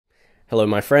Hello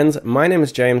my friends, my name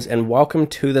is James and welcome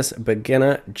to this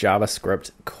beginner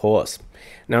JavaScript course.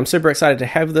 Now I'm super excited to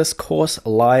have this course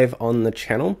live on the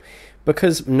channel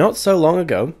because not so long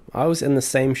ago I was in the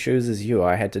same shoes as you.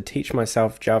 I had to teach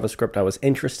myself JavaScript. I was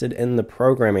interested in the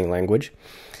programming language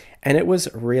and it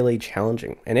was really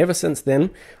challenging. And ever since then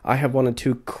I have wanted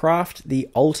to craft the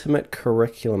ultimate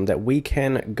curriculum that we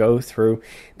can go through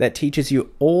that teaches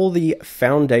you all the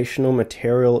foundational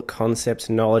material, concepts,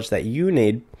 knowledge that you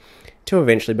need to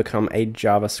eventually become a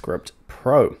JavaScript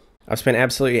pro. I've spent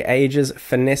absolutely ages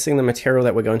finessing the material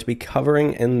that we're going to be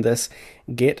covering in this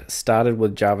Get Started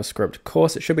with JavaScript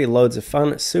course. It should be loads of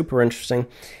fun, super interesting,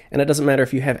 and it doesn't matter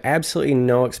if you have absolutely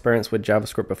no experience with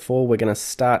JavaScript before. We're going to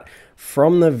start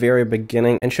from the very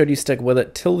beginning, and should you stick with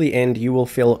it till the end, you will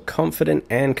feel confident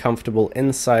and comfortable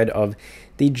inside of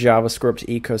the JavaScript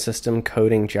ecosystem,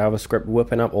 coding JavaScript,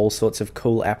 whipping up all sorts of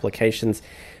cool applications,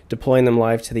 deploying them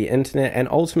live to the internet, and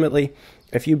ultimately,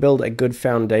 if you build a good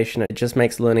foundation, it just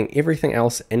makes learning everything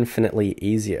else infinitely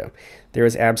easier. There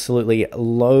is absolutely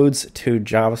loads to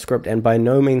JavaScript, and by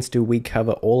no means do we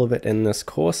cover all of it in this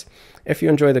course. If you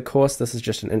enjoy the course, this is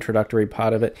just an introductory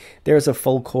part of it. There is a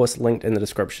full course linked in the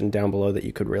description down below that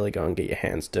you could really go and get your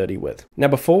hands dirty with. Now,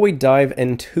 before we dive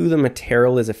into the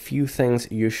material, there's a few things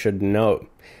you should know.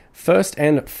 First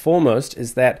and foremost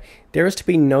is that there is to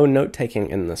be no note-taking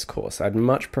in this course. I'd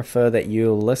much prefer that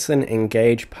you listen,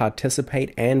 engage,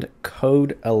 participate, and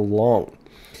code along.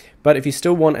 But if you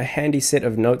still want a handy set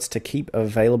of notes to keep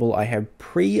available, I have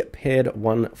prepared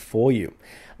one for you.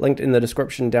 Linked in the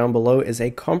description down below is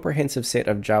a comprehensive set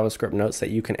of JavaScript notes that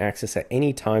you can access at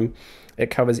any time.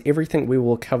 It covers everything we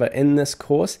will cover in this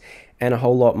course and a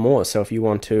whole lot more. So if you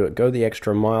want to go the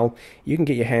extra mile, you can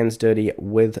get your hands dirty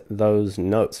with those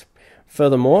notes.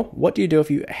 Furthermore, what do you do if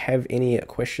you have any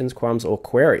questions, qualms, or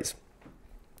queries?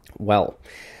 Well,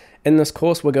 in this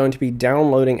course, we're going to be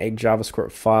downloading a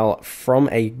JavaScript file from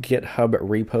a GitHub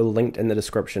repo linked in the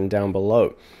description down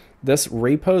below. This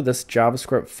repo, this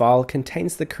JavaScript file,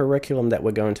 contains the curriculum that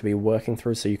we're going to be working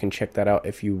through, so you can check that out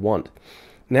if you want.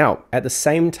 Now, at the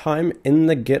same time, in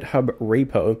the GitHub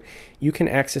repo, you can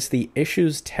access the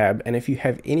Issues tab, and if you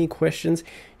have any questions,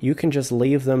 you can just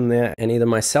leave them there, and either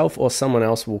myself or someone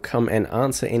else will come and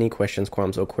answer any questions,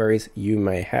 qualms, or queries you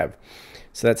may have.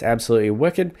 So that's absolutely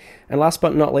wicked. And last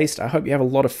but not least, I hope you have a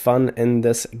lot of fun in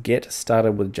this Get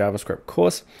Started with JavaScript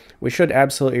course. We should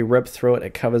absolutely rip through it.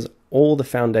 It covers all the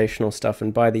foundational stuff,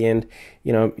 and by the end,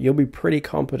 you'll be pretty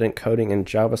competent coding in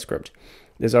JavaScript.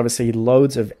 There's obviously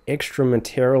loads of extra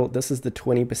material. This is the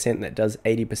 20% that does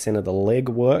 80% of the leg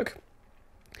work.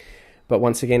 But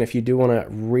once again, if you do want to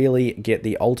really get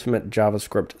the ultimate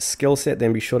JavaScript skill set,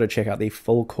 then be sure to check out the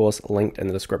full course linked in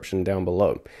the description down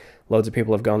below. Loads of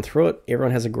people have gone through it.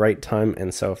 Everyone has a great time,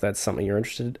 and so if that's something you're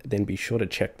interested in, then be sure to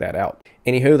check that out.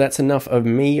 Anywho, that's enough of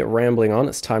me rambling on.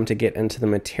 It's time to get into the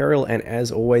material, and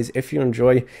as always, if you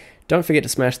enjoy, don't forget to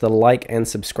smash the like and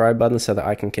subscribe button so that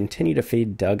I can continue to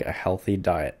feed Doug a healthy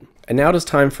diet. And now it is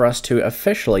time for us to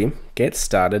officially get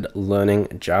started learning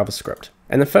JavaScript.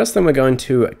 And the first thing we're going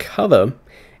to cover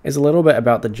is a little bit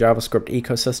about the JavaScript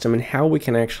ecosystem and how we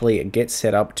can actually get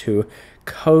set up to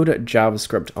code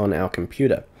JavaScript on our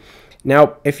computer.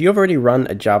 Now, if you've already run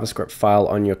a JavaScript file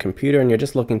on your computer and you're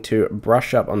just looking to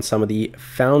brush up on some of the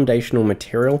foundational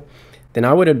material, then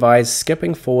I would advise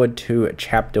skipping forward to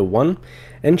Chapter 1.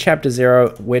 In Chapter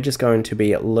 0, we're just going to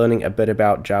be learning a bit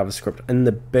about JavaScript in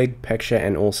the big picture,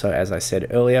 and also, as I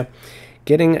said earlier,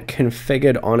 getting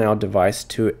configured on our device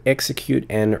to execute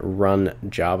and run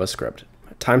JavaScript.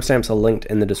 Timestamps are linked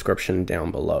in the description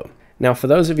down below. Now, for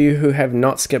those of you who have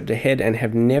not skipped ahead and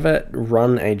have never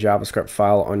run a JavaScript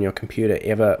file on your computer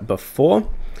ever before,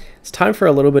 it's time for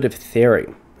a little bit of theory.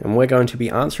 And we're going to be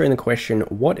answering the question,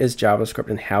 what is JavaScript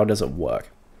and how does it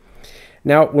work?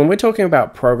 Now, when we're talking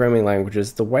about programming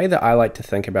languages, the way that I like to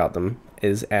think about them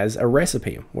is as a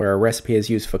recipe, where a recipe is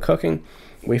used for cooking.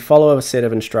 We follow a set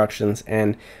of instructions,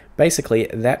 and basically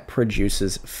that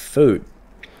produces food.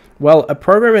 Well, a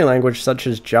programming language such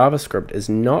as JavaScript is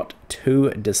not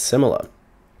too dissimilar.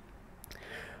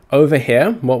 Over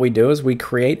here, what we do is we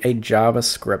create a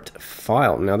JavaScript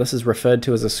file. Now, this is referred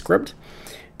to as a script,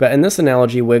 but in this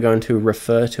analogy, we're going to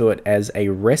refer to it as a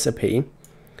recipe,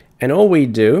 and all we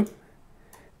do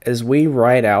is we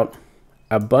write out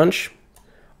a bunch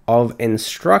of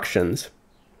instructions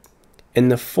in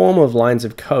the form of lines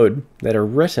of code that are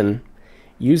written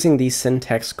using the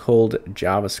syntax called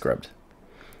JavaScript.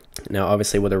 Now,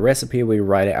 obviously, with a recipe, we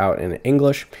write it out in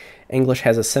English. English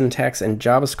has a syntax, and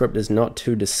JavaScript is not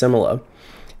too dissimilar,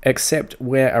 except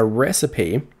where a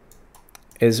recipe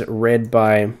is read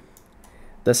by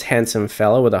this handsome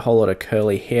fella with a whole lot of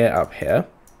curly hair up here.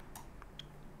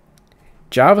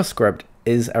 JavaScript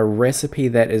is a recipe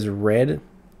that is read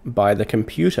by the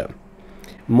computer.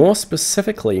 More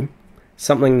specifically,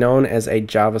 something known as a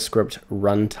JavaScript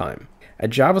runtime. A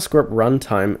JavaScript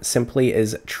runtime simply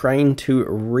is trained to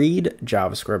read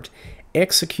JavaScript,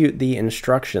 execute the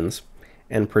instructions,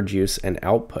 and produce an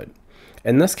output.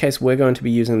 In this case, we're going to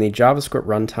be using the JavaScript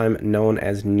runtime known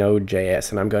as Node.js,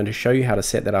 and I'm going to show you how to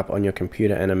set that up on your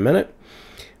computer in a minute.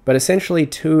 But essentially,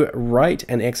 to write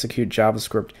and execute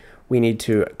JavaScript, we need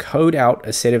to code out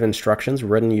a set of instructions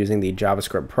written using the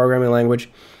JavaScript programming language,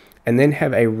 and then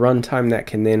have a runtime that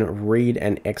can then read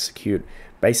and execute,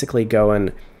 basically go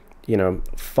and,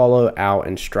 follow our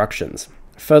instructions.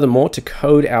 Furthermore, to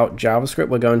code out JavaScript,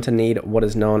 we're going to need what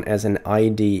is known as an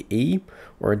IDE,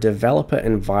 or a developer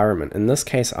environment. In this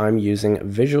case, I'm using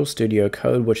Visual Studio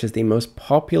Code, which is the most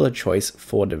popular choice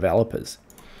for developers.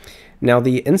 Now,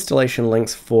 the installation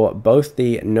links for both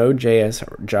the Node.js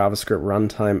JavaScript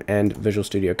runtime and Visual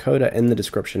Studio Code are in the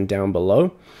description down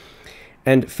below.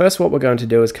 And first, what we're going to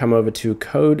do is come over to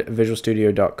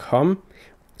codevisualstudio.com,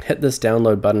 hit this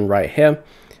download button right here.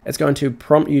 It's going to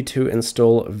prompt you to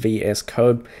install VS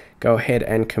Code. Go ahead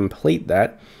and complete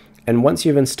that. And once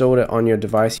you've installed it on your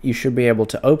device, you should be able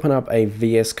to open up a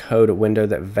VS Code window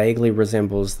that vaguely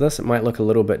resembles this. It might look a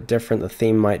little bit different. The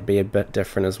theme might be a bit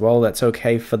different as well. That's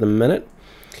okay for the minute.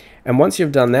 And once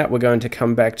you've done that, we're going to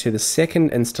come back to the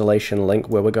second installation link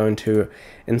where we're going to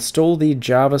install the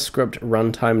JavaScript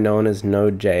runtime known as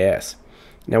Node.js.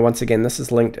 Now, once again, this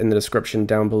is linked in the description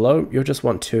down below. You'll just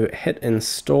want to hit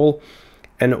install.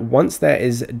 And once that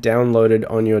is downloaded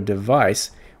on your device,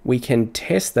 we can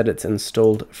test that it's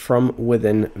installed from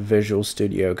within Visual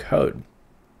Studio Code.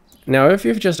 Now, if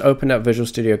you've just opened up Visual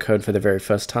Studio Code for the very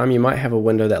first time, you might have a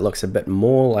window that looks a bit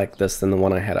more like this than the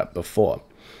one I had up before.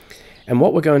 And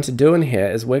what we're going to do in here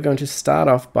is we're going to start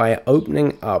off by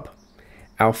opening up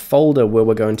our folder where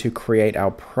we're going to create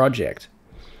our project.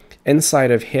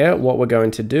 Inside of here, what we're going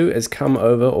to do is come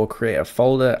over or create a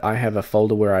folder. I have a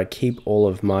folder where I keep all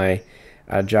of my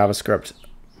JavaScript,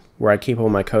 where I keep all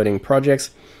my coding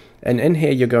projects. And in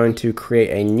here, you're going to create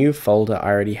a new folder. I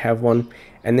already have one.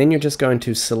 And then you're just going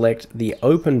to select the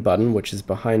open button, which is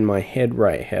behind my head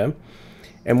right here.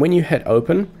 And when you hit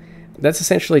open, that's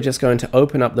essentially just going to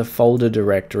open up the folder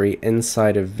directory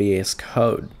inside of VS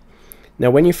Code.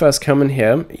 Now, when you first come in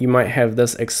here, you might have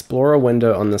this Explorer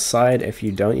window on the side. If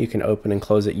you don't, you can open and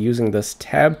close it using this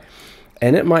tab.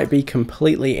 And it might be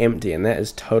completely empty, and that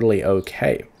is totally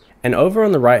okay. And over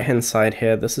on the right hand side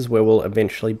here, this is where we'll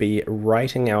eventually be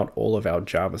writing out all of our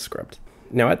JavaScript.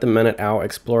 Now at the minute, our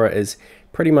Explorer is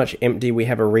pretty much empty. We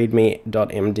have a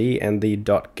readme.md and the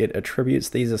 .git attributes.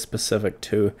 These are specific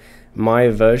to my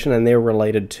version, and they're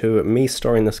related to me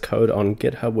storing this code on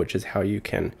GitHub, which is how you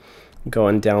can go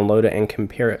and download it and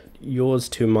compare yours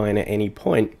to mine at any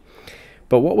point.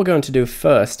 But what we're going to do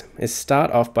first is start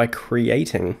off by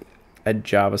creating a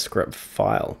JavaScript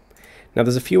file. Now,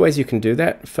 there's a few ways you can do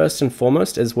that. First and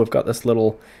foremost is we've got this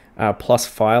little plus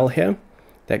file here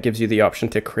that gives you the option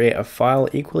to create a file.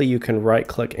 Equally, you can right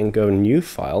click and go new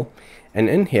file. And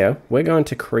in here, we're going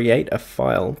to create a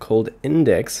file called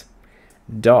index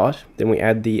dot, then we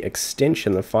add the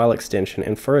extension, the file extension,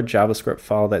 and for a JavaScript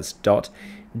file, that's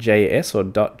 .js or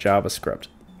 .javascript.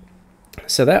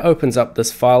 So that opens up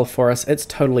this file for us. It's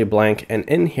totally blank, and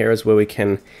in here is where we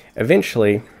can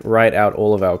eventually write out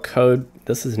all of our code.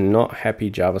 This is not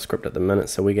happy JavaScript at the minute,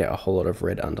 so we get a whole lot of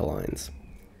red underlines.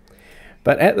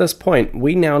 But at this point,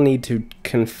 we now need to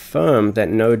confirm that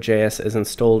Node.js is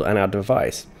installed on our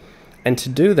device. And to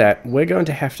do that, we're going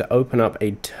to have to open up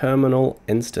a terminal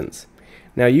instance.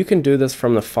 Now, you can do this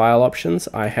from the file options.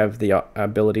 I have the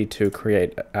ability to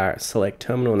create select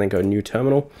terminal and then go new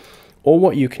terminal. Or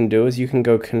what you can do is you can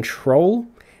go control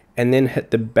and then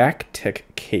hit the backtick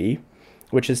key,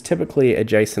 which is typically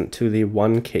adjacent to the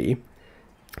 1 key,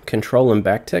 control and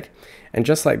backtick. And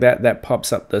just like that, that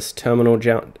pops up this terminal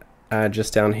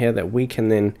just down here that we can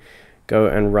then go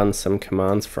and run some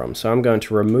commands from. So I'm going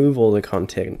to remove all the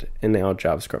content in our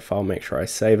JavaScript file, make sure I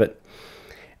save it.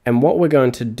 And what we're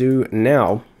going to do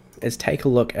now is take a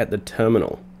look at the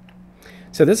terminal.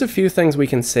 So there's a few things we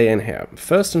can see in here.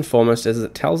 First and foremost is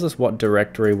it tells us what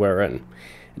directory we're in.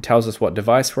 It tells us what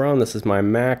device we're on. This is my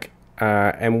Mac,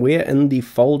 and we're in the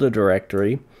folder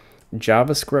directory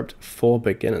JavaScript for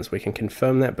Beginners. We can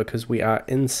confirm that because we are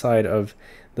inside of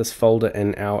this folder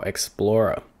in our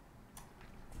Explorer.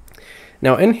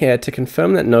 Now in here, to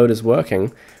confirm that Node is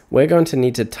working, we're going to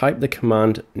need to type the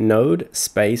command node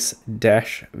space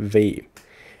 -v.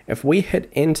 If we hit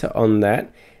enter on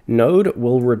that, Node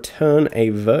will return a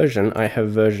version. I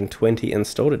have version 20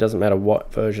 installed. It doesn't matter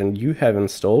what version you have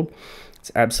installed.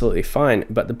 It's absolutely fine.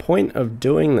 But the point of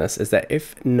doing this is that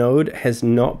if Node has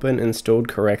not been installed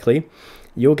correctly,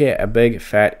 you'll get a big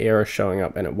fat error showing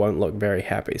up and it won't look very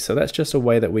happy. So that's just a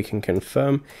way that we can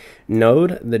confirm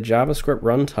Node, the JavaScript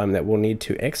runtime that we'll need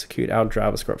to execute our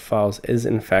JavaScript files, is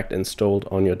in fact installed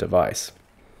on your device.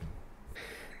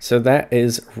 So that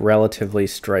is relatively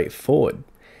straightforward.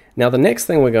 Now the next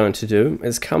thing we're going to do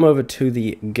is come over to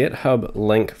the GitHub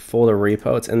link for the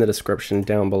repo. It's in the description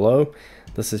down below.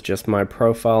 This is just my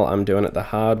profile. I'm doing it the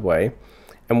hard way.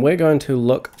 And we're going to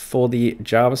look for the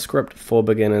JavaScript for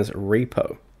Beginners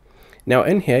repo. Now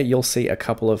in here, you'll see a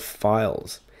couple of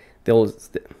files. There's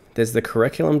the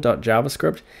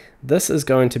curriculum.javascript. This is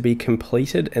going to be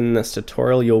completed in this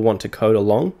tutorial you'll want to code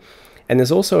along. And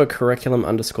there's also a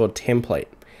curriculum_template.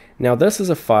 Now this is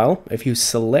a file. If you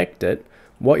select it,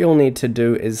 what you'll need to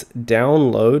do is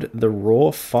download the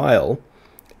raw file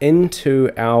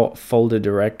into our folder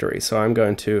directory. So I'm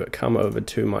going to come over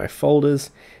to my folders,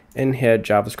 in here,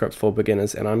 JavaScript for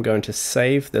Beginners, and I'm going to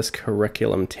save this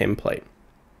curriculum template.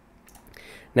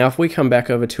 Now if we come back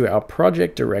over to our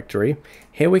project directory,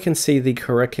 here we can see the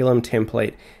curriculum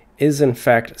template is in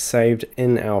fact saved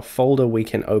in our folder. We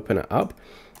can open it up,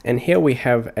 and here we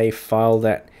have a file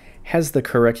that has the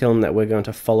curriculum that we're going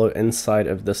to follow inside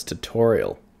of this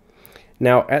tutorial.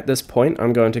 Now at this point,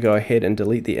 I'm going to go ahead and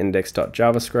delete the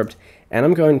index.javascript, and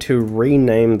I'm going to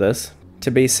rename this to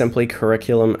be simply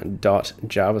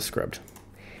curriculum.javascript.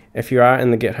 If you are in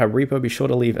the GitHub repo, be sure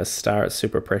to leave a star. It's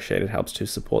super appreciated, helps to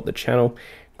support the channel,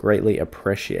 greatly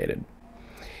appreciated.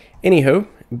 Anywho,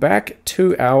 back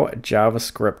to our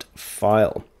JavaScript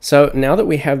file. So now that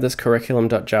we have this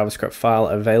curriculum.javascript file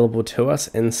available to us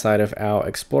inside of our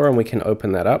Explorer and we can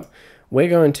open that up, we're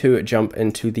going to jump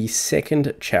into the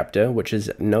second chapter, which is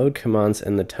node commands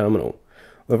in the terminal.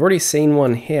 We've already seen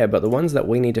one here, but the ones that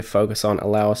we need to focus on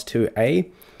allow us to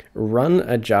run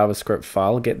a JavaScript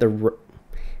file, get the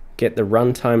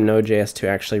runtime Node.js to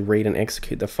actually read and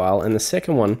execute the file, and the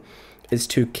second one is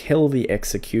to kill the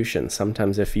execution.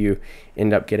 Sometimes if you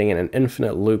end up getting in an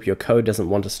infinite loop, your code doesn't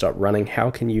want to stop running. How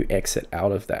can you exit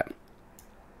out of that?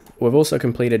 We've also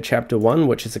completed chapter 1,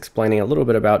 which is explaining a little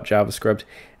bit about JavaScript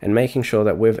and making sure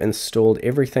that we've installed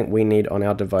everything we need on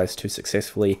our device to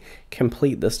successfully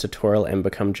complete this tutorial and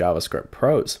become JavaScript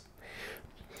pros.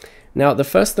 Now, the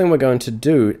first thing we're going to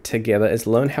do together is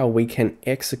learn how we can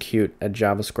execute a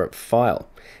JavaScript file.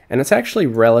 And it's actually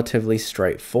relatively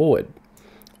straightforward.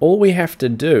 All we have to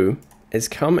do is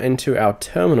come into our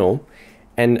terminal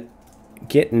and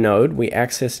get Node. We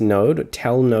access Node,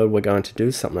 tell Node we're going to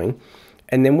do something,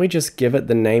 and then we just give it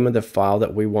the name of the file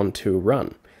that we want to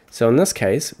run. So in this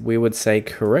case, we would say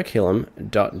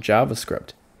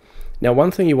curriculum.javascript. Now,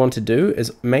 one thing you want to do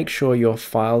is make sure your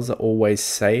files are always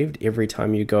saved every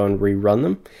time you go and rerun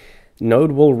them.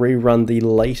 Node will rerun the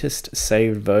latest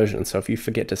saved version. So if you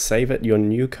forget to save it, your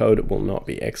new code will not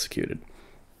be executed.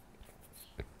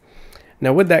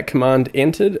 Now with that command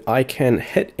entered, I can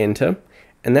hit enter,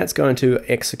 and that's going to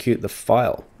execute the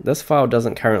file. This file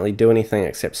doesn't currently do anything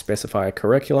except specify a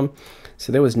curriculum,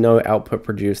 so there was no output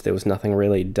produced, there was nothing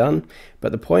really done.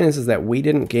 But the point is that we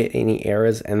didn't get any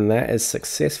errors, and that has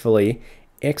successfully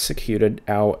executed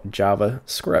our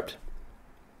JavaScript.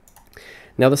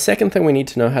 Now the second thing we need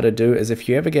to know how to do is if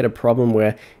you ever get a problem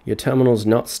where your terminal's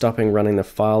not stopping running the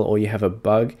file or you have a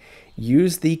bug,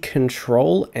 use the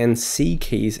Control and C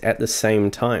keys at the same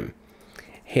time.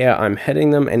 Here I'm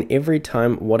hitting them, and every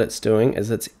time what it's doing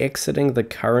is it's exiting the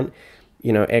current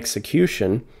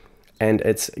execution, and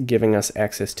it's giving us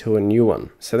access to a new one.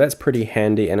 So that's pretty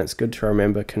handy, and it's good to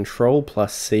remember Control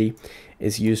plus C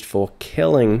is used for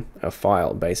killing a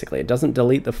file, basically. It doesn't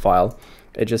delete the file,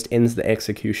 it just ends the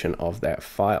execution of that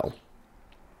file.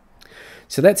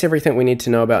 So that's everything we need to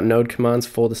know about node commands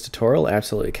for this tutorial.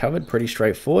 Absolutely covered, pretty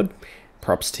straightforward.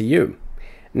 Props to you.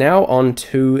 Now on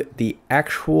to the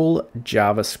actual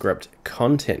JavaScript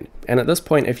content. And at this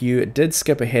point, if you did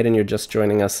skip ahead and you're just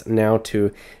joining us now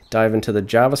to dive into the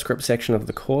JavaScript section of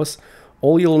the course,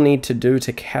 all you'll need to do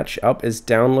to catch up is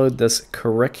download this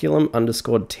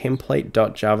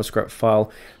curriculum_template.javascript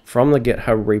file from the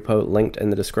GitHub repo linked in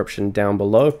the description down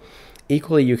below.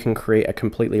 Equally, you can create a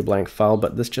completely blank file,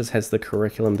 but this just has the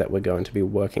curriculum that we're going to be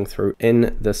working through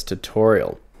in this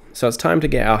tutorial. So it's time to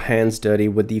get our hands dirty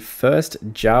with the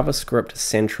first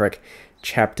JavaScript-centric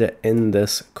chapter in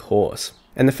this course.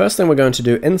 And the first thing we're going to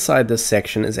do inside this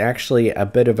section is actually a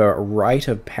bit of a rite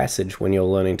of passage when you're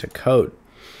learning to code.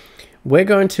 We're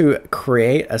going to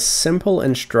create a simple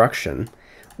instruction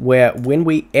where when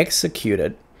we execute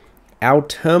it, our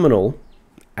terminal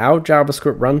our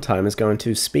JavaScript runtime is going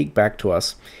to speak back to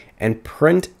us and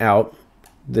print out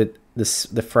the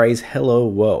phrase hello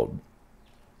world.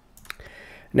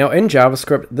 Now in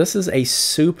JavaScript, this is a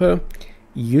super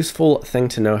useful thing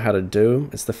to know how to do.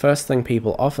 It's the first thing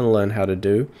people often learn how to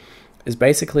do, is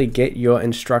basically get your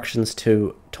instructions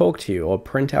to talk to you or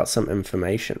print out some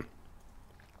information.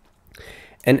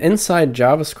 And inside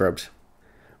JavaScript,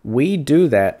 we do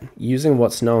that using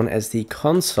what's known as the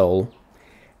console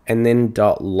and then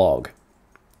 .log.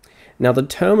 Now the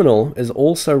terminal is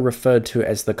also referred to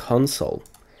as the console,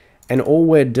 and all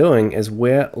we're doing is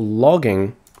we're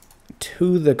logging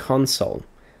to the console.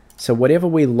 So whatever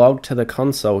we log to the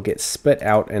console gets spit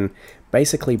out and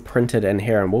basically printed in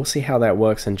here, and we'll see how that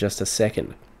works in just a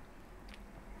second.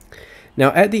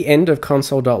 Now at the end of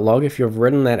Console.log, if you've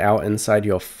written that out inside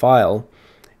your file,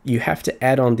 you have to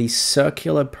add on these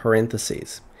circular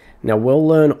parentheses. Now we'll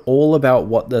learn all about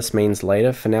what this means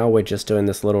later. For now, we're just doing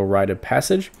this little rite of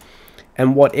passage.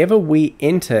 And whatever we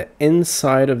enter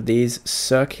inside of these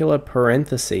circular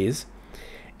parentheses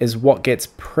is what gets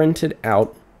printed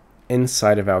out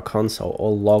inside of our console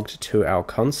or logged to our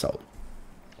console.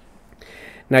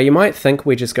 Now you might think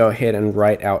we just go ahead and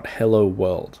write out hello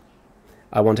world.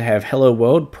 I want to have hello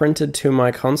world printed to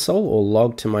my console or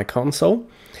logged to my console.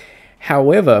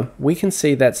 However, we can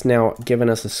see that's now given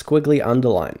us a squiggly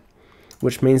underline,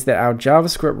 which means that our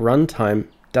JavaScript runtime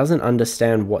doesn't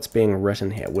understand what's being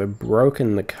written here. We've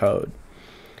broken the code.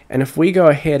 And if we go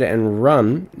ahead and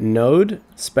run node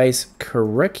space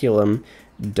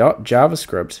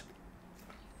curriculum.javascript,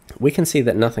 we can see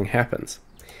that nothing happens.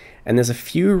 And there's a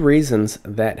few reasons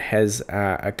that has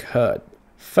occurred.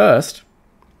 First,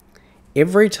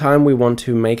 every time we want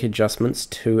to make adjustments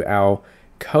to our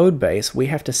code base, we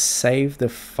have to save the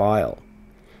file.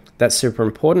 That's super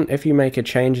important. If you make a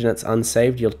change and it's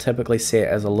unsaved, you'll typically see it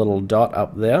as a little dot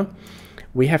up there.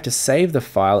 We have to save the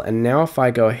file, and now if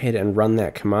I go ahead and run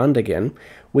that command again,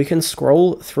 we can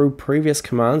scroll through previous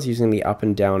commands using the up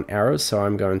and down arrows. So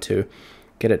I'm going to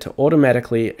get it to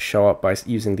automatically show up by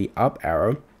using the up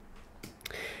arrow.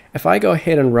 If I go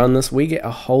ahead and run this, we get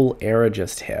a whole error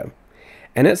just here.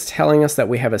 And it's telling us that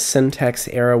we have a syntax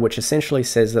error, which essentially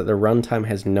says that the runtime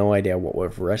has no idea what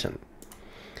we've written.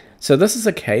 So this is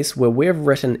a case where we've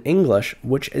written English,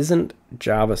 which isn't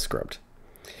JavaScript.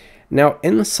 Now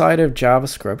inside of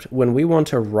JavaScript, when we want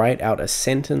to write out a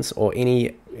sentence or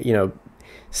any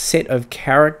set of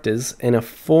characters in a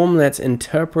form that's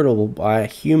interpretable by a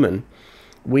human,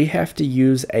 we have to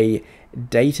use a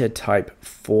data type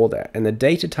for that. And the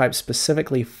data type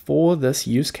specifically for this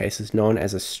use case is known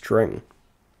as a string.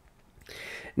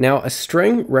 Now, a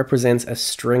string represents a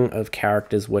string of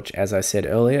characters, which, as I said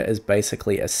earlier, is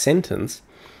basically a sentence.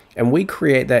 And we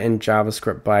create that in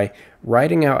JavaScript by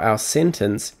writing out our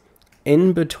sentence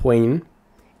in between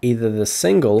either the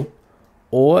single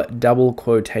or double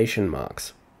quotation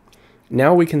marks.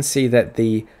 Now we can see that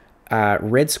the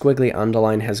red squiggly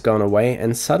underline has gone away,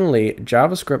 and suddenly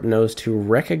JavaScript knows to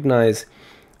recognize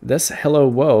this hello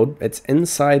world, it's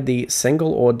inside the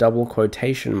single or double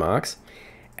quotation marks,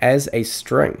 as a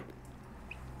string.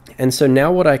 And so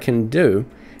now what I can do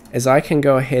is I can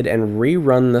go ahead and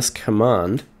rerun this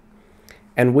command,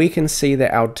 and we can see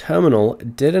that our terminal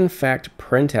did in fact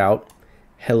print out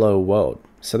hello world.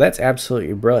 So that's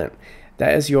absolutely brilliant.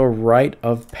 That is your rite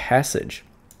of passage.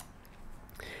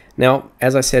 Now,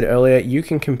 as I said earlier, you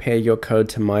can compare your code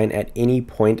to mine at any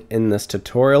point in this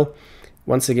tutorial.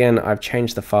 Once again, I've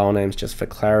changed the file names just for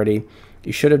clarity.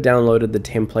 You should have downloaded the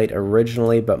template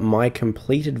originally, but my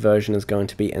completed version is going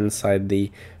to be inside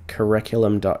the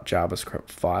curriculum.javascript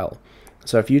file.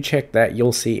 So if you check that,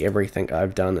 you'll see everything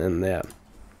I've done in there.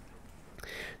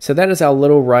 So that is our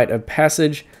little rite of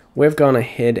passage. We've gone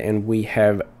ahead and we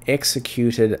have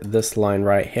executed this line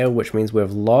right here, which means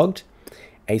we've logged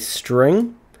a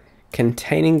string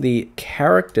containing the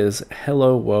characters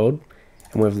hello world,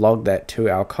 and we've logged that to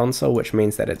our console, which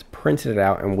means that it's printed it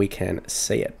out and we can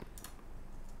see it.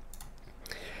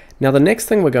 Now the next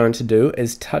thing we're going to do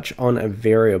is touch on a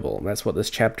variable. That's what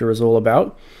this chapter is all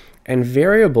about. And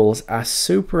variables are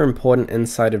super important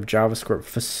inside of JavaScript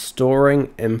for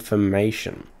storing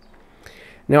information.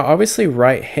 Now obviously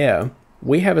right here,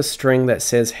 we have a string that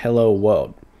says hello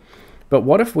world. But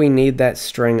what if we need that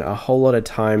string a whole lot of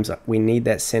times, we need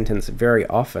that sentence very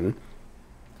often?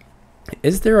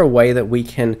 Is there a way that we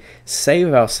can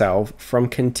save ourselves from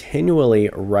continually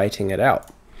writing it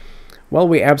out? Well,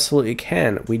 we absolutely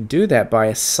can. We do that by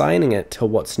assigning it to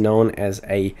what's known as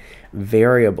a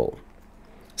variable.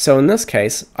 So in this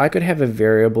case, I could have a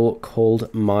variable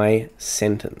called my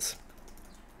sentence.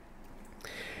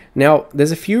 Now,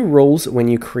 there's a few rules when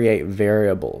you create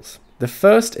variables. The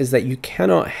first is that you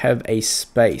cannot have a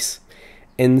space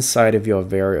inside of your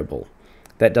variable.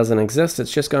 That doesn't exist.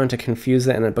 It's just going to confuse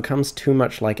it, and it becomes too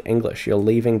much like English. You're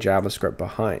leaving JavaScript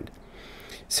behind.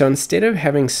 So instead of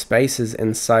having spaces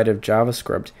inside of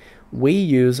JavaScript, we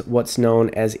use what's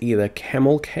known as either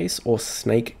camel case or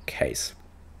snake case.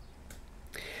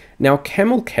 Now,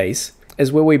 camel case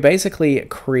is where we basically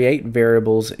create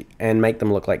variables and make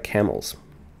them look like camels.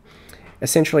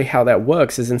 Essentially how that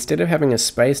works is instead of having a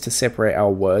space to separate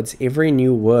our words, every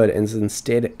new word is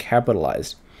instead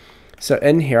capitalized. So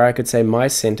in here I could say my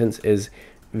sentence is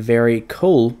very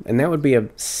cool, and that would be a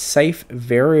safe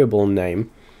variable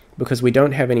name because we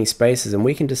don't have any spaces, and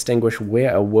we can distinguish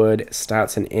where a word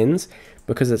starts and ends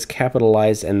because it's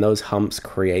capitalized, and those humps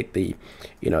create the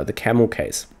camel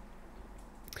case.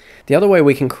 The other way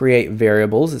we can create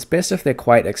variables, it's best if they're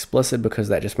quite explicit because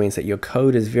that just means that your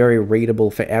code is very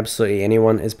readable for absolutely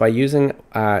anyone, is by using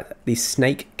the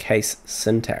snake case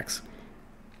syntax.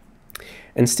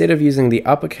 Instead of using the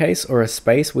uppercase or a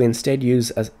space, we instead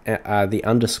use the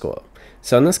underscore.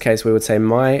 So in this case, we would say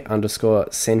my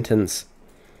underscore sentence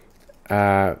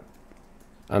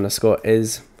underscore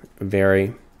is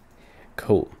very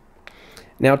cool.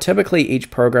 Now, typically each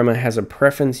programmer has a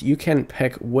preference. You can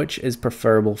pick which is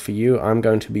preferable for you. I'm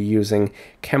going to be using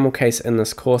camel case in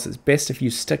this course. It's best if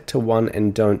you stick to one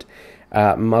and don't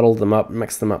muddle them up,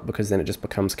 mix them up, because then it just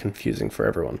becomes confusing for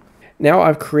everyone. Now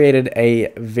I've created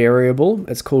a variable.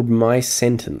 It's called my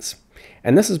sentence.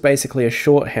 And this is basically a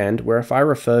shorthand where if I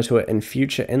refer to it in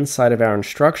future inside of our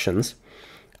instructions,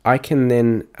 I can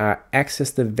then access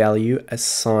the value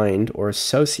assigned or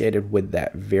associated with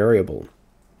that variable.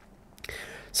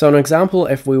 So an example,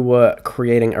 if we were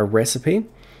creating a recipe,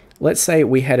 let's say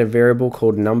we had a variable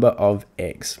called number of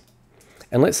eggs.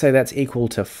 And let's say that's equal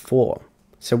to 4.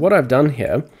 So what I've done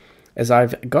here is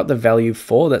I've got the value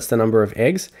 4, that's the number of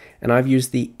eggs, and I've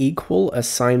used the equal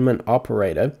assignment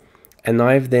operator, and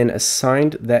I've then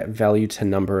assigned that value to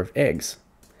number of eggs.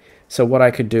 So what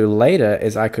I could do later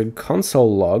is I could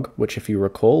Console.log, which if you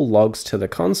recall logs to the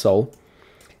console,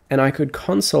 and I could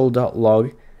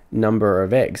Console.log number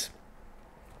of eggs.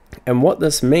 And what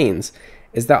this means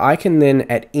is that I can then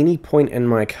at any point in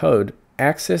my code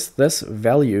access this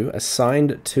value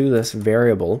assigned to this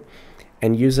variable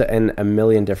and use it in a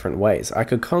million different ways. I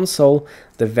could console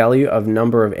the value of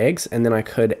number of eggs, and then I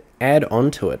could add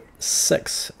onto it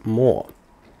 6 more.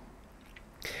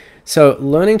 So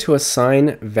learning to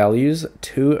assign values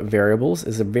to variables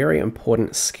is a very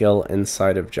important skill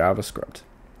inside of JavaScript.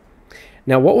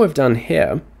 Now what we've done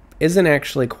here isn't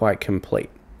actually quite complete.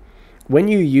 When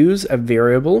you use a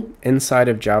variable inside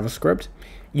of JavaScript,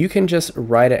 you can just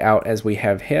write it out as we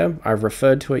have here. I've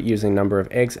referred to it using number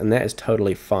of eggs, and that is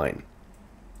totally fine.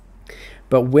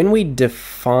 But when we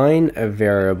define a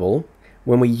variable,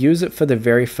 when we use it for the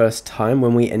very first time,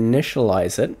 when we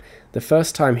initialize it, the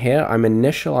first time here I'm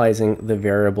initializing the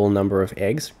variable number of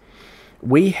eggs,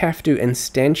 we have to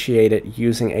instantiate it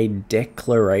using a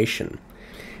declaration.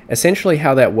 Essentially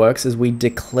how that works is we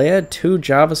declare to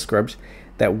JavaScript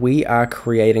that we are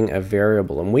creating a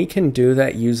variable, and we can do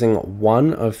that using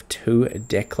one of 2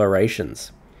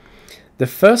 declarations. The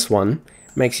first one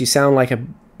makes you sound like a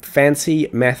fancy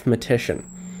mathematician.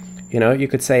 You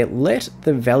could say let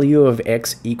the value of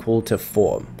x equal to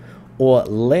 4, or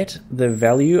let the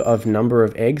value of number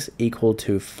of eggs equal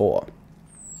to 4.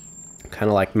 Kind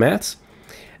of like maths.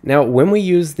 Now when we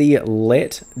use the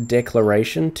let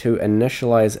declaration to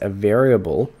initialize a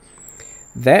variable,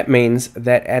 that means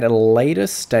that at a later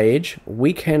stage,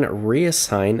 we can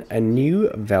reassign a new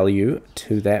value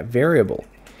to that variable.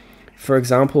 For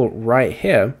example, right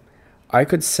here, I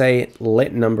could say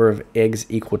let number of eggs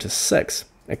equal to 6,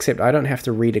 except I don't have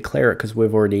to redeclare it because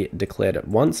we've already declared it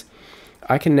once.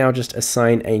 I can now just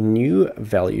assign a new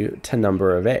value to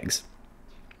number of eggs.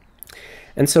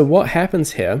 And so what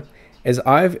happens here is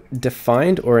I've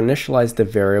defined or initialized the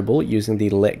variable using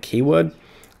the let keyword.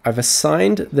 I've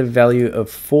assigned the value of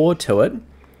 4 to it.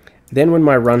 Then when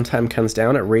my runtime comes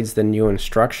down, it reads the new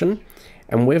instruction.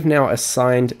 And we've now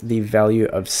assigned the value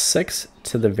of 6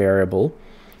 to the variable.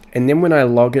 And then when I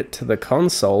log it to the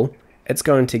console, it's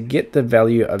going to get the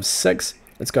value of 6.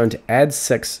 It's going to add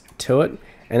 6 to it.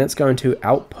 And it's going to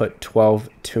output 12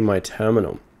 to my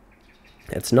terminal.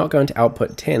 It's not going to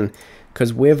output 10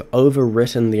 because we've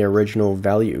overwritten the original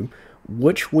value,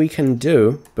 which we can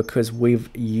do because we've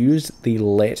used the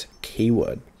let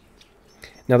keyword.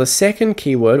 Now the second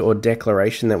keyword or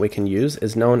declaration that we can use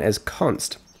is known as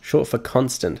const, short for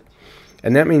constant.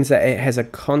 And that means that it has a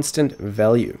constant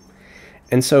value.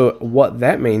 And so what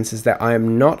that means is that I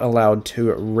am not allowed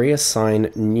to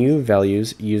reassign new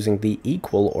values using the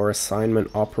equal or assignment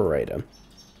operator.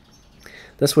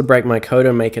 This would break my code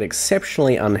and make it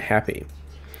exceptionally unhappy.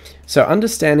 So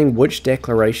understanding which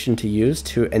declaration to use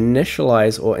to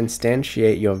initialize or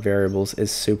instantiate your variables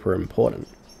is super important.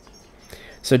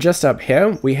 So just up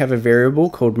here, we have a variable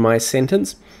called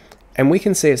mySentence, and we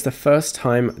can see it's the first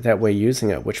time that we're using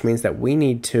it, which means that we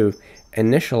need to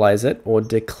initialize it or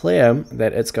declare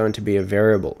that it's going to be a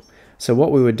variable. So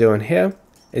what we would do in here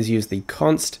is use the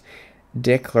const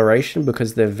declaration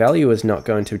because the value is not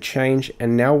going to change.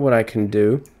 And now what I can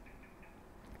do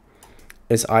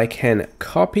is I can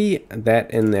copy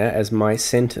that in there as my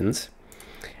sentence.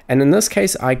 And in this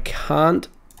case, I can't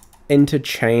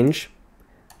interchange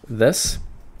this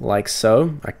like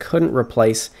so. I couldn't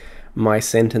replace my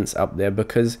sentence up there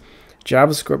because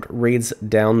JavaScript reads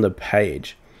down the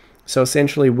page. So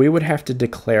essentially we would have to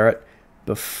declare it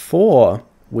before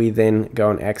we then go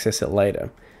and access it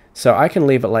later. So I can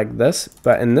leave it like this,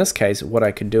 but in this case what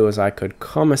I could do is I could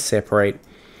comma separate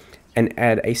and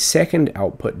add a second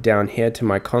output down here to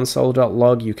my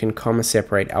Console.log. You can comma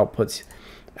separate outputs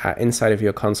inside of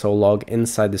your Console.log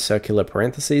inside the circular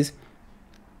parentheses.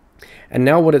 And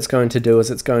now what it's going to do is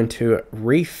it's going to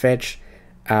refetch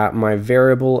my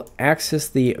variable, access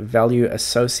the value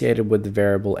associated with the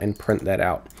variable, and print that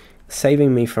out,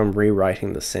 saving me from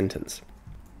rewriting the sentence.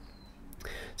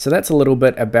 So that's a little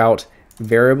bit about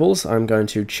variables. I'm going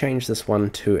to change this one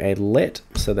to a let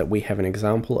so that we have an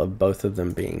example of both of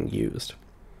them being used.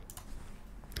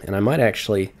 And I might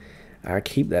actually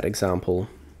keep that example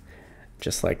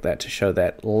just like that to show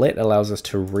that let allows us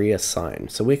to reassign.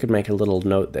 So we could make a little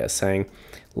note there saying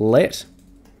let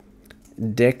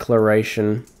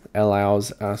declaration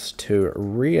allows us to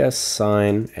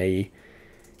reassign a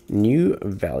new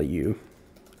value,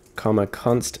 comma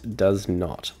const does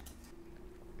not.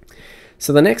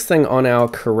 So the next thing on our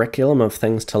curriculum of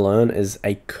things to learn is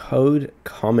a code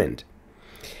comment.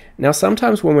 Now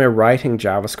sometimes when we're writing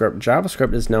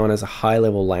JavaScript is known as a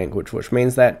high-level language, which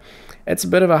means that it's a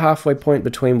bit of a halfway point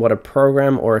between what a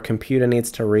program or a computer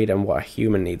needs to read and what a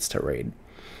human needs to read.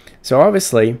 So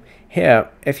obviously here,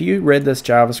 if you read this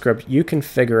JavaScript, you can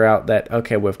figure out that,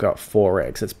 okay, we've got 4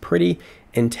 eggs. It's pretty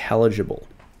intelligible.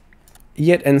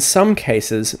 Yet in some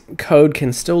cases, code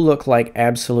can still look like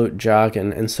absolute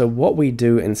jargon, and so what we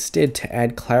do instead to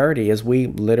add clarity is we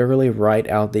literally write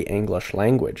out the English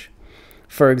language.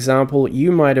 For example,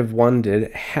 you might have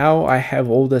wondered how I have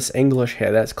all this English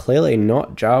here that's clearly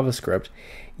not JavaScript,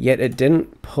 yet it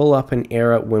didn't pull up an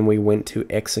error when we went to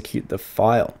execute the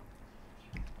file.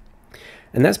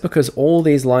 And that's because all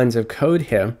these lines of code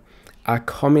here are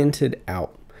commented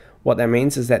out. What that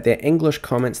means is that they're English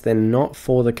comments, they're not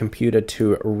for the computer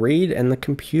to read, and the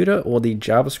computer or the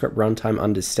JavaScript runtime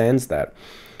understands that.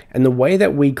 And the way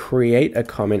that we create a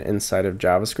comment inside of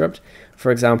JavaScript,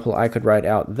 for example, I could write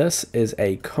out this is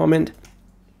a comment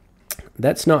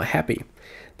that's not happy.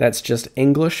 That's just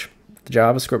English. The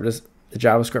JavaScript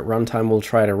runtime will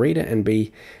try to read it and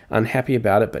be unhappy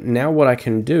about it. But now what I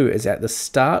can do is at the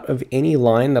start of any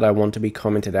line that I want to be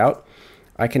commented out,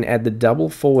 I can add the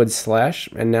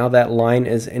 // and now that line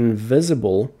is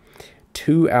invisible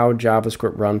to our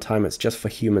JavaScript runtime. It's just for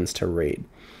humans to read.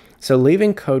 So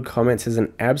leaving code comments is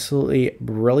an absolutely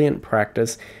brilliant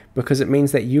practice because it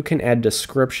means that you can add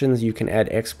descriptions, you can add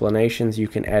explanations, you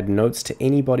can add notes to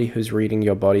anybody who's reading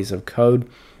your bodies of code.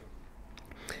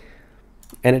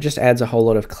 And it just adds a whole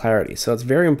lot of clarity. So it's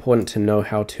very important to know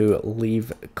how to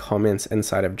leave comments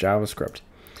inside of JavaScript.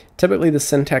 Typically the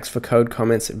syntax for code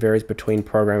comments varies between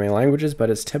programming languages, but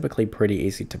it's typically pretty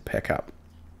easy to pick up.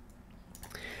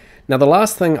 Now the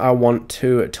last thing I want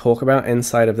to talk about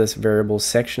inside of this variables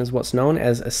section is what's known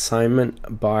as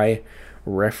assignment by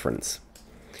reference.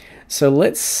 So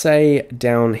let's say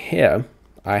down here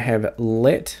I have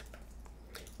let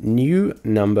new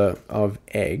number of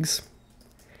eggs,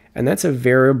 and that's a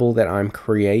variable that I'm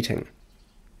creating.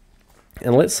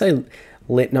 And let's say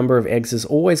let number of eggs is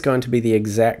always going to be the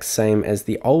exact same as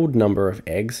the old number of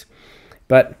eggs,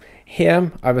 but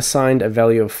here I've assigned a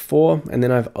value of 4 and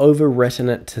then I've overwritten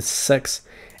it to 6,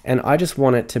 and I just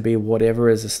want it to be whatever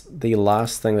is the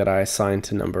last thing that I assign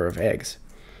to number of eggs.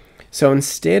 So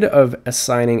instead of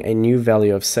assigning a new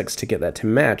value of 6 to get that to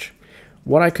match,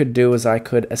 what I could do is I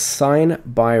could assign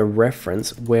by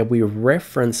reference, where we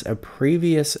reference a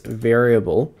previous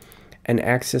variable and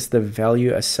access the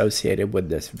value associated with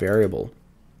this variable.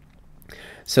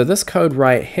 So this code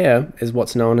right here is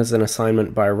what's known as an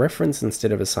assignment by reference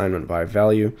instead of assignment by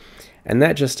value, and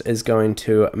that just is going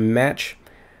to match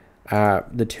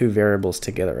the two variables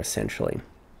together essentially.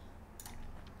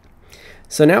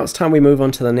 So now it's time we move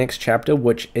on to the next chapter,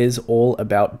 which is all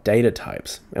about data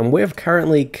types. And we've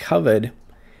currently covered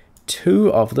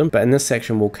 2 of them, but in this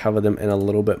section we'll cover them in a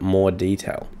little bit more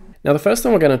detail. Now the first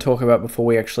thing we're going to talk about before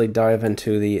we actually dive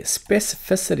into the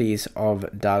specificities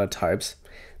of data types,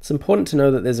 it's important to know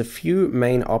that there's a few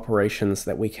main operations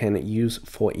that we can use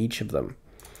for each of them.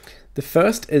 The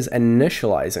first is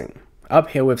initializing. Up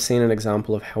here we've seen an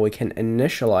example of how we can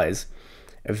initialize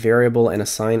a variable and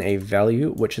assign a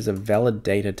value, which is a valid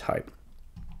data type.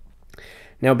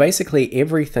 Now basically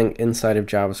everything inside of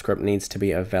JavaScript needs to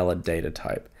be a valid data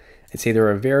type. It's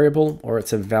either a variable or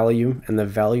it's a value, and the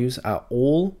values are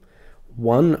all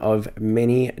one of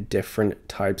many different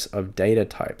types of data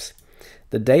types.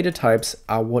 The data types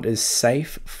are what is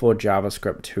safe for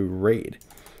JavaScript to read.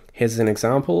 Here's an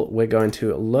example. We're going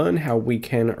to learn how we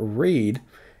can read,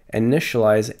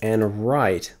 initialize, and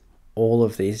write all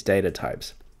of these data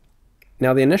types.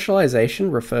 Now the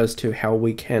initialization refers to how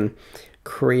we can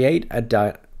create a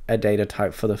data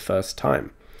type for the first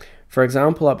time. For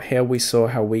example, up here we saw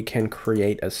how we can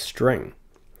create a string.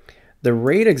 The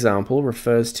read example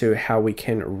refers to how we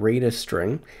can read a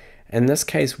string. In this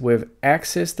case, we've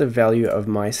accessed the value of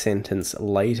my sentence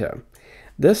later.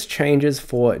 This changes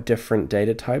for different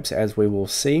data types, as we will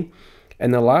see.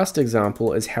 And the last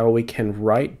example is how we can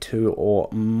write to or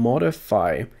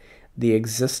modify the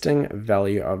existing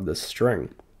value of the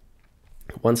string.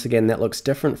 Once again, that looks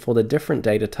different for the different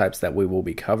data types that we will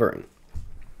be covering.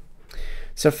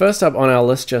 So first up on our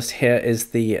list just here is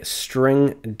the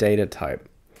string data type.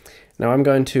 Now I'm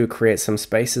going to create some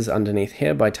spaces underneath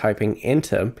here by typing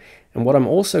enter, and what I'm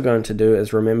also going to do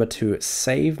is remember to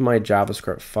save my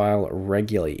JavaScript file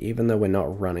regularly, even though we're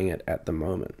not running it at the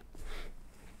moment.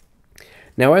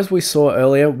 Now as we saw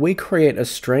earlier, we create a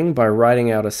string by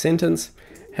writing out a sentence,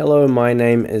 hello, my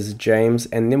name is James,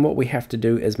 and then what we have to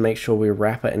do is make sure we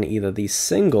wrap it in either the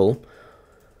single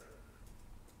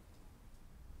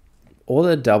or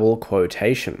the double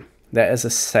quotation. That is a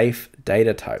safe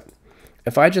data type.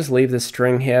 If I just leave this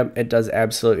string here, it does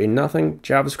absolutely nothing.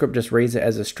 JavaScript just reads it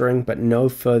as a string, but no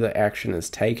further action is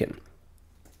taken.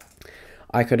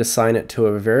 I could assign it to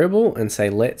a variable and say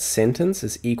let sentence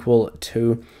is equal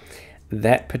to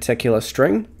that particular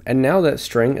string, and now that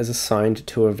string is assigned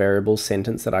to a variable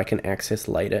sentence that I can access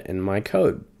later in my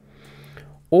code.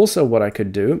 Also what I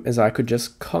could do is I could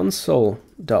just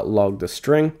Console.log the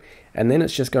string, and then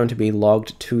it's just going to be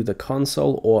logged to the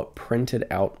console or printed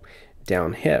out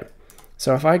down here.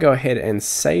 So if I go ahead and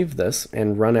save this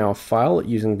and run our file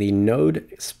using the node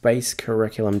space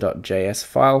curriculum.js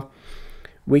file,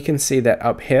 we can see that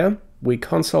up here we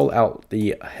console out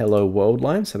the hello world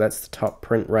line, so that's the top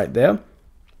print right there.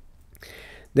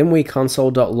 Then we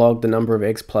console.log the number of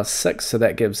eggs plus 6, so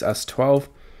that gives us 12.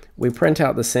 We print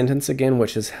out the sentence again,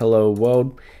 which is hello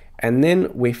world, and then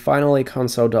we finally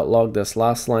console.log this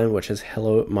last line, which is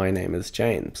hello, my name is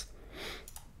James.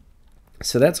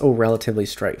 So that's all relatively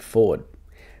straightforward.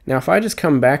 Now if I just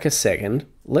come back a second,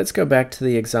 let's go back to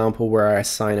the example where I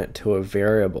assign it to a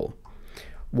variable.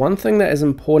 One thing that is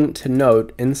important to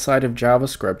note inside of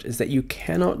JavaScript is that you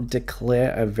cannot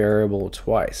declare a variable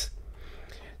twice.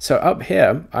 So up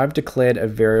here, I've declared a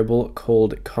variable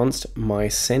called const my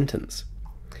sentence.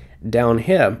 Down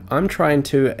here, I'm trying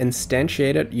to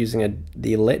instantiate it using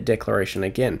the let declaration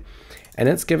again. And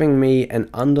it's giving me an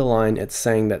underline. It's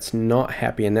saying that's not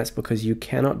happy, and that's because you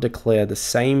cannot declare the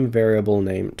same variable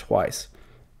name twice.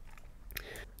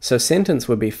 So sentence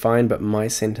would be fine, but my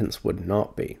sentence would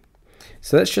not be.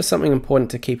 So that's just something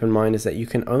important to keep in mind, is that you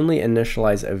can only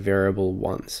initialize a variable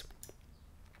once.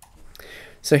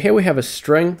 So here we have a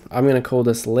string. I'm going to call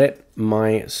this let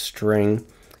my string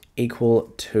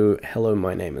equal to hello,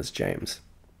 my name is James.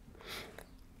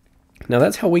 Now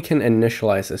that's how we can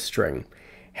initialize a string.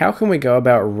 How can we go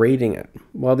about reading it?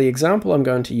 Well, the example I'm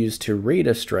going to use to read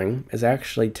a string is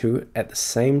actually to, at the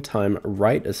same time,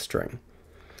 write a string.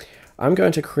 I'm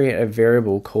going to create a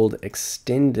variable called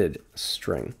extended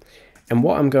string. And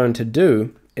what I'm going to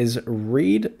do is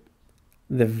read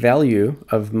the value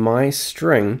of my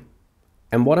string,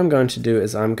 and what I'm going to do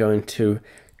is I'm going to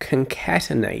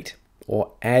concatenate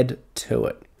or add to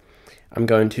it. I'm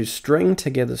going to string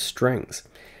together strings.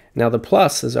 Now the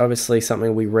plus is obviously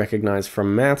something we recognize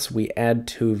from maths. We add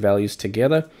 2 values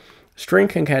together. String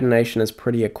concatenation is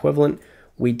pretty equivalent.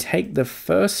 We take the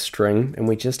first string and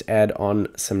we just add on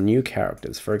some new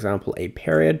characters. For example, a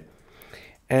period,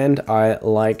 and I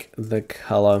like the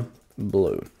color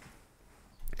blue.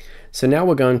 So now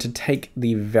we're going to take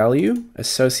the value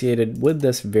associated with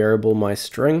this variable, my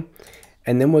string,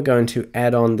 and then we're going to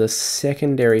add on this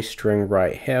secondary string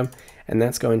right here, and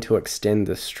that's going to extend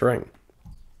the string.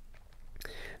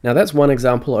 Now that's one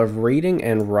example of reading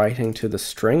and writing to the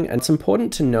string, and it's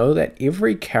important to know that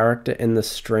every character in the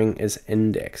string is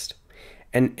indexed.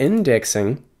 And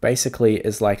indexing basically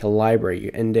is like a library.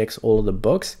 You index all of the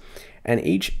books, and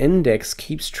each index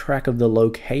keeps track of the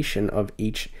location of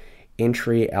each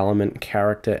entry element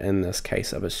character, in this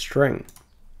case of a string.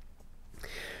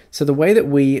 So the way that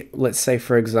we, let's say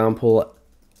for example,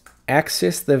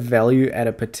 access the value at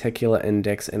a particular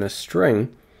index in a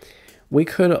string, we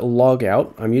could log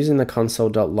out. I'm using the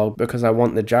Console.log because I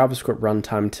want the JavaScript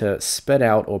runtime to spit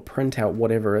out or print out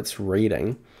whatever it's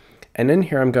reading. And in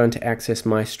here I'm going to access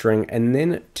my string, and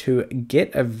then to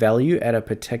get a value at a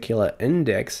particular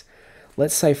index,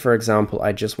 let's say for example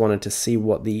I just wanted to see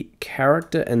what the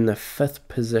character in the 5th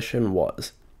position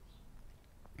was.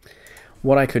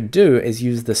 What I could do is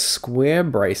use the square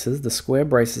braces. The square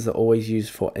braces are always used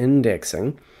for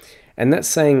indexing, and that's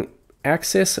saying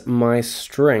access my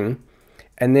string,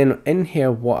 and then in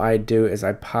here what I do is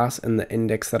I pass in the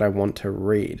index that I want to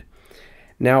read.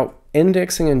 Now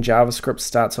indexing in JavaScript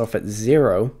starts off at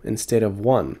 0 instead of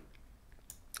 1.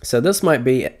 So this might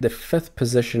be the 5th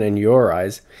position in your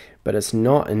eyes, but it's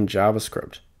not in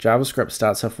JavaScript. JavaScript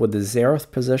starts off with the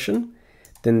 0th position,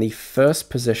 then the 1st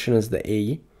position is the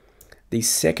E, the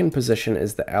 2nd position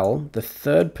is the L, the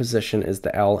 3rd position is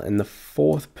the L, and the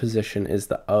 4th position is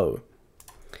the O.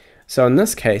 So in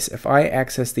this case, if I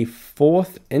access the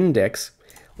 4th index,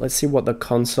 let's see what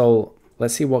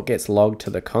gets logged to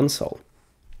the console.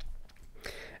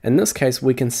 In this case,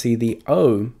 we can see the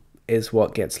O is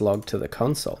what gets logged to the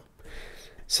console.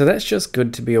 So that's just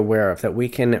good to be aware of, that we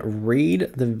can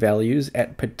read the values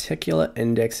at particular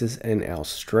indexes in our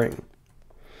string.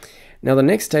 Now the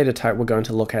next data type we're going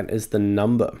to look at is the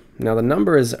number. Now the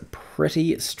number is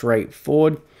pretty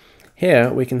straightforward.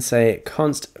 Here we can say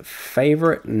const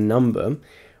favorite number,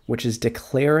 which is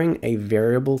declaring a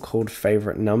variable called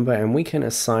favorite number, and we can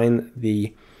assign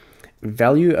the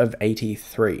value of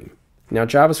 83. Now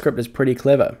JavaScript is pretty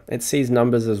clever. It sees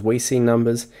numbers as we see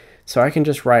numbers, so I can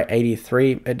just write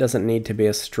 83. It doesn't need to be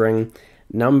a string.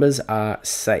 Numbers are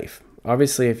safe.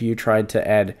 Obviously if you tried to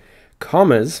add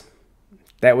commas,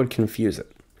 that would confuse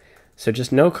it. So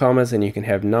just no commas and you can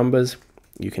have numbers,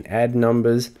 you can add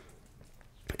numbers.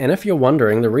 And if you're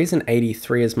wondering, the reason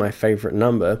 83 is my favorite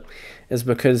number is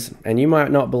because, and you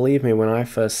might not believe me when I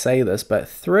first say this, but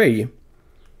 3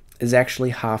 is actually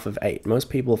half of 8. Most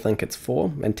people think it's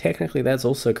 4, and technically that's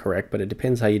also correct, but it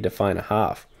depends how you define a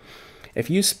half. If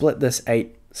you split this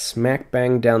 8 smack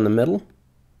bang down the middle,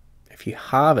 if you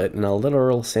halve it in a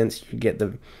literal sense, you get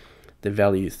the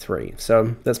value 3.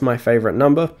 So that's my favorite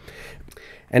number,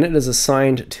 and it is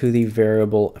assigned to the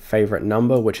variable favorite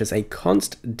number, which is a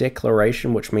const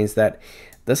declaration, which means that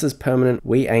this is permanent.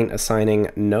 We ain't assigning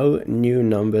no new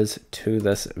numbers to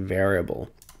this variable.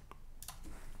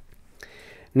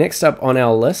 Next up on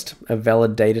our list, a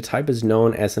valid data type is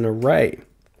known as an array.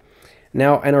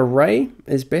 Now, an array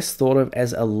is best thought of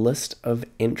as a list of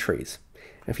entries.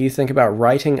 If you think about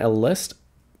writing a list,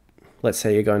 let's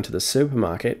say you're going to the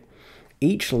supermarket,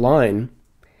 each line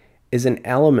is an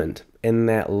element in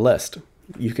that list.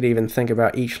 You could even think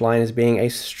about each line as being a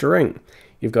string.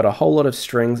 You've got a whole lot of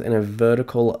strings in a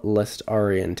vertical list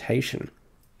orientation.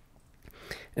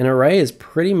 An array is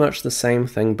pretty much the same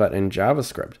thing, but in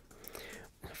JavaScript.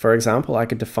 For example, I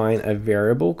could define a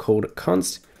variable called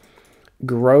const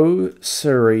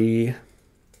grocery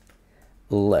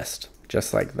list,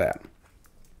 just like that.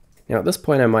 Now at this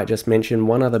point I might just mention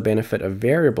one other benefit of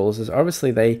variables is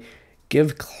obviously they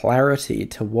give clarity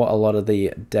to what a lot of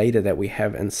the data that we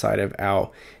have inside of our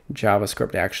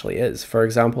JavaScript actually is. For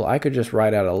example, I could just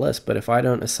write out a list, but if I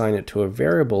don't assign it to a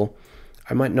variable,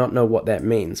 I might not know what that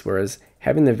means, whereas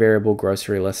having the variable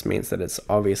grocery list means that it's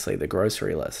obviously the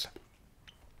grocery list.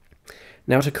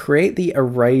 Now to create the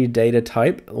array data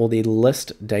type or the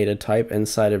list data type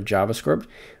inside of JavaScript,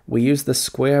 we use the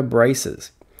square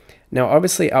braces. Now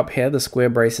obviously up here the square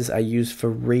braces are used for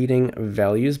reading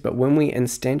values, but when we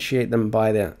instantiate them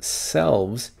by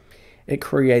themselves, it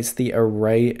creates the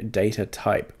array data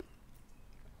type.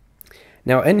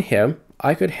 Now in here,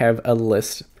 I could have a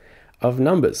list of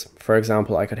numbers. For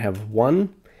example, I could have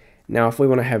 1. Now if we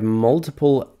want to have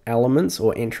multiple elements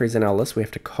or entries in our list, we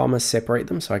have to comma separate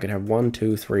them. So I could have 1,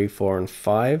 2, 3, 4, and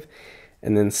 5,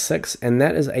 and then 6, and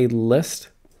that is a list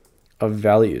of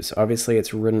values. Obviously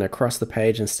it's written across the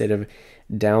page instead of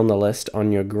down the list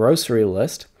on your grocery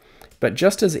list, but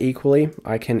just as equally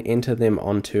I can enter them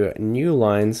onto new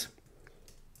lines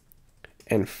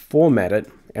and format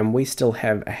it, and we still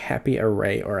have a happy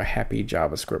array or a happy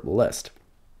JavaScript list.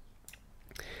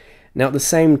 Now at the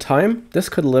same time, this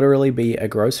could literally be a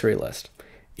grocery list.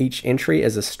 Each entry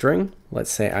is a string.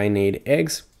 Let's say I need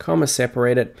eggs, comma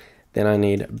separate it, then I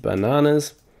need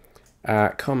bananas,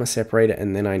 comma separate it,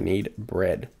 and then I need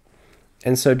bread.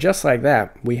 And so just like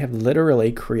that, we have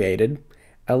literally created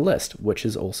a list, which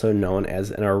is also known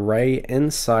as an array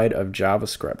inside of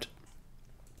JavaScript.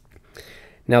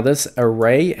 Now this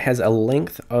array has a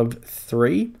length of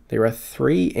 3. There are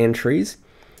 3 entries.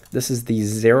 This is the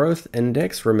 0th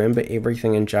index. Remember,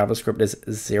 everything in JavaScript is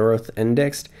 0th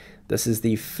indexed. This is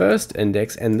the first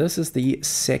index, and this is the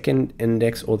 2nd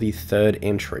index or the 3rd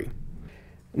entry.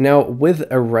 Now with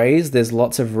arrays, there's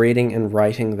lots of reading and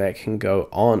writing that can go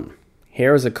on.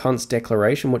 Here is a const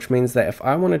declaration, which means that if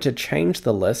I wanted to change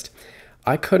the list,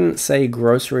 I couldn't say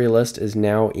grocery list is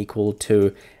now equal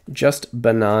to just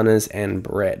bananas and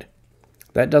bread.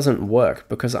 That doesn't work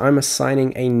because I'm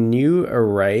assigning a new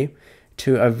array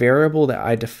to a variable that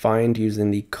I defined using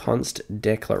the const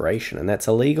declaration, and that's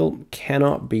illegal,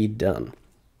 cannot be done.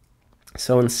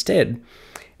 So instead,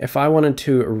 if I wanted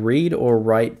to read or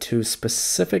write to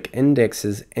specific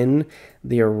indexes in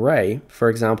the array, for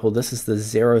example, this is the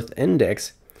 0th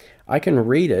index, I can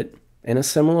read it in a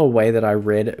similar way that I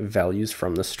read values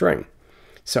from the string.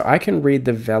 So I can read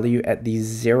the value at the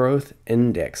 0th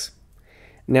index.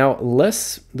 Now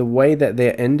lists, the way that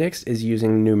they're indexed is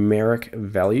using numeric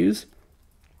values.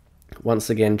 Once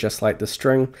again, just like the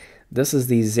string, this is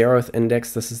the 0th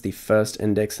index, this is the 1st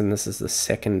index, and this is the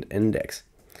 2nd index.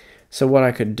 So what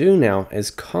I could do now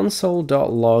is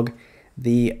Console.log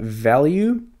the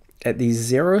value at the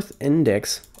 0th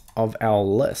index of our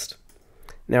list.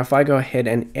 Now if I go ahead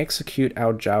and execute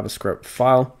our JavaScript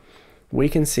file, we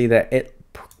can see that it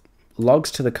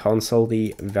logs to the console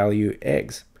the value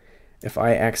eggs. If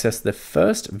I access the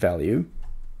first value,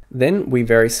 then we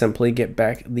very simply get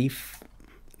back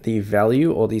the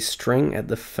value or the string at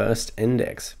the 1st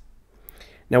index.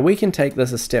 Now we can take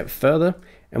this a step further,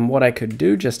 and what I could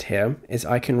do just here is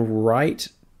I can write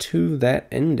to that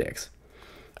index.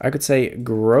 I could say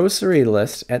grocery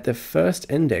list at the 1st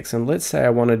index, and let's say I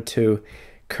wanted to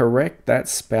correct that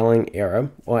spelling error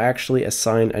or actually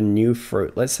assign a new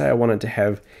fruit. Let's say I wanted to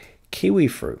have kiwi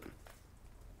fruit.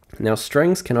 Now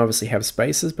strings can obviously have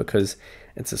spaces because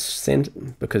it's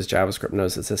because JavaScript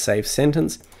knows it's a safe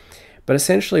sentence. But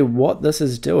essentially what this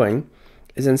is doing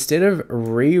is instead of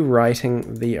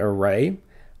rewriting the array,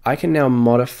 I can now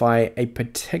modify a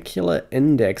particular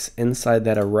index inside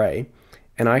that array,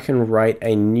 and I can write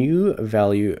a new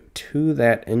value to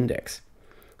that index.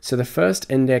 So the first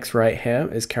index right here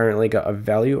is currently got a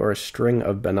value or a string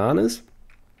of bananas.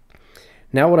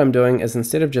 Now what I'm doing is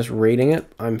instead of just reading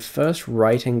it, I'm first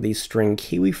writing the string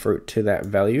kiwi fruit to that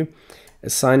value,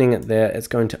 assigning it there. It's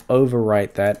going to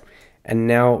overwrite that. And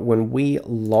now when we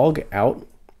log out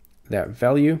that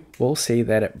value, we'll see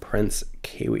that it prints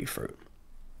kiwi fruit.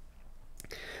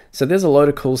 So there's a load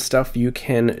of cool stuff you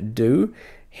can do.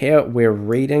 Here we're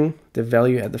reading the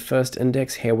value at the 1st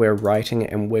index. Here we're writing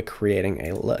it, and we're creating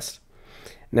a list.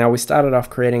 Now we started off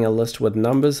creating a list with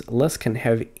numbers. A list can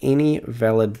have any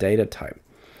valid data type.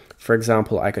 For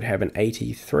example, I could have an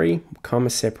 83, comma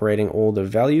separating all the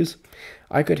values.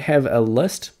 I could have a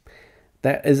list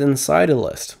that is inside a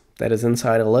list, that is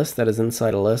inside a list, that is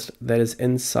inside a list, that is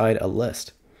inside a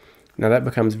list. Now that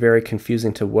becomes very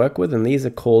confusing to work with, and these are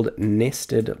called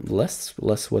nested lists,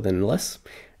 lists within lists,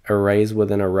 arrays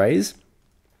within arrays.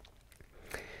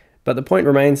 But the point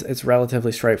remains, it's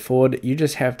relatively straightforward. You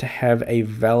just have to have a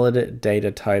valid data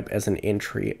type as an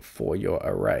entry for your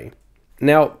array.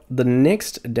 Now, the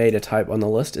next data type on the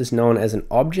list is known as an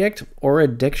object or a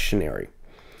dictionary.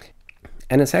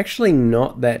 And it's actually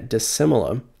not that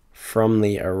dissimilar from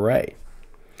the array.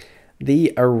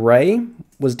 The array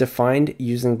was defined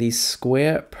using these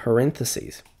square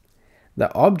parentheses.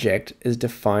 The object is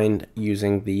defined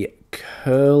using the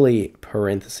curly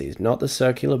parentheses, not the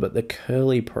circular, but the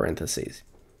curly parentheses.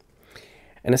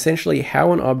 And essentially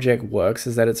how an object works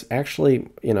is that it's actually,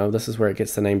 this is where it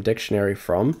gets the name dictionary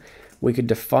from. We could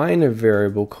define a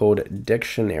variable called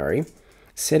dictionary,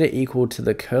 set it equal to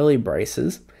the curly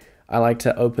braces. I like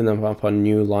to open them up on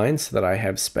new lines so that I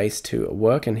have space to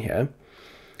work in here.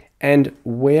 And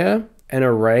where an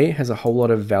array has a whole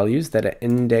lot of values that are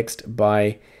indexed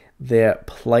by their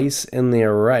place in the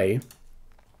array,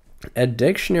 a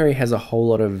dictionary has a whole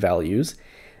lot of values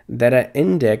that are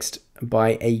indexed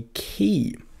by a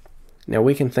key. Now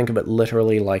we can think of it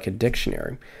literally like a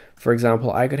dictionary. For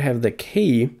example, I could have the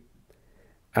key,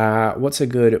 what's a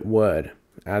good word?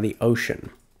 The ocean.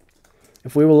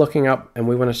 If we were looking up and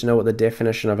we wanted to know what the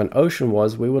definition of an ocean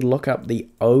was, we would look up the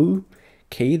O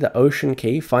key, the ocean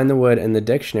key, find the word in the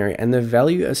dictionary, and the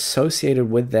value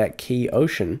associated with that key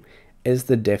ocean is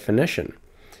the definition.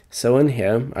 So in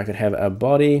here, I could have a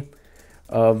body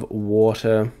of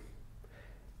water,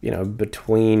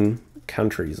 between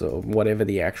countries or whatever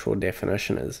the actual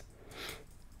definition is.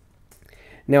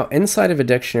 Now, inside of a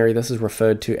dictionary, this is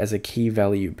referred to as a key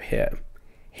value pair.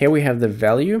 Here we have the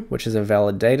value, which is a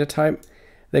valid data type.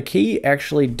 The key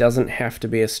actually doesn't have to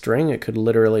be a string. It could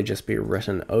literally just be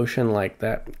written ocean like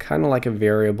that, kind of like a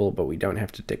variable, but we don't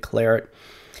have to declare it.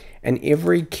 And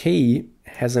every key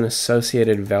has an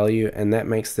associated value, and that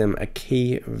makes them a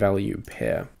key value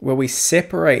pair, where we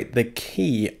separate the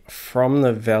key from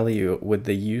the value with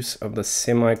the use of the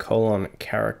semicolon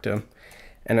character.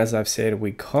 And as I've said,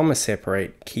 we comma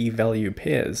separate key value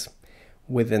pairs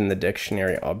within the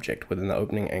dictionary object, within the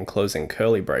opening and closing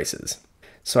curly braces.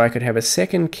 So I could have a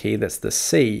second key that's the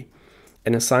C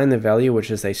and assign the value, which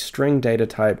is a string data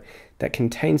type that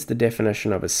contains the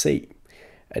definition of a C,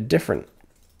 a different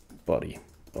body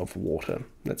of water.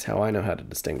 That's how I know how to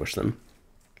distinguish them.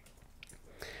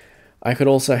 I could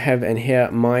also have in here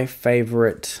my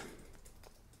favorite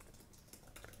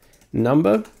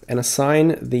number and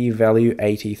assign the value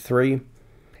 83,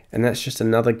 and that's just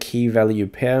another key value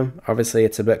pair. Obviously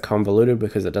it's a bit convoluted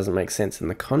because it doesn't make sense in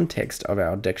the context of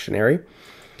our dictionary,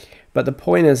 but the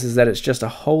point is that it's just a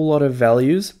whole lot of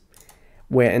values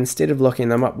where instead of looking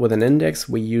them up with an index,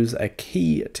 we use a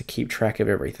key to keep track of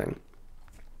everything.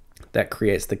 That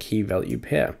creates the key value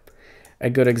pair. A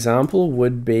good example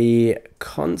would be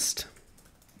const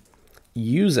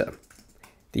user.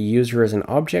 The user is an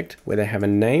object where they have a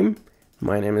name,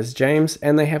 my name is James,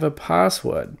 and they have a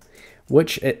password,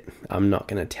 I'm not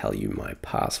going to tell you my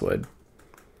password.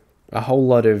 A whole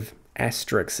lot of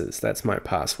asterisks, that's my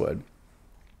password.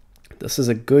 This is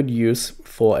a good use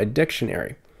for a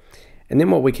dictionary. And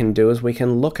then what we can do is we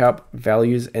can look up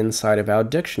values inside of our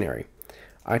dictionary.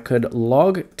 I could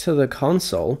log to the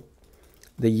console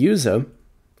the user,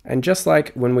 and just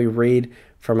like when we read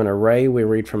from an array, we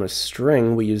read from a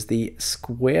string, we use the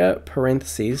square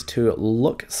parentheses to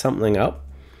look something up,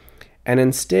 and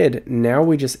instead now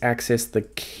we just access the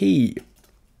key.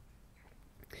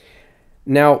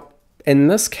 Now in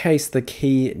this case the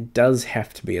key does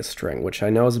have to be a string, which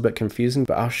I know is a bit confusing,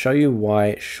 but I'll show you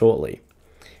why shortly.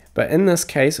 But in this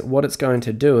case, what it's going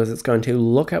to do is it's going to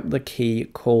look up the key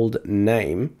called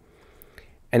name,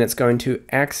 and it's going to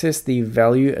access the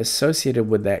value associated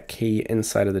with that key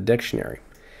inside of the dictionary.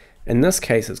 In this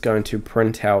case, it's going to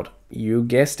print out, you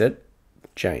guessed it,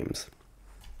 James.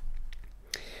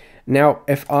 Now,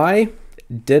 if I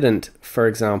didn't, for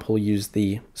example, use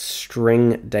the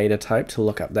string data type to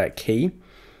look up that key,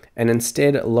 and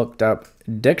instead looked up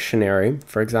dictionary,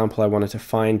 for example, I wanted to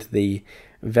find the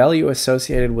value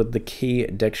associated with the key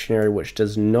dictionary, which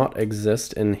does not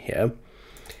exist in here.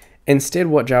 Instead,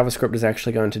 what JavaScript is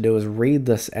actually going to do is read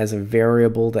this as a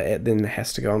variable that it then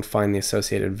has to go and find the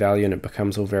associated value, and it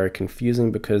becomes all very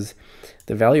confusing because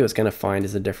the value it's going to find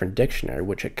is a different dictionary,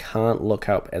 which it can't look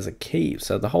up as a key.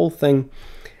 So the whole thing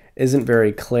isn't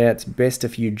very clear. It's best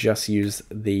if you just use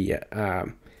the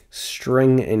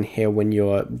string in here when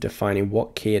you're defining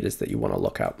what key it is that you want to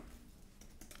look up.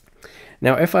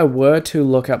 Now, if I were to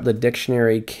look up the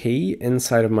dictionary key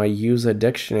inside of my user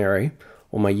dictionary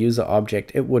or my user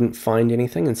object, it wouldn't find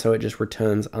anything, and so it just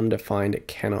returns undefined, it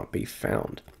cannot be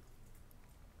found.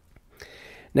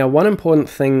 Now, one important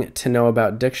thing to know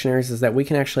about dictionaries is that we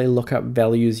can actually look up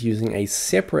values using a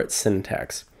separate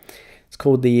syntax. It's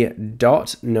called the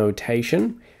dot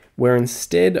notation, where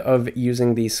instead of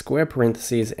using the square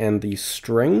parentheses and the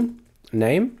string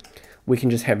name, we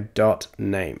can just have dot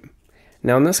name.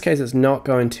 Now in this case, it's not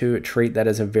going to treat that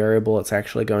as a variable, it's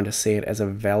actually going to see it as a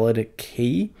valid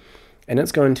key, and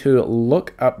it's going to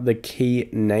look up the key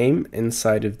name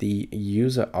inside of the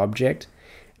user object,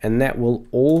 and that will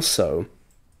also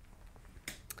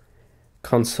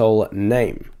console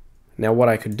name. Now what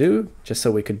I could do, just so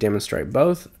we could demonstrate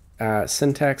both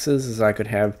syntaxes, is I could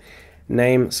have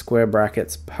name square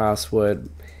brackets password,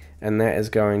 and that is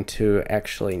going to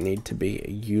actually need to be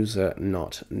user,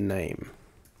 not name.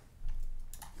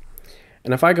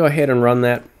 And if I go ahead and run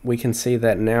that, we can see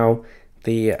that now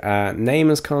the name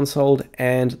is consoled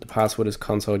and the password is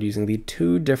consoled using the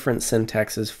two different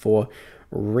syntaxes for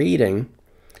reading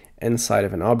inside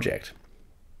of an object.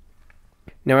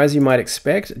 Now, as you might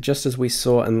expect, just as we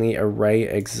saw in the array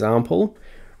example,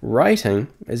 writing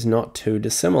is not too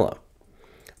dissimilar.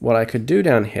 What I could do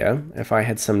down here, if I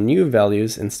had some new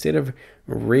values, instead of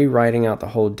rewriting out the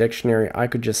whole dictionary, I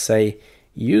could just say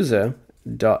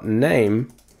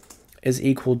user.name is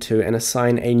equal to and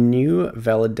assign a new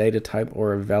valid data type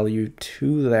or a value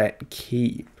to that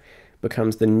key.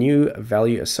 Becomes the new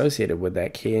value associated with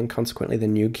that key and consequently the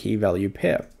new key value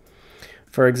pair.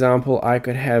 For example, I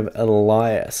could have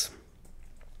Elias.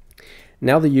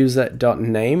 Now the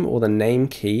user.name or the name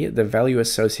key, the value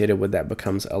associated with that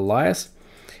becomes Elias.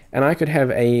 And I could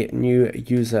have a new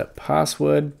user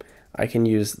password. I can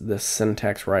use the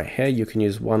syntax right here. You can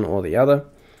use one or the other.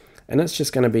 And it's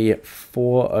just going to be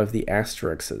 4 of the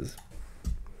asterisks.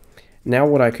 Now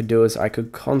what I could do is I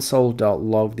could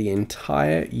console.log the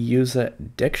entire user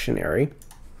dictionary.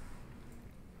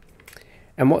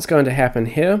 And what's going to happen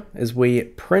here is we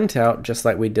print out, just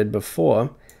like we did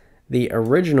before, the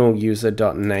original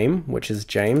user.name, which is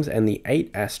James, and the 8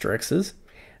 asterisks.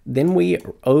 Then we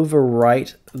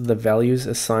overwrite the values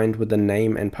assigned with the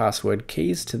name and password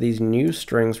keys to these new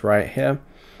strings right here.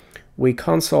 We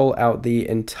console out the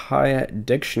entire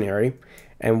dictionary,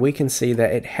 and we can see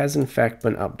that it has in fact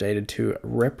been updated to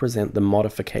represent the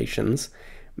modifications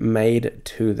made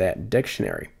to that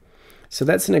dictionary. So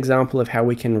that's an example of how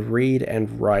we can read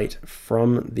and write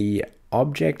from the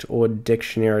object or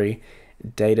dictionary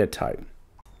data type.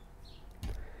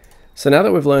 So now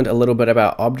that we've learned a little bit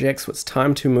about objects, it's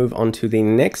time to move on to the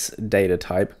next data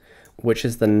type, which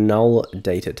is the null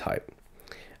data type.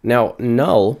 Now,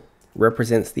 null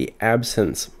represents the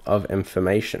absence of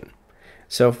information.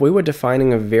 So if we were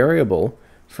defining a variable,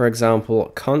 for example,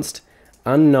 const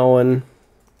unknown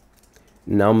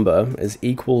number is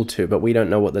equal to, but we don't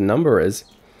know what the number is,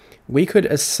 we could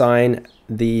assign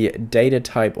the data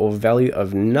type or value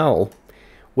of null,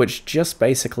 which just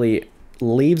basically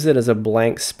leaves it as a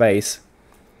blank space,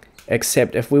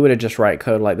 except if we were to just write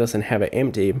code like this and have it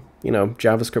empty,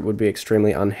 JavaScript would be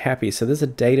extremely unhappy. So there's a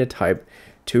data type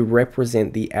to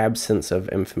represent the absence of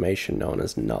information known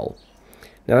as null.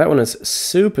 Now that one is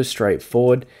super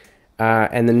straightforward,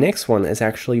 and the next one is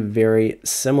actually very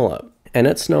similar, and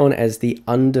it's known as the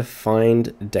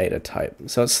undefined data type.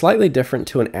 So it's slightly different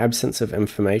to an absence of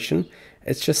information.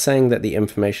 It's just saying that the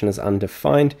information is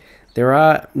undefined. There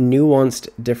are nuanced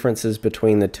differences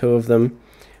between the two of them,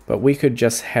 but we could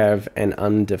just have an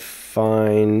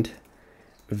undefined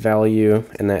value,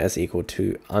 and that is equal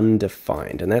to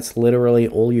undefined. And that's literally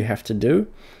all you have to do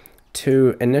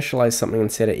to initialize something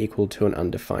and set it equal to an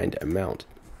undefined amount.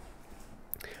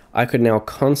 I could now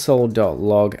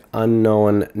console.log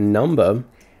unknown number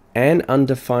and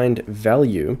undefined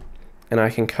value, and I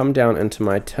can come down into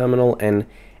my terminal and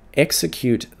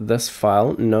execute this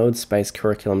file, node space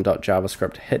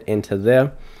curriculum.javascript, hit enter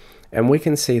there, and we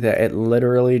can see that it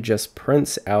literally just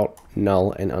prints out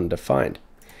null and undefined.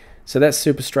 So that's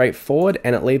super straightforward,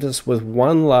 and it leaves us with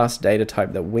one last data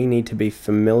type that we need to be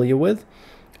familiar with,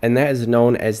 and that is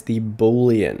known as the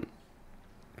Boolean.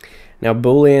 Now,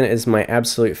 Boolean is my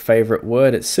absolute favorite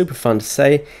word. It's super fun to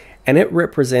say, and it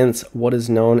represents what is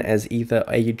known as either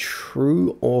a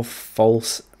true or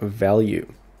false value.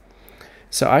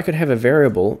 So I could have a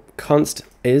variable, const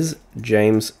is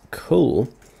James cool,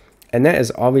 and that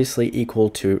is obviously equal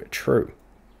to true.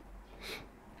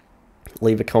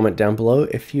 Leave a comment down below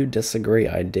if you disagree,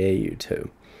 I dare you to.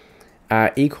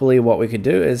 Equally, what we could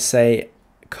do is say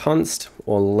const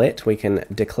or let, we can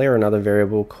declare another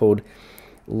variable called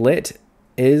let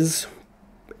is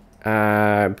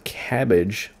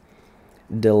cabbage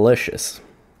delicious.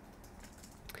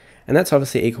 And that's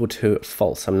obviously equal to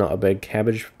false. I'm not a big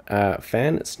cabbage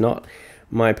fan. It's not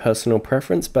my personal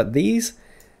preference, but these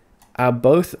are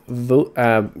both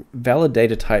valid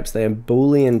data types. They are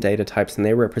Boolean data types, and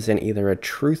they represent either a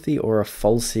truthy or a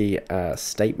falsy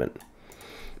statement.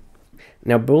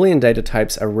 Now, Boolean data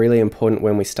types are really important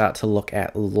when we start to look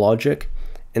at logic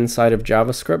inside of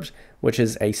JavaScript, which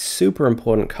is a super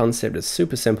important concept. It's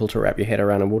super simple to wrap your head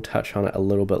around, and we'll touch on it a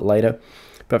little bit later.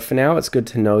 But for now, it's good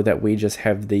to know that we just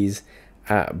have these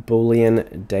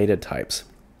Boolean data types.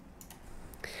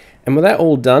 And with that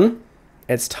all done,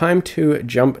 it's time to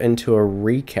jump into a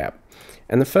recap.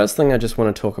 And the first thing I just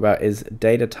want to talk about is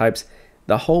data types.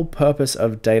 The whole purpose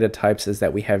of data types is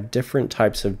that we have different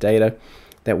types of data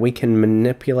that we can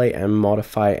manipulate and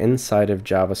modify inside of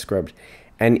JavaScript.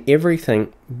 And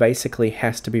everything basically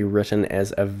has to be written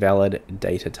as a valid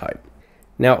data type.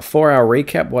 Now, for our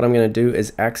recap, what I'm going to do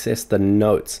is access the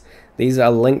notes. These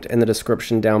are linked in the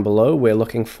description down below. We're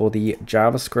looking for the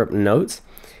JavaScript notes.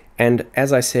 And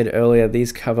as I said earlier,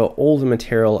 these cover all the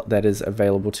material that is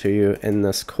available to you in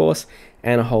this course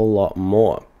and a whole lot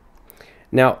more.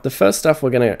 Now, the first stuff we're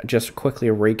going to just quickly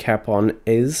recap on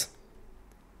is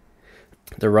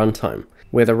the runtime,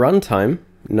 where the runtime,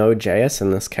 Node.js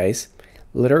in this case,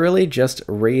 literally just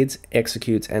reads,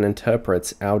 executes, and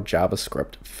interprets our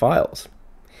JavaScript files.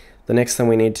 The next thing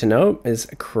we need to know is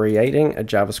creating a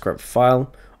JavaScript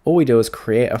file. All we do is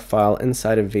create a file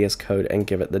inside of VS Code and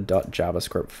give it the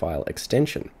 .javascript file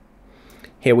extension.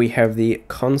 Here we have the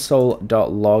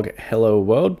Console.log hello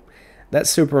world. That's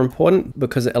super important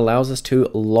because it allows us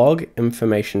to log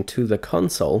information to the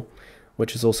console,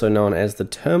 which is also known as the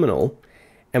terminal,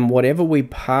 and whatever we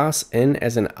pass in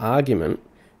as an argument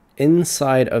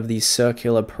inside of these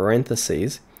circular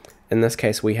parentheses, in this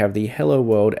case we have the hello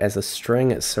world as a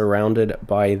string surrounded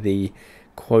by the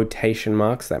quotation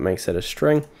marks, that makes it a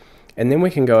string, and then we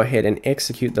can go ahead and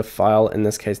execute the file. In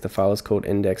this case the file is called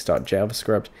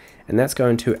index.javascript, and that's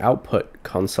going to output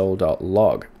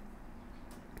console.log.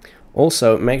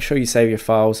 Also, make sure you save your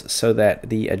files so that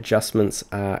the adjustments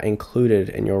are included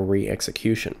in your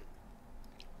re-execution.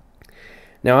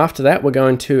 Now after that, we're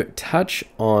going to touch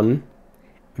on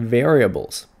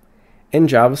variables. In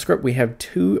JavaScript, we have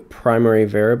two primary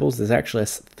variables. There's actually a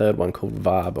third one called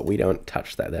var, but we don't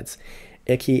touch that. That's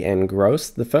icky and gross.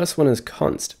 The first one is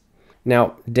const.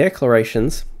 Now,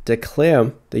 declarations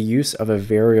declare the use of a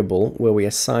variable where we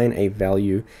assign a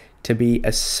value to be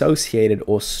associated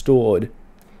or stored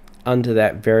under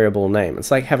that variable name.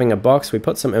 It's like having a box. We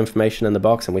put some information in the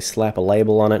box and we slap a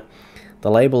label on it.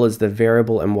 The label is the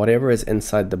variable, and whatever is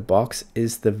inside the box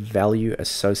is the value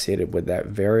associated with that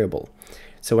variable.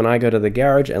 So when I go to the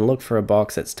garage and look for a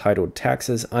box that's titled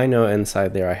taxes, I know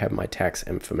inside there I have my tax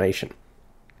information.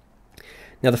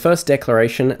 Now the first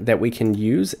declaration that we can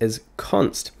use is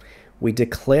const. We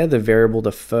declare the variable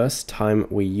the first time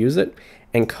we use it,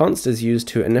 and const is used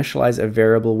to initialize a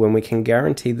variable when we can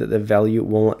guarantee that the value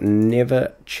will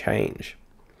never change.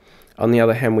 On the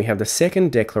other hand, we have the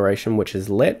second declaration, which is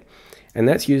let, and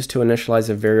that's used to initialize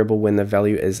a variable when the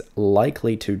value is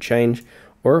likely to change,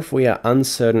 or if we are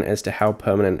uncertain as to how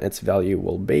permanent its value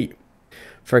will be.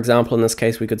 For example, in this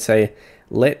case, we could say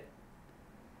let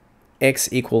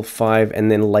x equal 5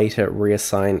 and then later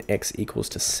reassign x equals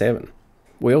to 7.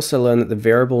 We also learn that the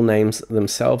variable names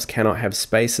themselves cannot have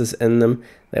spaces in them.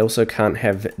 They also can't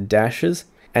have dashes.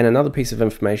 And another piece of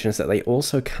information is that they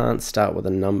also can't start with a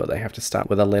number. They have to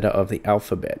start with a letter of the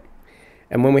alphabet.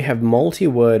 And when we have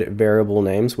multi-word variable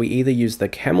names, we either use the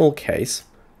camel case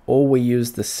or we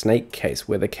use the snake case,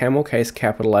 where the camel case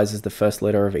capitalizes the first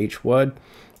letter of each word,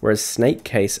 whereas snake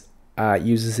case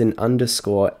uses an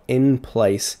underscore in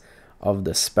place of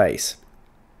the space.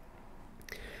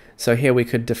 So here we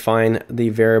could define the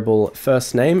variable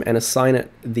first name and assign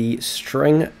it the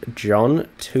string John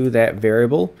to that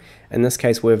variable. In this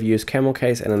case we've used camel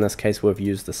case, and in this case we've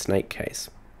used the snake case.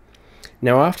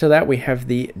 Now after that we have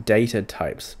the data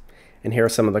types. And here are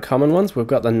some of the common ones. We've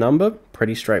got the number,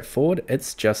 pretty straightforward.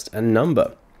 It's just a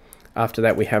number. After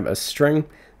that we have a string.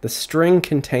 The string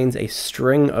contains a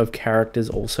string of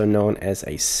characters, also known as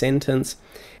a sentence,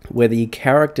 where the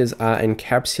characters are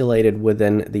encapsulated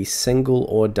within the single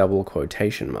or double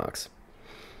quotation marks.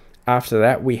 After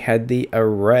that, we had the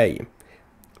array.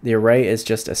 The array is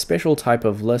just a special type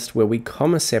of list where we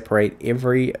comma separate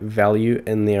every value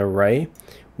in the array,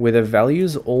 where the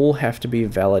values all have to be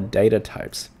valid data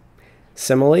types.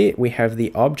 Similarly, we have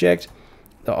the object.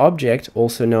 The object,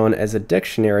 also known as a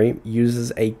dictionary,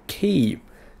 uses a key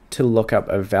to look up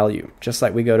a value. Just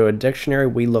like we go to a dictionary,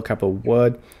 we look up a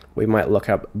word. We might look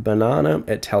up banana.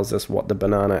 It tells us what the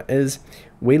banana is.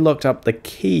 We looked up the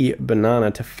key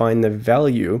banana to find the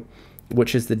value,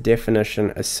 which is the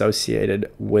definition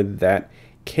associated with that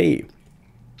key.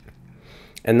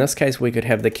 In this case, we could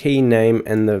have the key name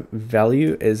and the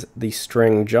value is the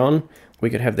string John. We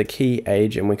could have the key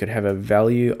age, and we could have a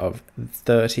value of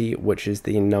 30, which is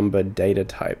the number data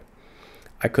type.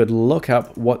 I could look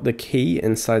up what the key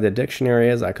inside the dictionary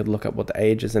is, I could look up what the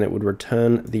age is, and it would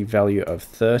return the value of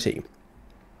 30.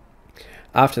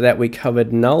 After that we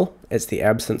covered null, it's the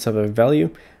absence of a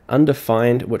value,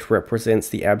 undefined, which represents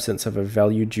the absence of a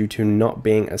value due to not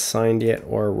being assigned yet,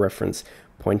 or a reference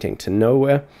pointing to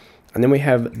nowhere. And then we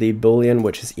have the Boolean,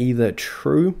 which is either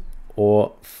true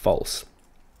or false.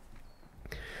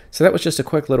 So that was just a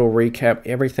quick little recap.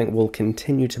 Everything will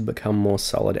continue to become more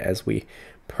solid as we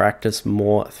practice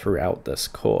more throughout this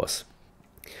course.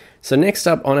 So next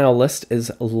up on our list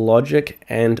is logic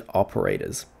and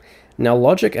operators. Now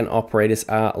logic and operators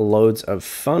are loads of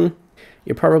fun.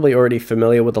 You're probably already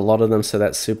familiar with a lot of them, so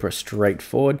that's super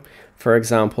straightforward. For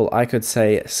example, I could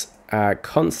say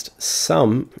const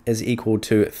sum is equal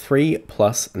to 3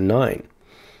 plus 9.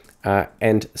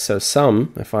 And so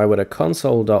sum, if I were to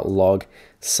console.log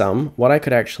sum, what I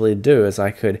could actually do is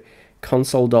I could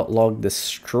console.log the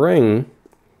string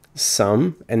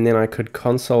sum, and then I could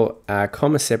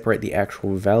comma separate the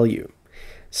actual value.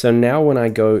 So now when I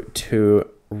go to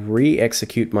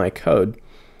re-execute my code,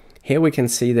 here we can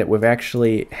see that we've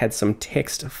actually had some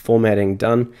text formatting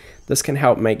done. This can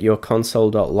help make your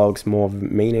console.logs more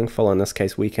meaningful. In this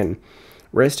case, we can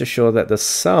rest assured that the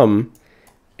sum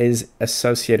is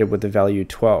associated with the value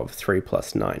 12, 3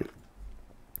 plus 9.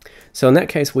 So in that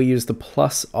case, we use the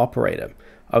plus operator.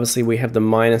 Obviously, we have the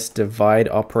minus divide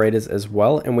operators as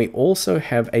well, and we also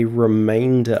have a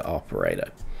remainder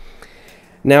operator.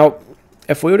 Now,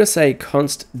 if we were to say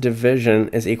const division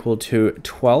is equal to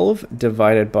 12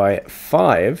 divided by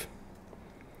 5,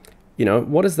 you know,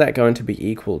 what is that going to be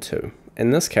equal to?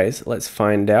 In this case, let's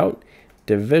find out.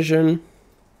 Division,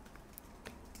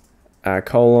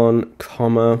 colon,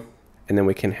 comma, and then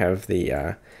we can have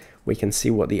the, we can see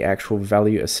what the actual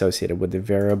value associated with the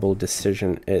variable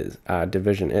division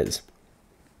is.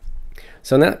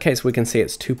 So in that case, we can see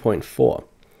it's 2.4.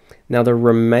 Now the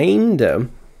remainder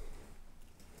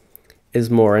is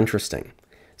more interesting.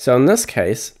 So in this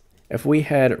case, if we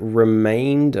had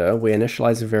remainder, we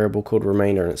initialize a variable called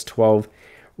remainder, and it's 12.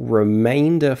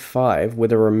 Remainder 5, where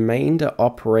the remainder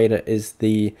operator is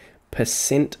the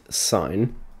percent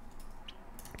sign.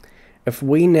 If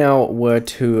we now were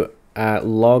to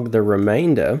log the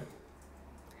remainder,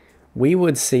 we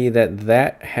would see that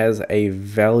that has a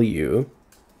value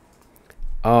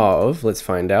of, let's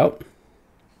find out,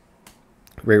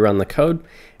 rerun the code,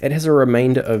 it has a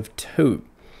remainder of 2,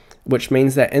 which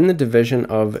means that in the division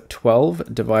of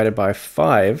 12 divided by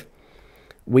 5,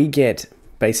 we get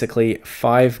basically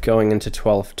 5 going into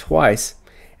 12 twice,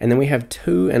 and then we have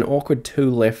an awkward 2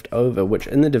 left over, which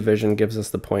in the division gives us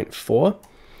the 0.4.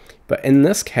 But in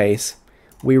this case,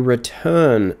 we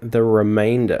return the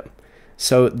remainder.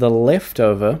 So the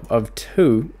leftover of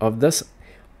 2 of this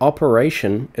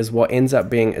operation is what ends up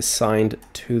being assigned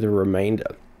to the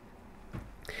remainder.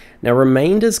 Now,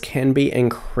 remainders can be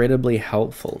incredibly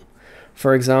helpful.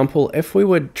 For example, if we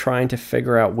were trying to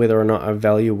figure out whether or not a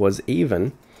value was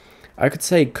even, I could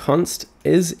say const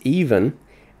is even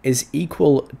is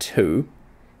equal to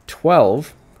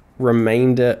 12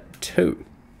 remainder 2.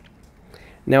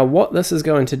 Now what this is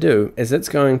going to do is it's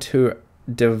going to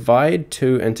divide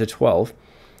 2 into 12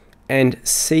 and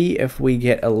see if we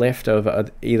get a leftover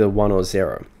of either 1 or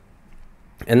 0.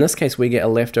 In this case, we get a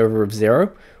leftover of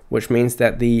 0, which means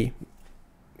that the,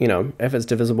 if it's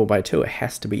divisible by 2, it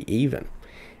has to be even.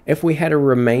 If we had a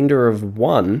remainder of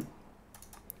 1,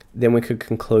 then we could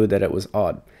conclude that it was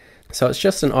odd. So it's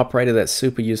just an operator that's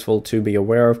super useful to be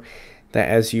aware of, that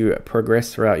as you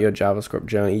progress throughout your JavaScript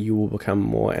journey, you will become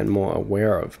more and more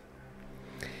aware of.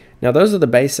 Now those are the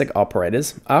basic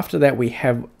operators. After that, we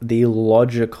have the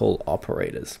logical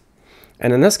operators.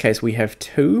 And in this case, we have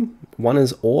 2, one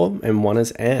is or and one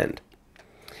is and.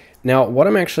 Now what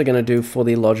I'm actually going to do for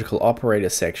the logical operator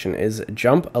section is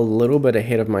jump a little bit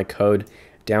ahead of my code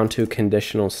down to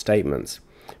conditional statements,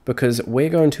 because we're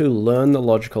going to learn the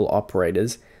logical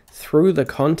operators through the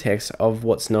context of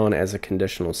what's known as a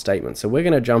conditional statement. So we're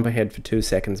going to jump ahead for 2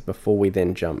 seconds before we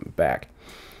then jump back.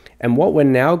 And what we're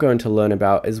now going to learn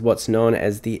about is what's known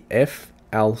as the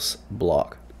if-else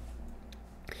block.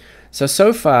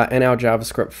 So far in our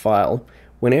JavaScript file,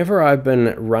 whenever I've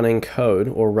been running code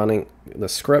or running the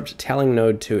script telling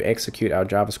Node to execute our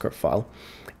JavaScript file,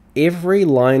 every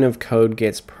line of code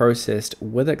gets processed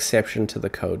with exception to the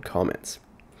code comments.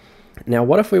 Now,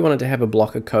 what if we wanted to have a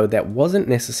block of code that wasn't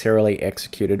necessarily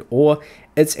executed, or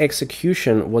its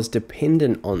execution was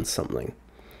dependent on something?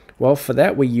 Well, for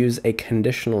that, we use a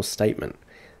conditional statement.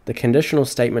 The conditional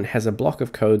statement has a block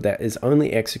of code that is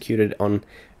only executed on,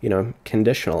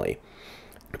 conditionally.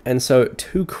 And so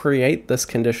to create this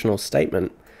conditional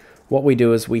statement, what we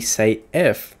do is we say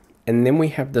if, and then we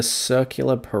have the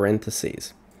circular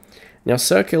parentheses. Now,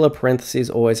 circular parentheses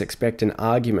always expect an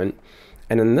argument,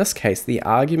 and in this case, the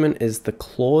argument is the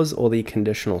clause or the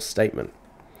conditional statement.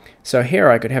 So here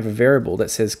I could have a variable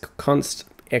that says const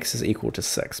x is equal to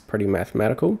 6, pretty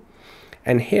mathematical.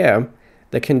 And here,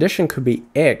 the condition could be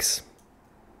x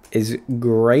is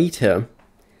greater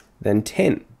than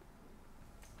 10.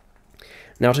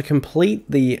 Now to complete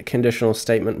the conditional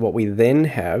statement, what we then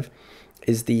have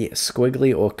is the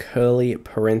squiggly or curly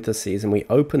parentheses, and we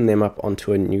open them up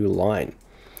onto a new line.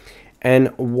 And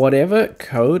whatever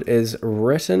code is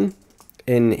written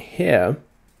in here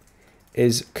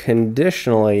is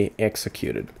conditionally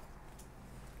executed.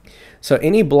 So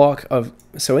any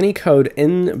code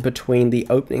in between the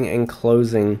opening and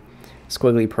closing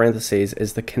squiggly parentheses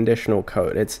is the conditional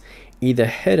code. It's either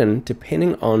hidden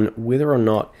depending on whether or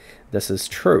not this is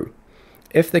true.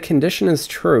 If the condition is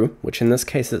true, which in this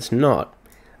case it's not,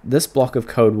 this block of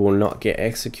code will not get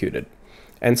executed.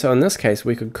 And so in this case,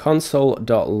 we could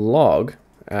Console.log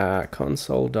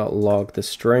the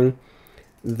string,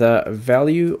 the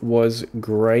value was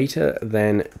greater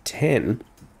than 10.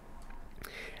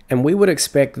 And we would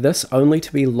expect this only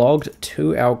to be logged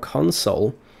to our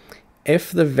console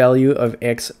if the value of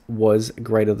x was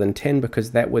greater than 10,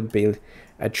 because that would be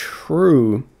a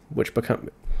true, which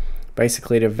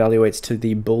basically it evaluates to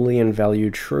the Boolean value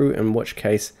true, in which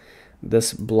case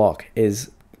this block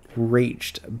is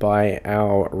reached by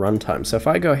our runtime. So if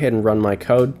I go ahead and run my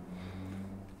code,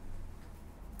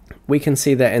 we can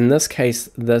see that in this case,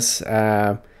 this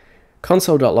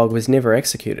Console.log was never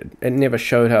executed. It never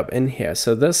showed up in here.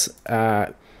 So this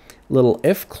little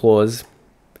if clause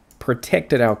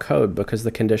protected our code because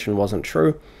the condition wasn't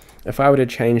true. If I were to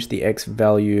change the x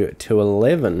value to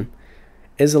 11,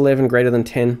 is 11 greater than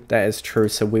 10? That is true,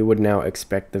 so we would now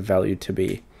expect the value to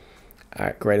be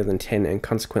greater than 10 and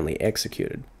consequently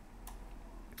executed.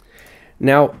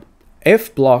 Now,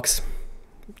 if blocks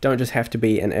don't just have to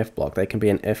be an if block, they can be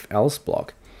an if-else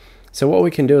block. So what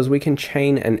we can do is we can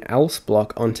chain an else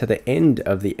block onto the end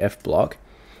of the if block,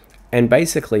 and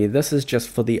basically this is just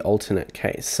for the alternate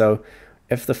case. So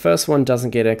if the first one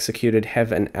doesn't get executed,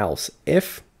 have an else.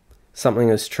 If something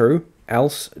is true,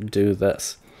 else do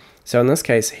this. So in this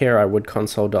case here, I would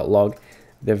console.log,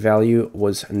 the value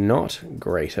was not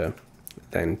greater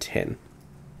than 10.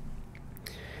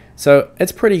 So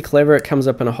it's pretty clever. It comes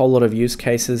up in a whole lot of use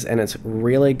cases, and it's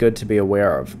really good to be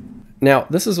aware of. Now,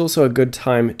 this is also a good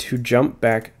time to jump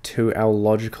back to our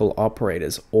logical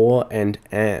operators, or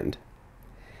and.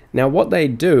 Now, what they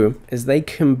do is they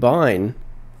combine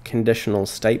conditional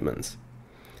statements.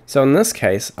 So in this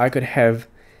case, I could have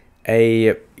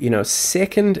a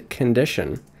second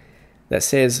condition that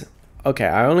says, okay,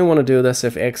 I only want to do this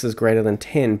if x is greater than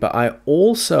 10, but I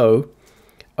also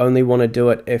only want to do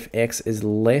it if x is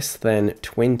less than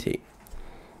 20.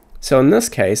 So in this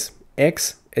case,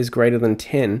 x is greater than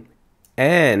 10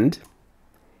 and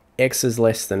x is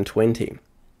less than 20.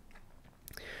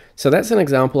 So that's an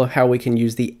example of how we can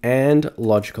use the AND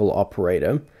logical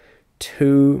operator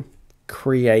to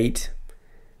create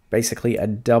basically a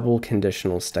double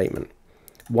conditional statement.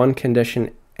 One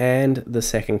condition and the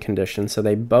second condition, so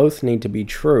they both need to be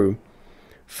true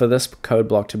for this code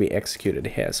block to be executed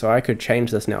here. So I could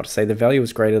change this now to say the value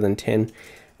is greater than 10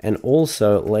 and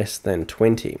also less than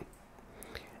 20.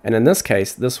 And in this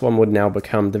case, this one would now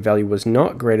become the value was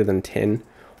not greater than 10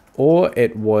 or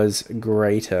it was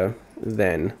greater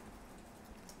than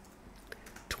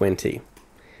 20.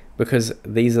 Because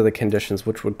these are the conditions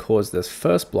which would cause this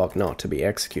first block not to be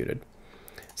executed.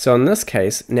 So in this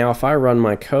case, now if I run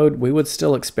my code, we would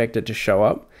still expect it to show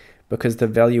up because the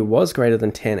value was greater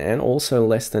than 10 and also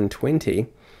less than 20.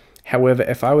 However,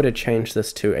 if I were to change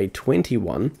this to a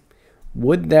 21,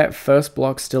 would that first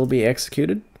block still be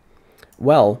executed?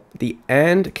 Well, the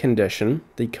AND condition,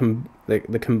 the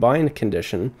combined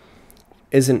condition,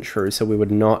 isn't true, so we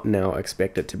would not now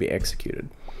expect it to be executed.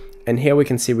 And here we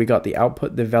can see we got the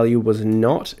output. The value was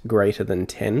not greater than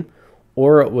 10,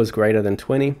 or it was greater than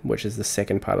 20, which is the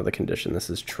second part of the condition. This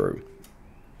is true.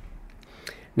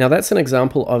 Now that's an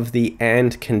example of the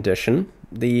AND condition.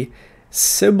 The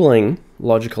sibling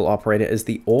logical operator is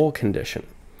the OR condition.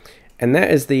 And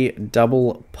that is the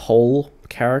double pole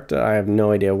character. I have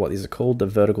no idea what these are called. The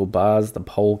vertical bars, the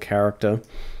pole character.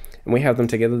 And we have them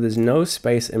together. There's no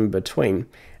space in between.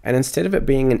 And instead of it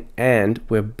being an AND,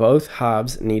 where both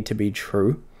halves need to be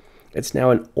true, it's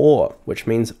now an OR, which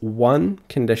means one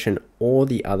condition or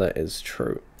the other is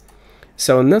true.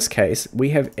 So in this case,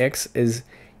 we have x is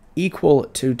equal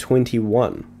to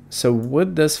 21. So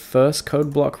would this first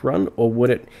code block run, or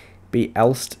would it be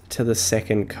elsed to the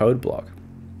second code block?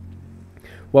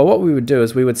 Well, what we would do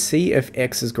is we would see if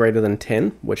x is greater than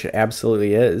 10, which it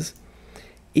absolutely is,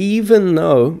 even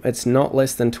though it's not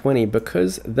less than 20,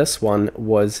 because this one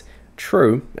was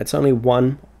true. It's only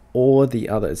one or the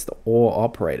other. It's the OR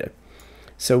operator.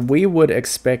 So we would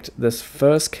expect this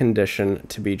first condition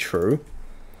to be true,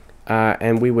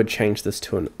 and we would change this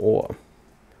to an or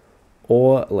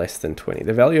less than 20.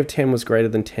 The value of 10 was greater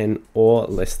than 10 or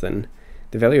less than,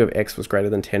 the value of x was greater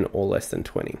than 10 or less than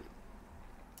 20.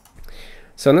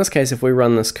 So in this case, if we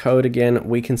run this code again,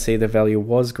 we can see the value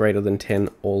was greater than 10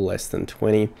 or less than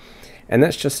 20. And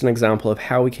that's just an example of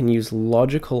how we can use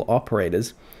logical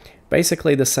operators,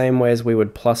 basically the same way as we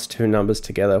would plus two numbers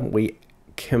together. We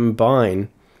combine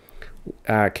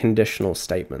conditional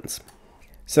statements.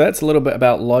 So that's a little bit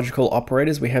about logical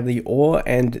operators. We have the OR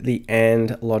and the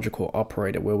AND logical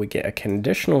operator, where we get a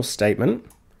conditional statement,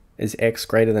 is x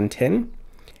greater than 10,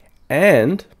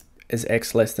 and is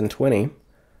x less than 20,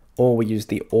 or we use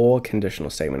the OR conditional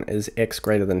statement, is x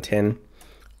greater than 10,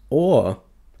 or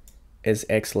is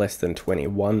x less than 20.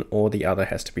 One or the other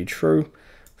has to be true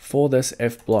for this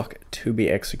if block to be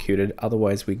executed,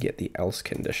 otherwise we get the else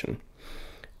condition.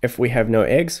 If we have no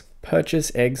eggs,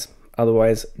 purchase eggs,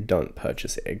 otherwise don't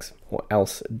purchase eggs, or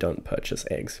else don't purchase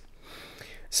eggs.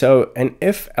 So an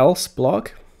if-else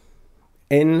block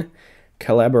in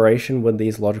collaboration with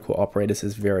these logical operators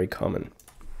is very common.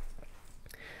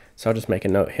 So I'll just make a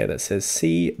note here that says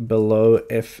see below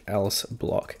if-else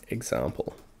block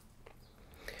example.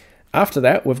 After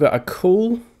that, we've got a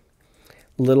cool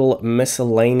little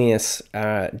miscellaneous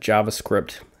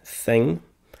JavaScript thing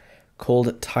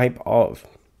called Typeof.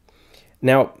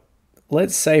 Now,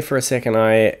 let's say for a second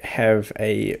I have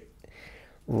a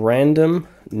random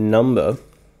number.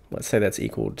 Let's say that's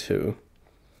equal to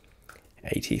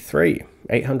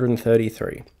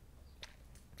 833.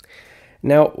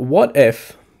 Now, what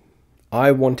if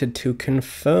I wanted to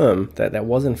confirm that that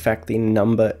was in fact the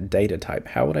number data type?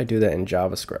 How would I do that in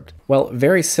JavaScript? Well,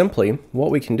 very simply,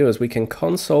 what we can do is we can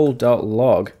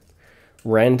Console.log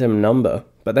random number,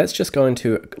 but that's just going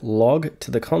to log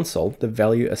to the console the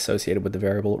value associated with the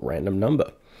variable random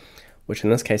number, which in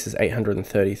this case is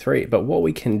 833. But what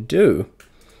we can do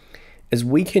is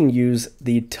we can use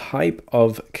the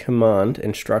Typeof command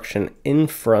instruction in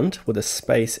front, with a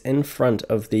space in front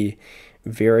of the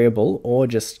variable, or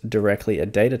just directly a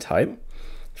data type.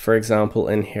 For example,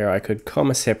 in here I could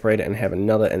comma separate it and have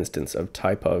another instance of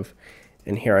Typeof.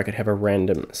 In here I could have a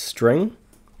random string.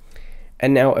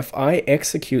 And now if I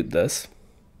execute this,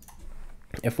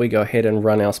 if we go ahead and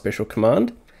run our special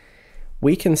command,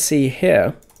 we can see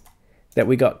here that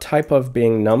we got Typeof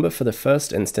being number for the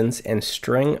first instance and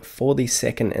string for the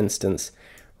second instance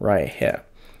right here.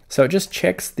 So it just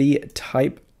checks the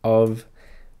type of,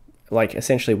 like,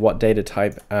 essentially what data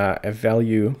type a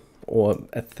value or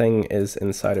a thing is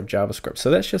inside of JavaScript.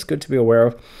 So that's just good to be aware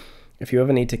of. If you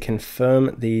ever need to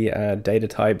confirm the data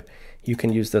type, you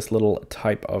can use this little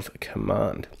Typeof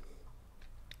command.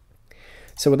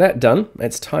 So with that done,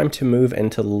 it's time to move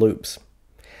into loops.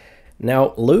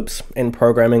 Now, loops in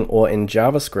programming or in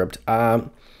JavaScript are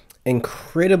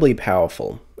incredibly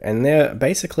powerful, and they're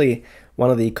basically one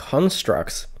of the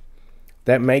constructs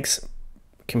that makes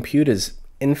computers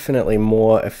infinitely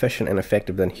more efficient and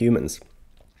effective than humans.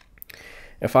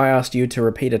 If I asked you to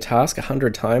repeat a task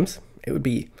 100 times, it would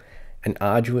be an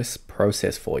arduous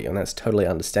process for you, and that's totally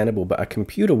understandable, but a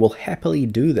computer will happily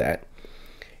do that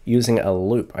using a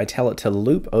loop. I tell it to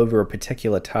loop over a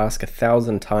particular task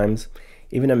 1,000 times,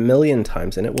 even 1,000,000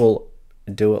 times, and it will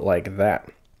do it like that.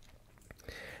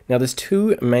 Now, there's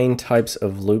two main types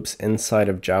of loops inside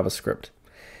of JavaScript.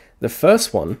 The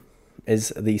first one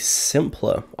is the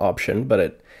simpler option, but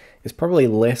it is probably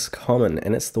less common,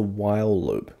 and it's the while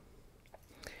loop.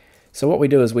 So what we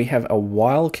do is we have a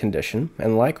while condition,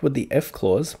 and like with the if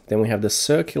clause, then we have the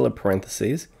circular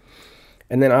parentheses,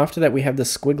 and then after that we have the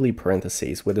squiggly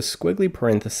parentheses, where the squiggly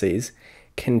parentheses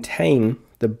contain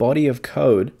the body of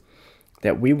code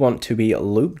that we want to be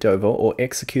looped over or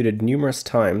executed numerous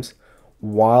times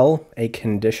while a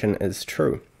condition is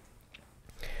true.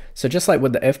 So just like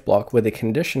with the if block, where the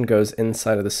condition goes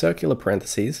inside of the circular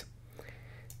parentheses,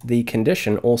 the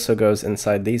condition also goes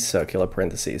inside these circular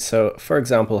parentheses. So for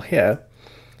example here,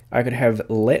 I could have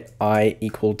let I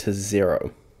equal to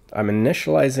 0. I'm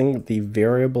initializing the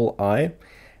variable I,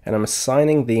 and I'm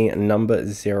assigning the number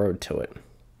 0 to it.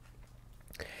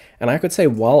 And I could say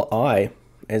while I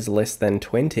is less than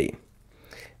 20.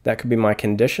 That could be my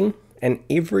condition, and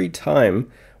every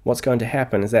time what's going to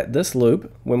happen is that this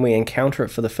loop, when we encounter it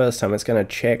for the first time, it's going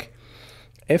to check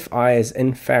if I is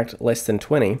in fact less than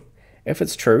 20. If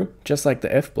it's true, just like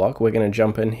the if block, we're going to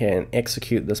jump in here and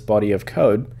execute this body of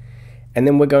code, and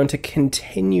then we're going to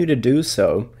continue to do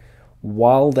so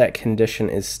while that condition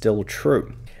is still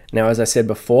true. Now, as I said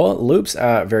before, loops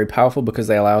are very powerful because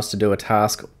they allow us to do a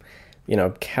task,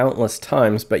 countless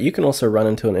times, but you can also run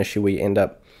into an issue where you end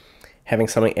up having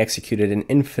something executed an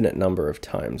infinite number of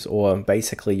times, or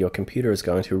basically your computer is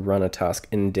going to run a task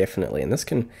indefinitely, and this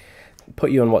can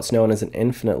put you in what's known as an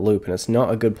infinite loop, and it's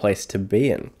not a good place to be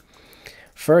in.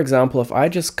 For example, if I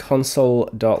just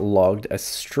console.logged a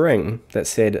string that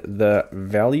said the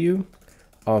value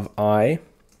of I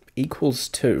equals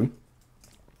 2,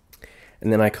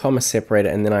 and then I comma separate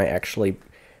it, and then I actually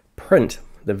print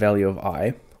the value of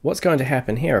I, what's going to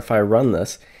happen here if I run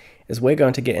this is we're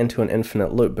going to get into an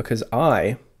infinite loop, because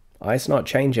I's not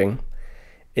changing.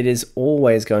 It is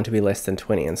always going to be less than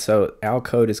 20, and so our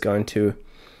code is going to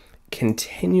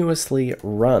continuously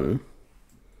run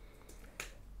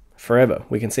forever.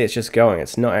 We can see it's just going,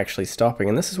 it's not actually stopping,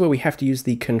 and this is where we have to use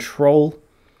the Control-C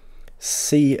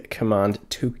command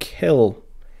to kill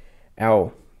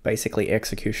our basically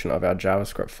execution of our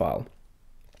JavaScript file.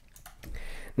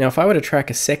 Now if I were to track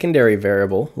a secondary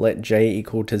variable, let j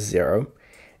equal to 0,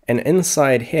 and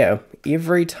inside here,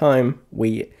 every time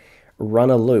we run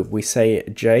a loop, we say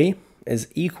j is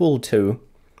equal to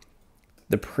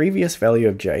the previous value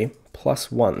of j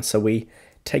plus 1. So we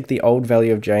take the old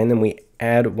value of j and then we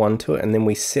add 1 to it, and then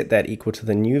we set that equal to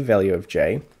the new value of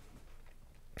j.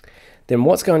 Then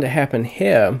what's going to happen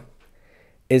here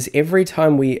is every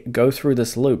time we go through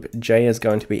this loop, j is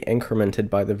going to be incremented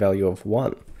by the value of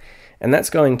 1. And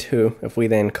that's going to, if we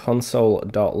then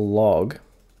console.log,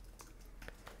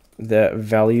 the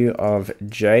value of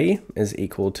j is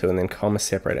equal to, and then comma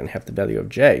separate and have the value of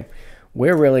j,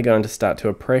 we're really going to start to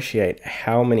appreciate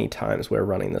how many times we're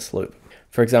running this loop.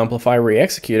 For example, if I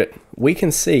re-execute it, we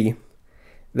can see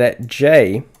that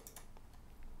j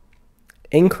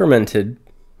incremented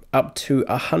up to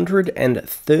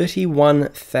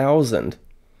 131,000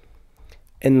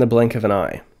 in the blink of an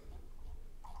eye.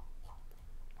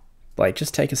 Like,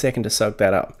 just take a second to soak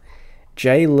that up.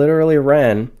 j literally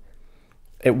ran,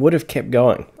 it would have kept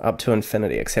going up to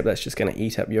infinity, except that's just going to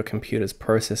eat up your computer's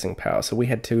processing power. So we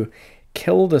had to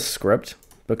kill the script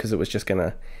because it was just going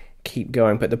to keep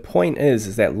going. But the point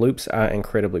is that loops are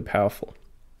incredibly powerful.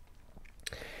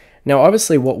 Now,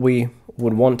 obviously, what we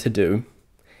would want to do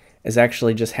is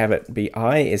actually just have it be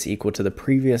I is equal to the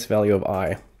previous value of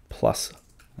I plus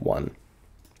 1.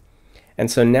 And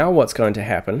so now what's going to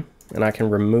happen, and I can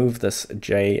remove this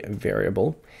j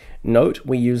variable. Note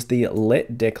we use the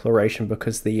let declaration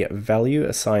because the value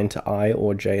assigned to I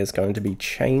or j is going to be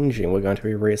changing. We're going to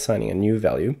be reassigning a new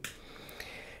value.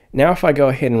 Now if I go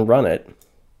ahead and run it,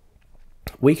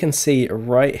 we can see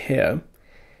right here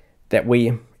that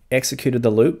we executed the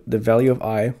loop, the value of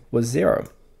I was 0.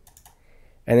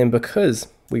 And then because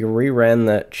we reran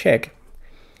the check,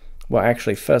 well,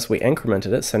 actually first we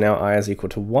incremented it, so now I is equal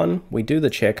to 1. We do the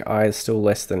check, I is still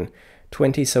less than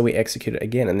 20, so we execute it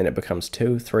again, and then it becomes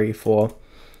 2, 3, 4,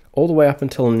 all the way up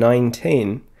until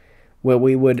 19, where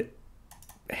we would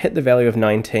hit the value of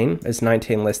 19. Is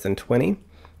 19 less than 20?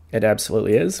 It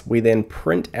absolutely is. We then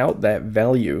print out that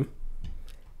value,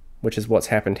 which is what's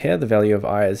happened here. The value of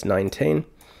I is 19.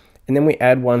 And then we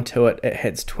add 1 to it, it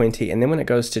hits 20. And then when it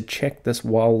goes to check this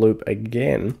while loop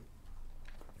again,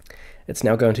 it's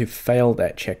now going to fail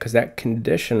that check because that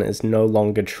condition is no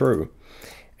longer true.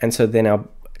 And so then our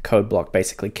code block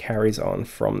basically carries on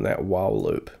from that while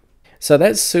loop. So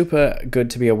that's super good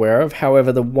to be aware of.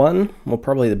 However, the one, well,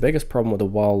 probably the biggest problem with a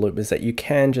while loop is that you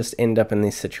can just end up in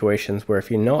these situations where if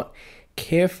you're not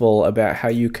careful about how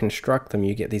you construct them,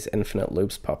 you get these infinite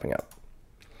loops popping up.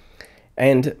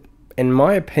 And in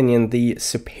my opinion, the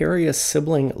superior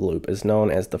sibling loop is known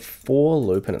as the for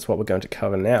loop, and it's what we're going to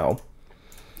cover now.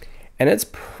 And it's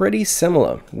pretty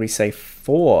similar. We say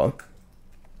for,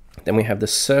 then we have the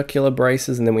circular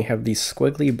braces, and then we have these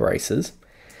squiggly braces.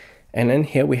 And in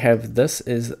here we have, this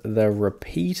is the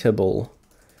repeatable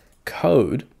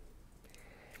code,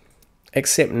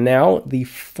 except now the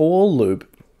for loop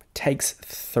takes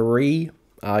 3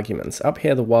 arguments. Up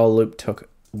here the while loop took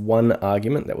 1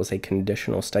 argument, that was a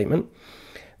conditional statement.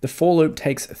 The for loop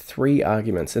takes 3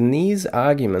 arguments, and these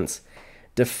arguments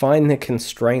define the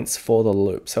constraints for the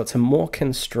loop. So it's a more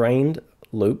constrained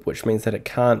loop, which means that it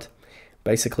can't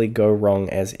basically go wrong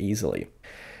as easily.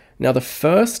 Now the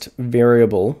first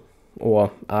variable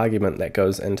or argument that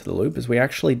goes into the loop is we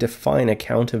actually define a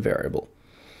counter variable.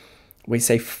 We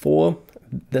say for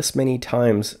this many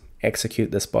times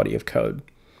execute this body of code.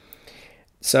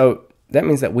 So that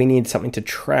means that we need something to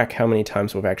track how many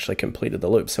times we've actually completed the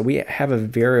loop. So we have a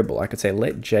variable, I could say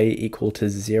let j equal to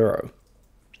 0.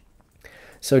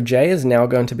 So j is now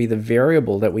going to be the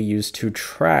variable that we use to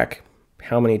track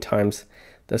how many times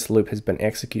this loop has been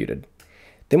executed.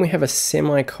 Then we have a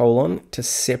semicolon to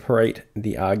separate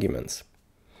the arguments.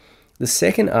 The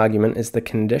second argument is the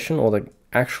condition or the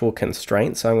actual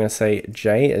constraint. So I'm going to say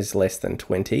j is less than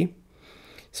 20.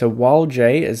 So while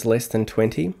j is less than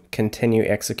 20, continue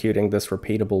executing this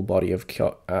repeatable body of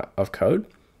code.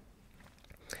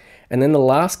 And then the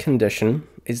last condition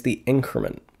is the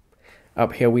increment.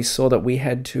 Up here we saw that we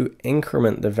had to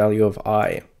increment the value of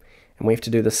I. And we have to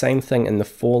do the same thing in the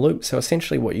for loop. So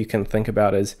essentially what you can think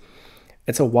about is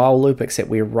it's a while loop, except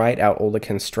we write out all the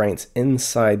constraints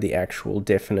inside the actual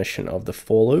definition of the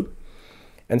for loop.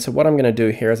 And so what I'm going to do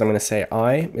here is I'm going to say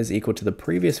I is equal to the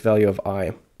previous value of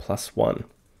I plus 1.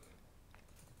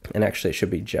 And actually it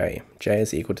should be j. J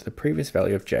is equal to the previous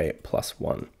value of j plus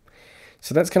 1.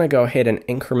 So that's going to go ahead and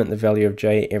increment the value of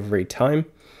j every time.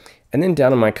 And then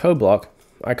down in my code block,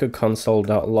 I could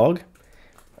console.log.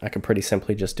 I could pretty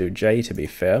simply just do j to be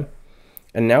fair.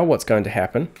 And now what's going to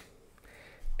happen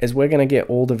is we're going to get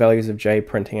all the values of j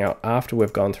printing out after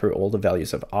we've gone through all the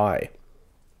values of I.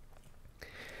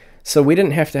 So we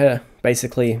didn't have to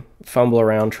basically fumble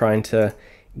around trying to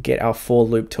get our for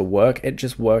loop to work. It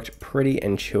just worked pretty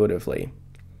intuitively.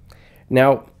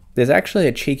 Now, there's actually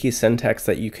a cheeky syntax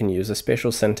that you can use, a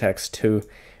special syntax to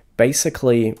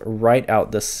basically write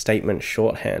out this statement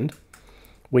shorthand,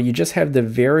 where you just have the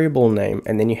variable name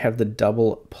and then you have the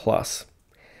double plus.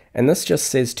 And this just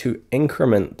says to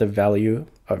increment the value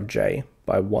of j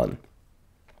by 1.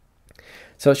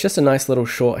 So it's just a nice little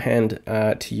shorthand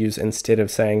to use instead of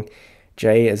saying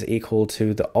j is equal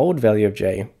to the old value of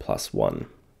j plus 1.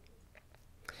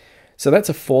 So that's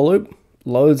a for loop.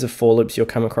 Loads of for loops, you'll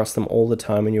come across them all the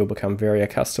time and you'll become very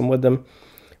accustomed with them.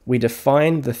 We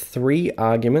define the 3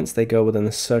 arguments. They go within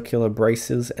the circular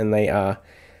braces and they are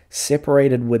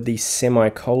separated with the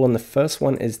semicolon. The first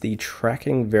one is the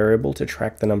tracking variable to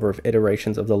track the number of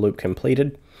iterations of the loop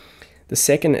completed. The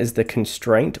second is the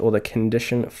constraint or the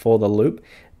condition for the loop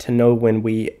to know when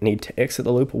we need to exit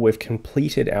the loop or we've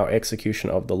completed our execution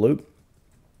of the loop.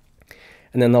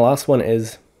 And then the last one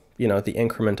is, the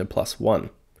increment of +1.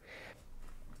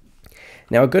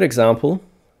 Now a good example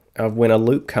of when a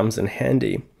loop comes in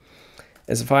handy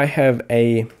is if I have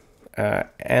a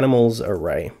animals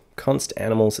array. Const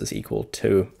animals is equal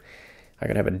to, I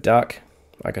could have a duck,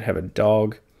 I could have a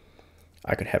dog,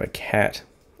 I could have a cat,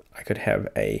 I could have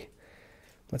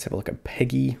let's have a look at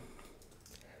piggy.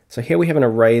 So here we have an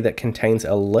array that contains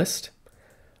a list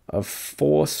of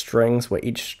 4 strings where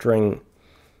each string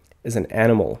is an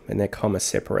animal and they're comma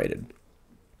separated.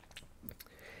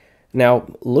 Now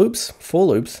loops, for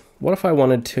loops, what if I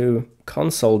wanted to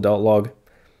Console.log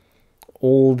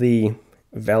all the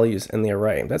values in the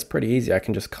array? That's pretty easy. I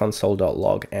can just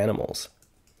Console.log animals.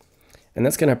 And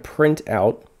that's going to print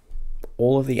out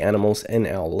all of the animals in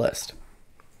our list.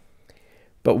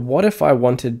 But what if I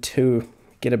wanted to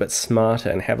get a bit smarter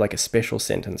and have like a special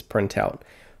sentence print out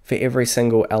for every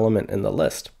single element in the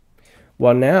list?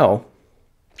 Well, now,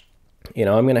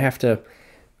 I'm going to have to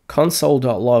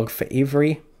Console.log for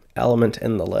every element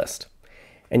in the list.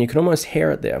 And you can almost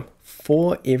hear it there.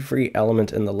 For every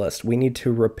element in the list, we need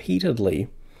to repeatedly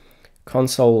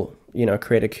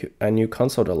create a new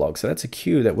Console.log. So that's a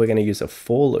queue that we're going to use a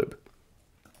for loop.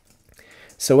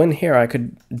 So in here, I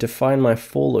could define my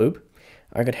for loop.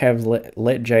 I could have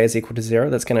let j is equal to 0.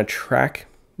 That's going to track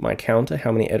my counter,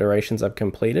 how many iterations I've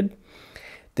completed.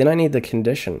 Then I need the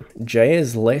condition. J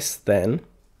is less than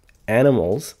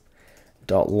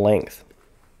animals.length.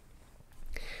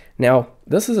 Now,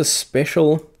 this is a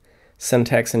special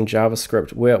syntax in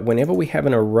JavaScript where whenever we have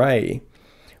an array,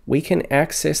 we can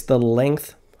access the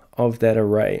length of that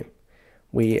array.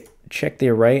 We check the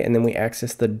array and then we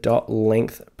access the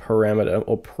 .length parameter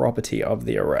or property of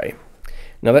the array.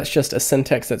 Now that's just a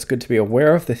syntax that's good to be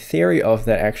aware of. The theory of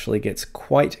that actually gets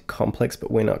quite complex, but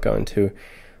we're not going to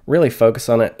really focus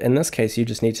on it. In this case, you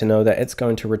just need to know that it's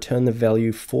going to return the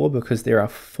value 4 because there are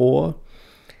 4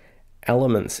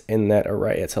 elements in that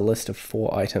array. It's a list of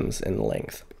 4 items in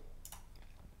length.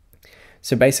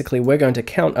 So basically we're going to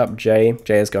count up j.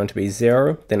 J is going to be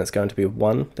 0, then it's going to be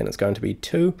 1, then it's going to be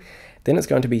 2, then it's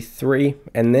going to be 3,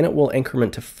 and then it will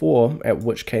increment to 4, at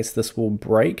which case this will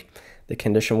break. The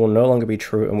condition will no longer be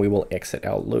true and we will exit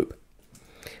our loop.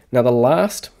 Now the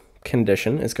last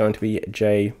condition is going to be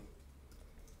j++,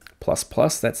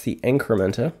 that's the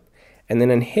incrementer, and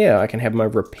then in here I can have my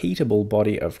repeatable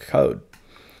body of code.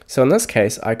 So in this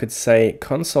case I could say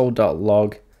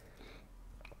Console.log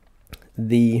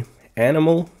the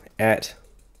animal at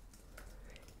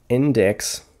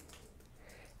index,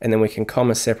 and then we can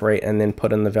comma separate and then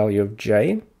put in the value of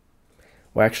j.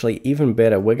 Well, actually, even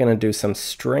better, we're going to do some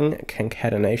string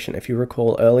concatenation. If you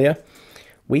recall earlier,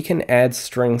 we can add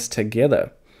strings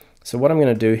together. So what I'm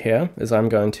going to do here is I'm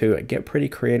going to get pretty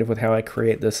creative with how I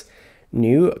create this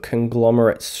new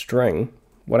conglomerate string.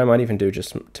 What I might even do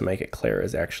just to make it clear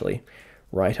is actually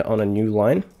write it on a new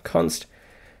line. Const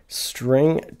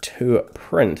string to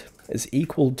print is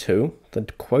equal to the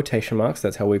quotation marks.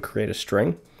 That's how we create a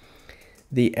string.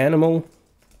 The animal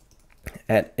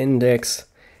at index,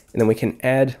 and then we can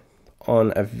add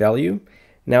on a value.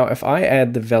 Now, if I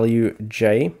add the value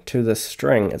j to the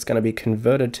string, it's going to be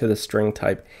converted to the string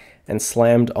type and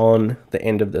slammed on the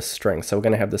end of this string. So we're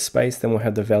going to have the space, then we'll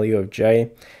have the value of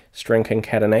j. String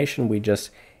concatenation, we just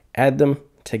add them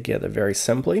together very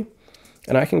simply.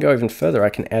 And I can go even further. I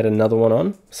can add another one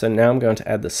on. So now I'm going to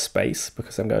add the space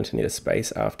because I'm going to need a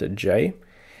space after j.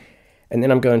 And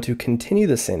then I'm going to continue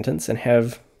the sentence and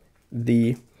have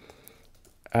the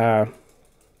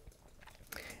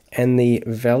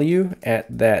value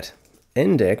at that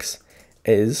index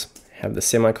is, have the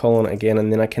semicolon again,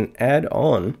 and then I can add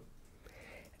on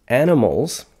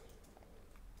animals.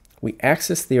 We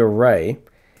access the array,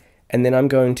 And then I'm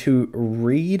going to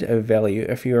read a value.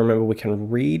 If you remember, we can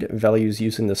read values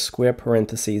using the square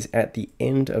parentheses at the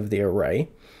end of the array.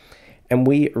 And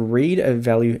we read a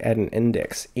value at an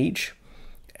index. Each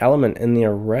element in the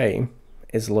array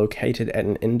is located at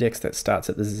an index that starts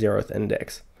at the 0th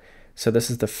index. So this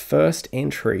is the first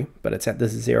entry, but it's at the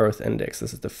 0th index.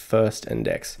 This is the first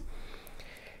index.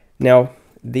 Now,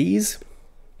 these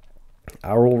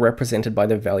are all represented by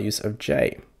the values of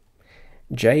j.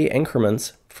 J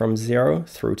increments from 0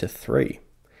 through to 3.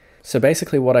 So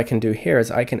basically what I can do here is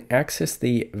I can access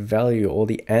the value or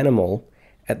the animal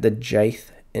at the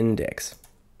jth index.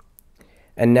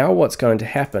 And now what's going to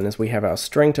happen is we have our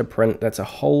string to print. That's a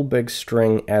whole big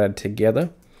string added together.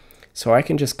 So I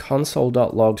can just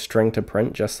console.log string to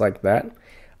print just like that.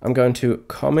 I'm going to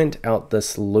comment out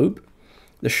this loop.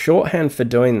 The shorthand for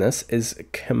doing this is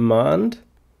command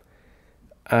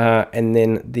and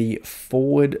then the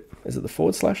forward, is it the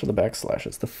forward slash or the backslash?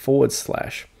 It's the forward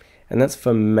slash. And that's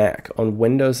for Mac. On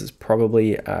Windows, it's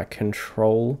probably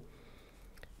control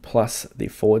plus the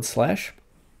forward slash.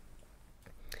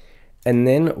 And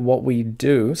then what we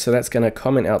do, so that's going to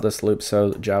comment out this loop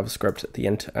so JavaScript,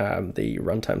 the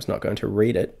runtime's not going to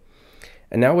read it.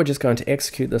 And now we're just going to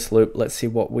execute this loop. Let's see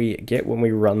what we get when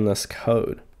we run this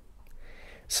code.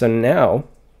 So now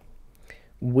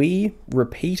we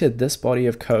repeated this body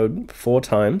of code 4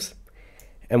 times,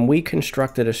 and we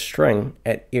constructed a string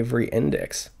at every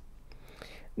index.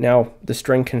 Now, the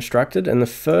string constructed in the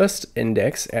first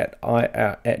index at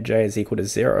j is equal to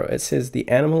 0, it says the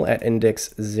animal at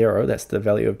index 0, that's the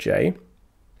value of j,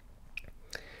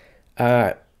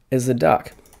 is a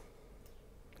duck.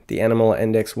 The animal at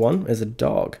index 1 is a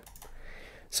dog.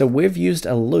 So we've used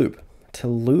a loop to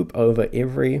loop over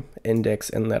every index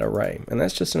in that array. And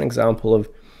that's just an example of,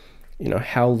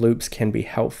 how loops can be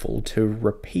helpful to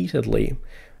repeatedly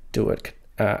do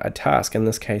a task, in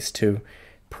this case to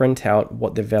print out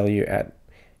what the value at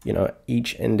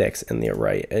each index in the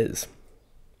array is.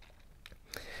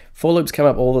 For loops come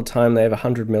up all the time. They have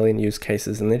 100 million use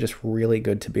cases, and they're just really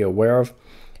good to be aware of.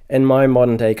 In my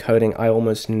modern day coding, I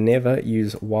almost never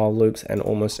use while loops and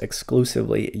almost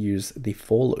exclusively use the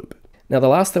for loop. Now, the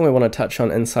last thing we want to touch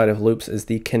on inside of loops is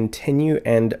the continue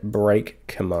and break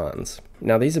commands.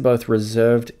 Now, these are both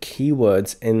reserved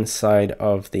keywords inside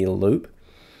of the loop.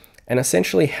 And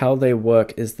essentially how they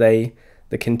work is the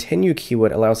continue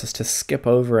keyword allows us to skip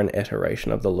over an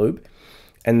iteration of the loop,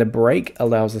 and the break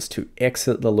allows us to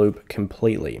exit the loop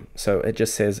completely. So it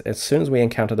just says, as soon as we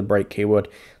encounter the break keyword,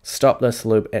 stop this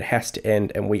loop, it has to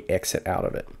end, and we exit out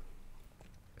of it.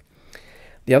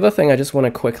 The other thing I just want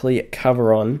to quickly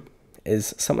cover on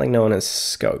is something known as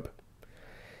scope.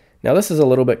 Now this is a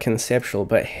little bit conceptual,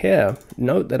 but here,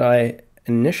 note that I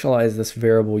initialize this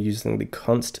variable using the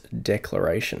const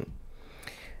declaration.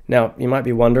 Now, you might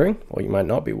be wondering, or you might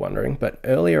not be wondering, but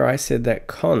earlier I said that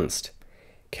const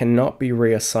cannot be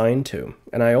reassigned to.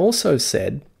 And I also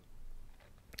said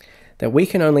that we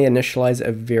can only initialize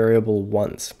a variable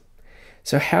once.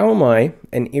 So how am I,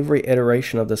 in every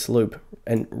iteration of this loop,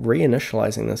 and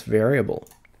reinitializing this variable?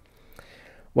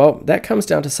 Well, that comes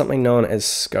down to something known as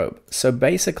scope. So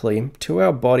basically, to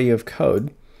our body of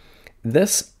code,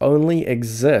 this only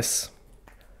exists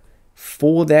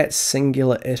for that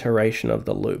singular iteration of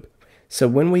the loop. So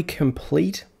when we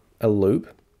complete a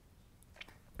loop,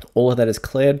 all of that is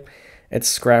cleared, it's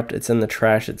scrapped, it's in the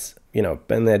trash, it's,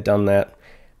 been there, done that,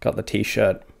 got the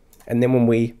t-shirt. And then when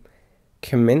we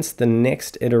commence the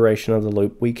next iteration of the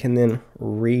loop, we can then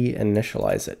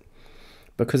reinitialize it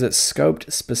because it's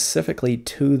scoped specifically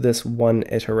to this one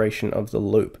iteration of the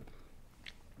loop.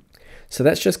 So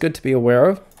that's just good to be aware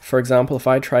of. For example, if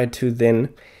I tried to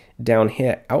then down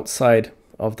here outside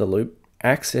of the loop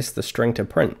access the string to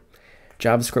print,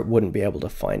 JavaScript wouldn't be able to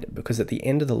find it because at the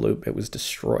end of the loop it was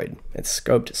destroyed. It's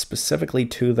scoped specifically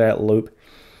to that loop.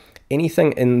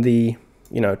 Anything in the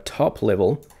top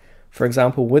level, for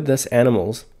example with this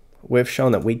animals, we've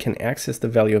shown that we can access the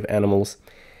value of animals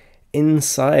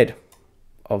inside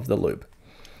of the loop.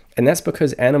 And that's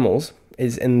because animals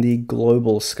is in the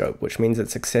global scope, which means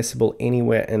it's accessible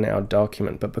anywhere in our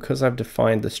document. But because I've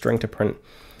defined the string to print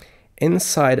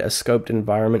inside a scoped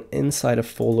environment, inside a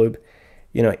for loop,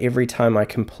 every time I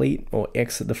complete or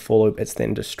exit the for loop, it's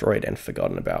then destroyed and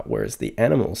forgotten about, whereas the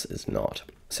animals is not.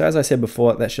 So as I said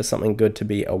before, that's just something good to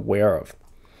be aware of.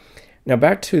 Now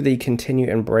back to the continue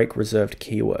and break reserved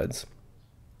keywords.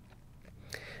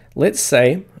 Let's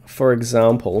say, for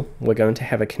example, we're going to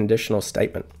have a conditional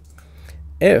statement.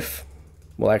 If,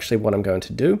 well actually what I'm going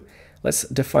to do, let's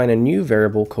define a new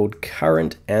variable called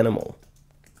current animal.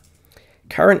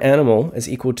 Current animal is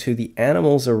equal to the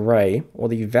animals array, or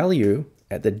the value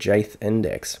at the jth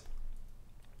index.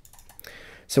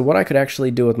 So what I could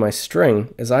actually do with my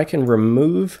string is I can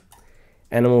remove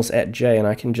animals at j and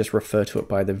I can just refer to it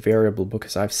by the variable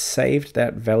because I've saved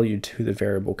that value to the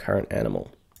variable current animal.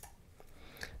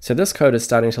 So this code is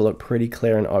starting to look pretty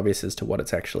clear and obvious as to what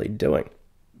it's actually doing.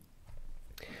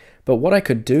 But what I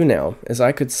could do now is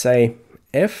I could say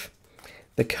if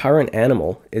the current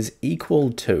animal is equal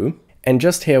to, and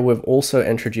just here we've also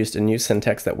introduced a new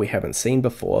syntax that we haven't seen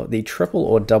before, the triple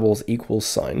or doubles equals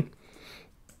sign,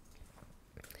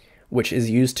 which is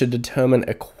used to determine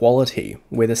equality,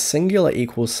 where the singular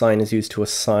equals sign is used to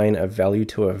assign a value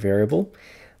to a variable.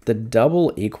 The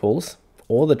double equals,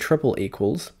 or the triple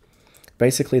equals,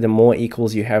 basically the more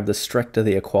equals you have, the stricter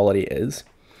the equality is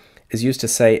used to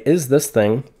say, is this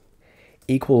thing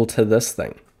equal to this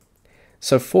thing?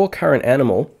 So for current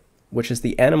animal, which is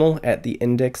the animal at the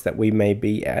index that we may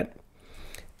be at,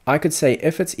 I could say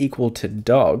if it's equal to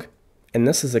dog, and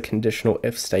this is a conditional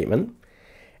if statement,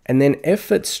 and then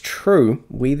if it's true,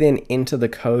 we then enter the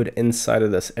code inside of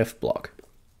this if block.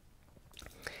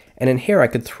 And in here I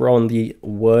could throw in the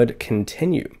word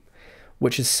continue,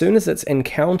 which as soon as it's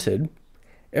encountered,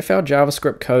 if our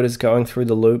JavaScript code is going through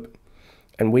the loop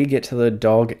and we get to the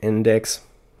dog index,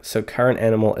 so current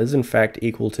animal is in fact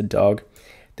equal to dog,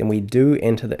 then we do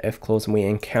enter the if clause and we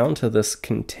encounter this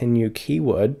continue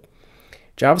keyword,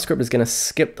 JavaScript is going to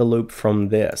skip the loop from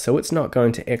there. So it's not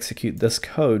going to execute this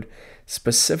code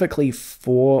specifically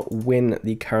for when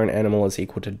the current animal is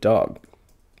equal to dog.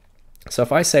 So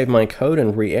if I save my code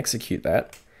and re-execute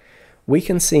that, we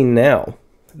can see now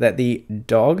that the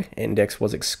dog index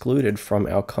was excluded from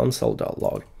our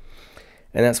Console.log.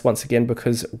 And that's once again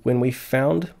because when we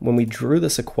drew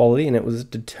this equality and it was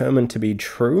determined to be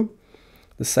true,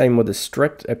 the same with the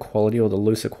strict equality or the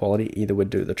loose equality, either would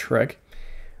do the trick.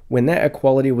 When that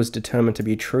equality was determined to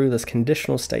be true, this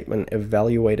conditional statement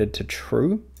evaluated to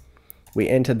true. We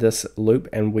entered this loop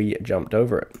and we jumped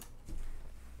over it.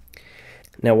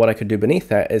 Now what I could do beneath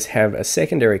that is have a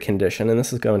secondary condition, and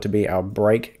this is going to be our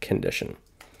break condition.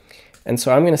 And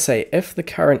so I'm going to say if the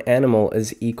current animal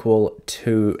is equal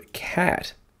to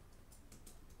cat,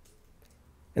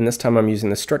 and this time I'm using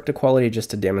the strict equality just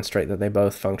to demonstrate that they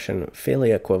both function fairly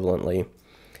equivalently.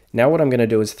 Now what I'm going to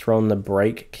do is throw in the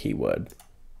break keyword.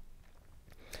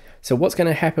 So what's going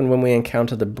to happen when we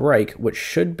encounter the break, which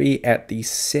should be at the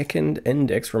second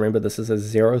index, remember this is a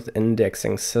zeroth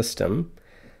indexing system,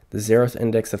 the zeroth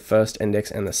index, the first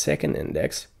index, and the second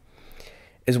index,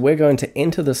 is we're going to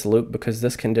enter this loop because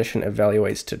this condition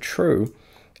evaluates to true,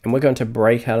 and we're going to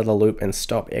break out of the loop and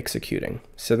stop executing.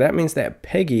 So that means that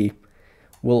Peggy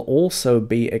will also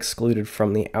be excluded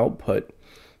from the output,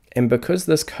 and because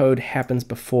this code happens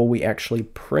before we actually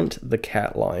print the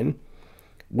cat line,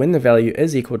 when the value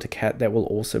is equal to cat, that will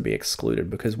also be excluded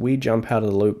because we jump out of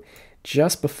the loop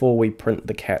just before we print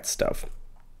the cat stuff.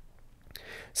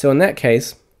 So in that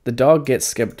case, the dog gets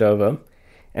skipped over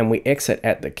and we exit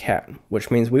at the cat,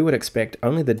 which means we would expect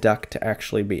only the duck to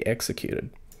actually be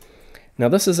executed. Now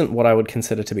this isn't what I would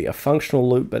consider to be a functional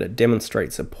loop, but it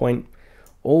demonstrates a point.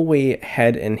 All we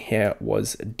had in here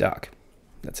was duck.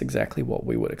 That's exactly what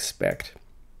we would expect.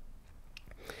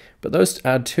 But those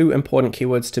are two important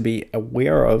keywords to be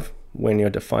aware of when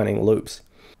you're defining loops.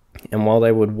 And while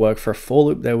they would work for a for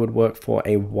loop, they would work for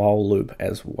a while loop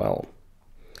as well.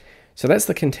 So that's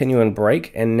the continue and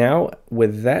break. And now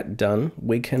with that done,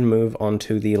 we can move on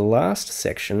to the last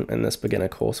section in this beginner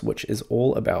course, which is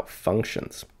all about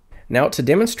functions. Now to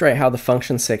demonstrate how the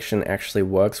function section actually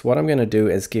works, what I'm going to do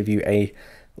is give you a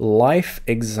life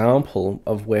example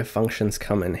of where functions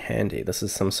come in handy. This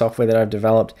is some software that I've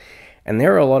developed, and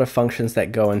there are a lot of functions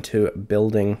that go into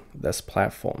building this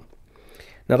platform.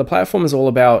 Now the platform is all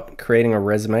about creating a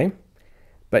resume,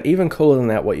 but even cooler than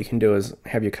that, what you can do is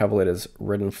have your cover letters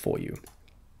written for you.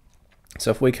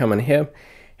 So if we come in here,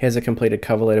 here's a completed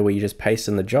cover letter where you just paste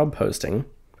in the job posting,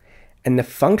 and the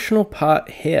functional part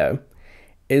here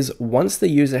is once the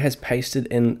user has pasted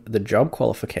in the job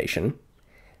qualification,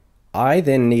 I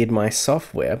then need my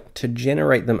software to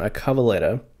generate them a cover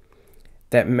letter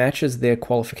that matches their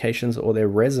qualifications or their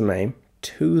resume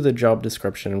to the job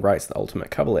description and writes the ultimate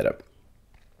cover letter.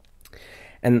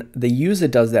 And the user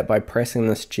does that by pressing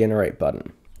this generate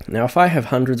button. Now, if I have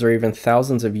hundreds or even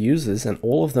thousands of users and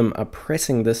all of them are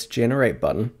pressing this generate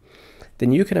button,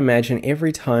 then you can imagine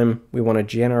every time we want to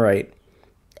generate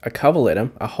a cover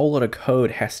letter, a whole lot of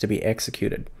code has to be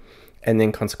executed and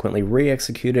then consequently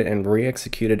re-executed and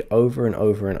re-executed over and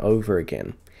over and over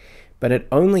again. But it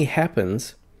only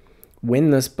happens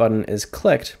when this button is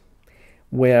clicked,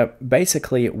 where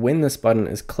basically when this button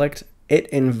is clicked, it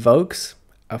invokes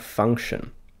a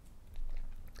function,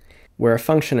 where a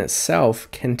function itself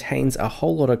contains a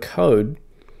whole lot of code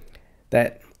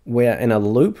that where in a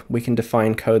loop we can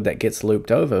define code that gets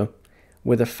looped over,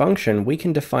 with a function we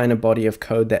can define a body of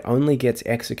code that only gets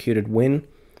executed when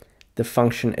the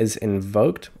function is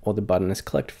invoked or the button is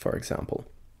clicked, for example.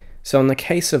 So in the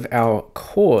case of our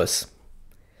course,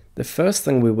 the first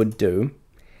thing we would do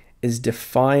is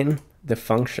define the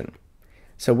function.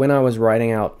 So when I was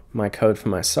writing out my code for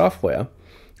my software,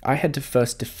 I had to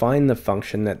first define the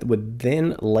function that would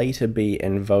then later be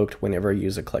invoked whenever a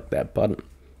user clicked that button.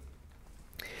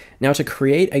 Now, to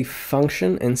create a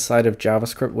function inside of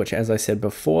JavaScript, which, as I said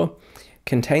before,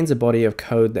 contains a body of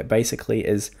code that basically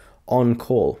is on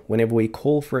call. Whenever we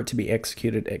call for it to be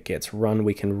executed, it gets run.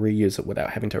 We can reuse it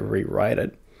without having to rewrite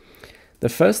it. The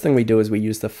first thing we do is we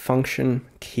use the function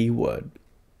keyword.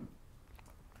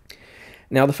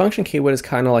 Now, the function keyword is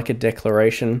kind of like a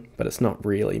declaration, but it's not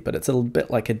really, but it's a little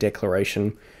bit like a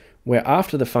declaration where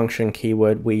after the function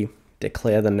keyword, we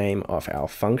declare the name of our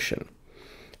function.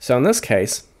 So in this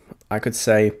case, I could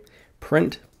say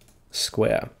print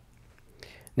square.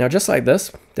 Now, just like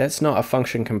this, that's not a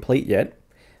function complete yet.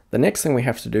 The next thing we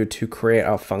have to do to create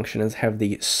our function is have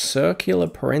the circular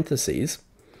parentheses,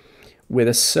 where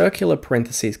the circular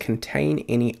parentheses contain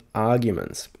any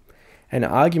arguments. An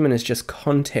argument is just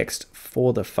context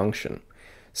for the function.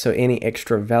 So any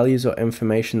extra values or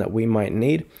information that we might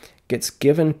need gets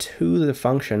given to the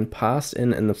function, passed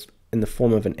in the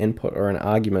form of an input or an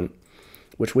argument,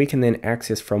 which we can then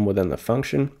access from within the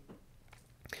function.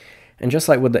 And just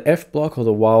like with the if block or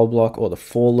the while block or the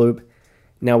for loop,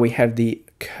 now we have the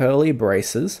curly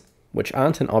braces, which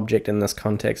aren't an object in this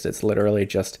context. It's literally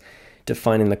just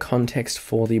defining the context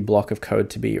for the block of code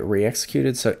to be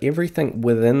re-executed. So everything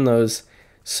within those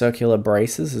circular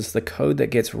braces is the code that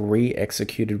gets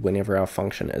re-executed whenever our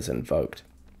function is invoked.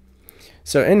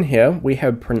 So in here we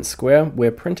have print square,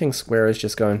 where printing square is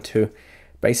just going to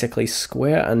basically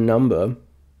square a number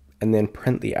and then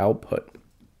print the output.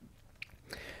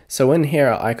 So in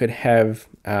here I could have,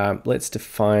 let's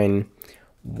define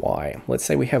y. Let's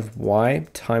say we have y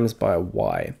times by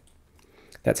y.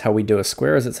 That's how we do a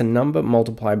square, is it's a number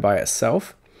multiplied by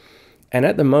itself. And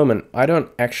at the moment, I don't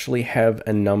actually have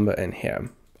a number in here.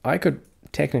 I could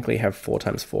technically have 4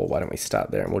 times 4. Why don't we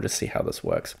start there and we'll just see how this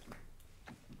works.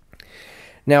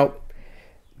 Now,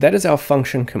 that is our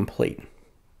function complete.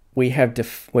 We've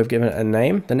given it a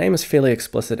name. The name is fairly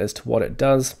explicit as to what it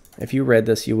does. If you read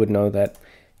this, you would know that,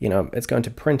 it's going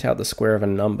to print out the square of a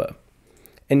number.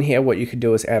 In here, what you could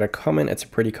do is add a comment. It's a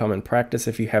pretty common practice.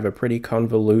 If you have a pretty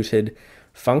convoluted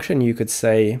function, you could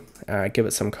say, give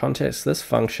it some context. This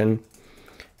function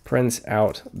prints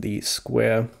out the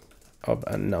square of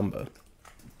a number.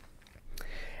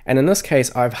 And in this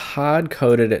case, I've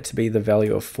hard-coded it to be the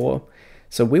value of 4.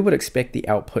 So we would expect the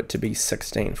output to be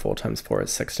 16. 4 times 4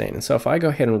 is 16. And so if I go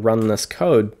ahead and run this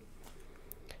code,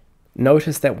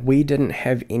 notice that we didn't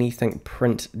have anything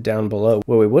print down below.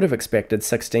 Where we would have expected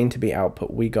 16 to be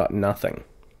output, we got nothing.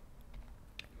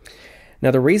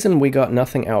 Now the reason we got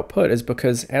nothing output is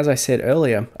because, as I said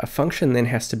earlier, a function then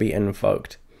has to be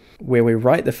invoked, where we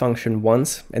write the function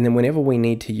once, and then whenever we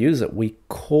need to use it, we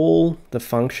call the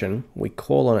function, we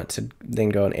call on it to then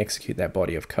go and execute that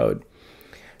body of code.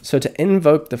 So to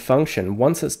invoke the function,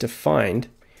 once it's defined,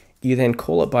 you then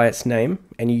call it by its name,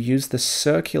 and you use the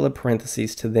circular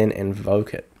parentheses to then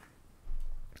invoke it.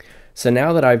 So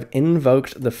now that I've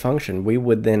invoked the function, we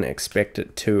would then expect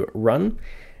it to run,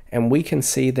 and we can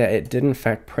see that it did in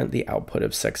fact print the output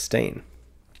of 16.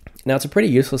 Now it's a pretty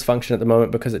useless function at the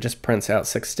moment because it just prints out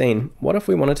 16. What if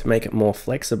we wanted to make it more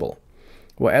flexible?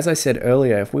 Well, as I said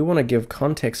earlier, if we want to give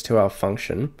context to our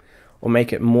function or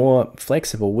make it more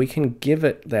flexible, we can give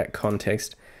it that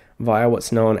context via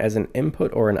what's known as an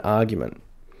input or an argument.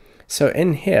 So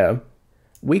in here,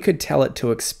 we could tell it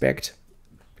to expect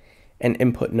an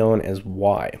input known as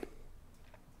y.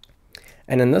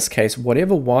 And in this case,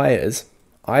 whatever y is,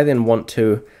 I then want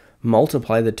to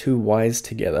multiply the two y's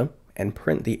together and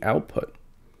print the output.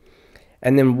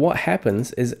 And then what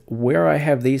happens is, where I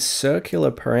have these circular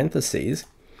parentheses,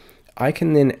 I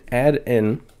can then add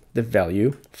in the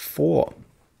value 4.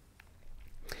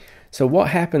 So what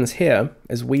happens here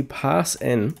is we pass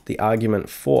in the argument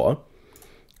 4.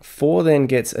 4 then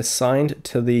gets assigned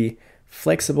to the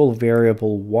flexible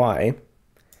variable y,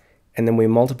 and then we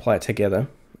multiply it together.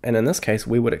 And in this case,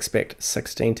 we would expect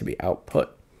 16 to be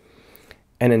output.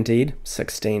 And indeed,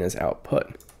 16 is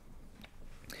output.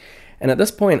 And at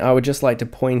this point, I would just like to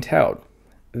point out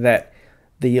that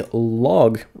the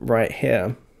log right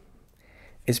here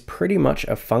is pretty much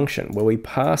a function where we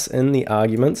pass in the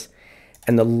arguments,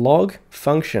 and the log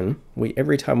function,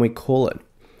 every time we call it,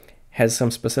 has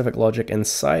some specific logic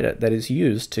inside it that is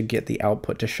used to get the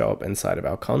output to show up inside of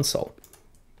our console.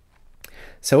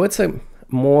 So it's a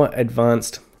more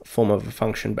advanced form of a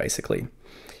function basically.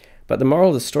 But the moral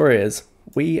of the story is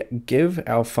we give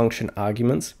our function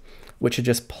arguments, which are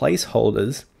just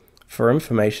placeholders for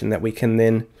information that we can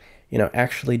then,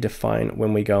 actually define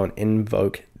when we go and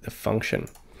invoke the function.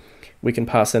 We can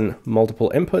pass in multiple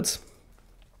inputs.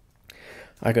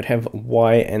 I could have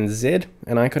y and z,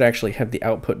 and I could actually have the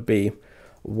output be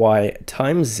y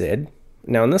times z.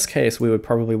 Now in this case, we would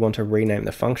probably want to rename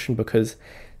the function because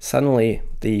suddenly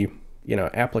the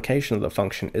application of the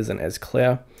function isn't as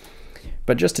clear.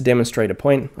 But just to demonstrate a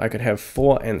point, I could have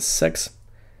 4 and 6.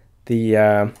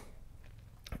 The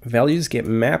values get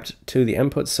mapped to the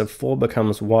inputs, so 4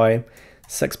 becomes y,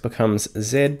 6 becomes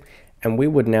z, and we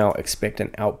would now expect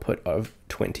an output of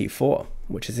 24,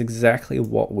 which is exactly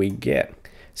what we get.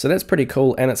 So that's pretty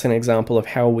cool, and it's an example of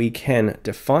how we can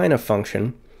define a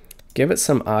function, give it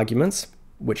some arguments,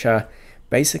 which are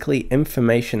basically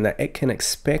information that it can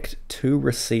expect to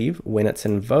receive when it's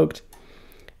invoked,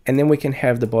 and then we can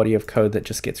have the body of code that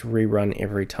just gets rerun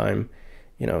every time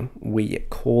we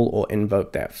call or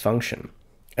invoke that function.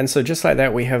 And so just like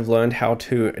that, we have learned how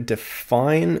to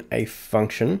define a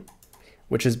function,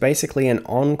 which is basically an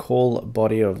on-call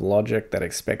body of logic that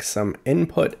expects some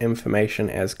input information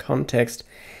as context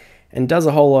and does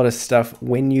a whole lot of stuff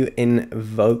when you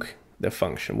invoke the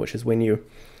function, which is when you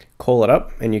call it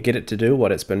up and you get it to do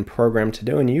what it's been programmed to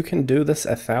do. And you can do this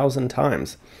 1,000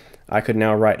 times. I could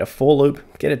now write a for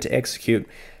loop, get it to execute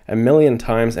 1,000,000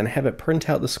 times, and have it print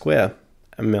out the square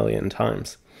 1,000,000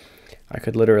 times. I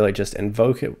could literally just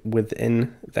invoke it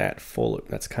within that for loop.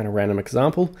 That's kind of a random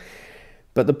example.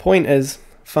 But the point is,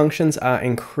 functions are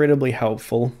incredibly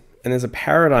helpful, and there's a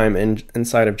paradigm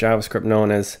inside of JavaScript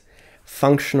known as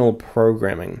functional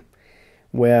programming,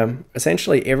 where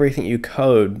essentially everything you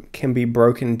code can be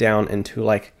broken down into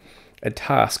like a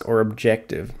task or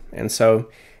objective. And so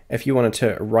if you wanted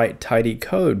to write tidy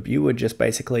code, you would just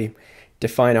basically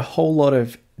define a whole lot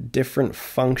of different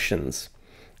functions.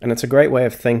 And it's a great way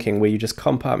of thinking where you just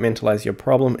compartmentalize your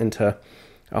problem into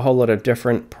a whole lot of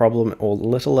different problem or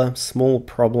littler small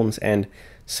problems and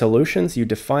solutions. You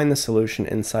define the solution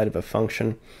inside of a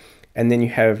function, and then you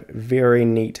have very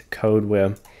neat code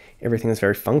where everything is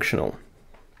very functional.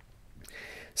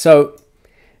 So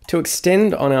to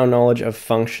extend on our knowledge of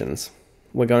functions,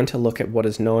 we're going to look at what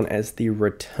is known as the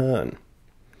return.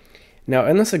 Now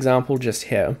in this example just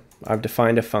here, I've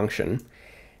defined a function,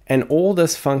 and all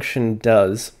this function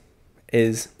does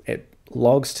is it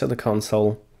logs to the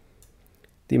console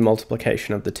the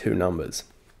multiplication of the two numbers.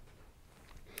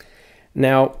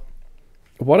 Now,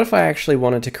 what if I actually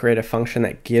wanted to create a function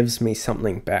that gives me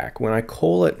something back? When I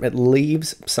call it, it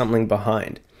leaves something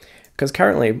behind. Because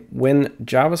currently, when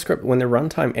JavaScript, when the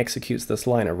runtime executes this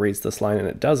line, it reads this line and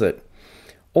it does it,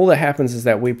 all that happens is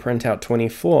that we print out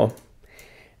 24,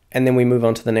 and then we move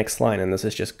on to the next line, and this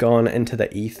is just gone into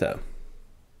the ether.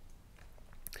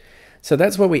 So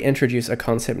that's where we introduce a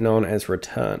concept known as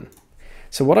return.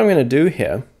 So what I'm going to do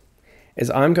here is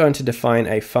I'm going to define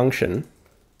a function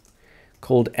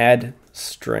called add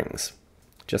strings,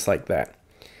 just like that.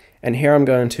 And here I'm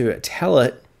going to tell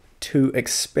it to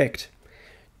expect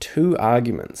 2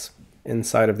 arguments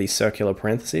inside of these circular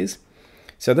parentheses.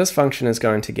 So this function is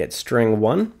going to get string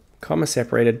 1, comma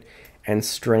separated, and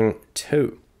string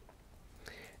 2.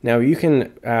 Now you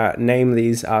can name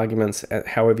these arguments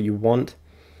however you want,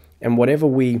 and whatever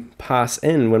we pass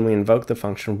in when we invoke the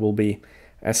function will be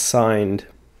assigned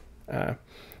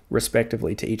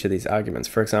respectively to each of these arguments.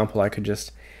 For example, I could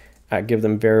just give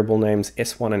them variable names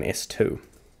S1 and S2.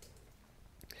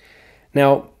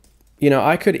 Now,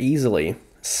 I could easily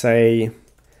say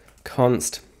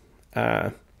const,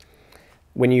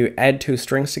 when you add 2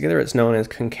 strings together, it's known as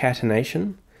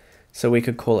concatenation. So we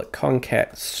could call it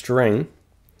concat string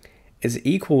is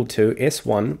equal to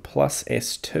S1 plus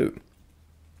S2.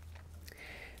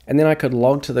 And then I could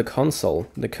log to the console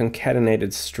the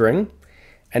concatenated string.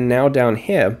 And now down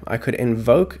here, I could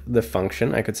invoke the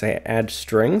function. I could say add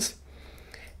strings,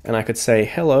 and I could say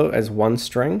hello as one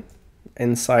string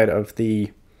inside of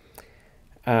the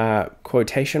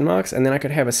quotation marks. And then I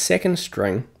could have a second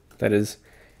string that is,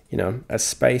 a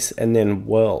space and then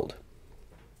world.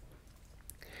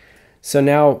 So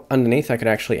now underneath, I could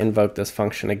actually invoke this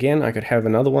function again. I could have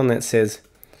another one that says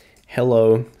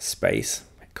hello space,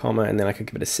 comma, and then I could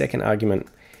give it a second argument,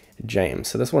 James.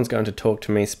 So this one's going to talk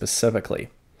to me specifically.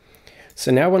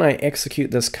 So now when I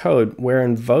execute this code, we're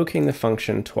invoking the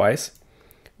function twice.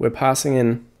 We're passing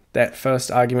in that first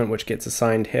argument, which gets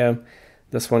assigned here.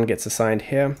 This one gets assigned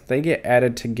here. They get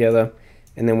added together,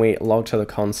 and then we log to the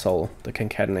console the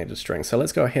concatenated string. So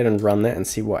let's go ahead and run that and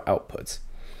see what outputs.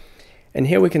 And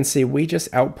here we can see we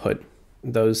just output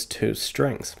those two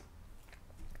strings.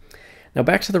 Now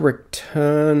back to the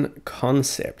return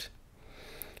concept.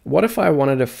 What if I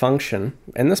wanted a function,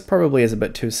 and this probably is a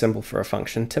bit too simple for a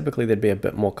function, typically they'd be a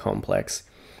bit more complex,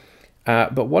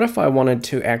 but what if I wanted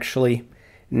to actually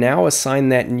now assign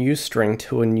that new string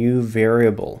to a new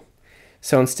variable?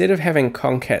 So instead of having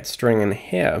concat string in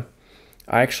here,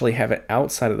 I actually have it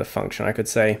outside of the function. I could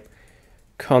say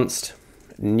const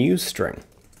new string.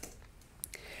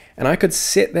 And I could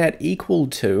set that equal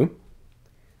to,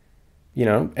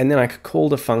 and then I could call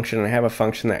the function and have a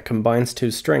function that combines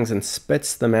two strings and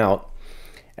spits them out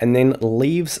and then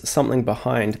leaves something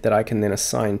behind that I can then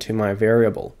assign to my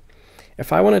variable.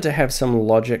 If I wanted to have some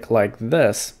logic like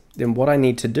this, then what I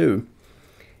need to do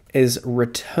is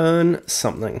return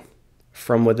something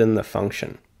from within the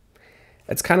function.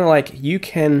 It's kind of like you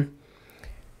can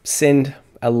send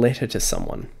a letter to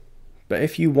someone, but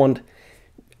if you want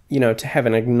to have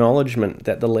an acknowledgement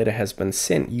that the letter has been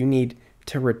sent, you need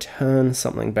to return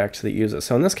something back to the user.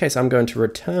 So in this case, I'm going to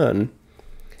return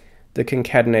the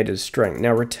concatenated string.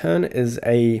 Now return is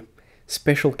a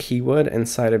special keyword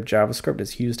inside of JavaScript.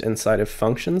 It's used inside of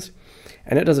functions,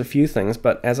 and it does a few things,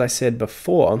 but as I said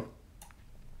before,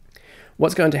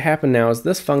 what's going to happen now is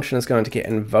this function is going to get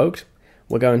invoked.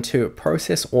 We're going to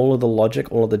process all of the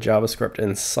logic, all of the JavaScript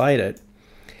inside it,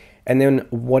 and then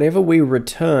whatever we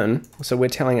return, so we're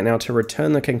telling it now to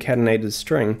return the concatenated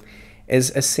string,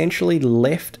 is essentially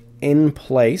left in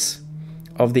place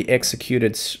of the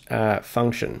executed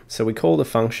function. So we call the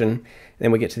function,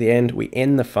 then we get to the end, we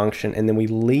end the function, and then we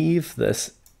leave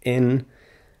this in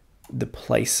the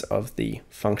place of the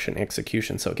function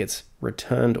execution, so it gets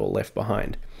returned or left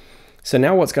behind. So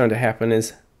now what's going to happen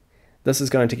is this is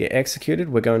going to get executed.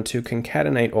 We're going to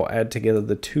concatenate or add together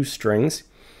the two strings,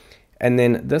 and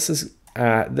then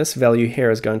this value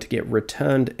here is going to get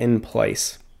returned in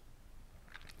place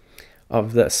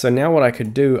of this. So now what I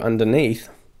could do underneath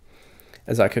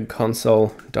is I could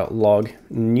console.log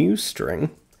new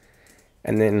string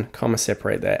and then comma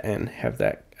separate that and have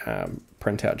that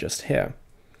print out just here.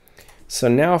 So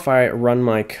now if I run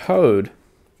my code,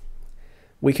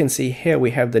 we can see here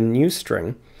we have the new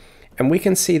string, and we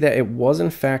can see that it was in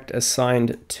fact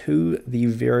assigned to the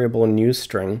variable new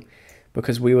string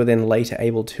because we were then later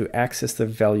able to access the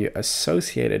value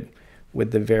associated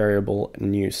with the variable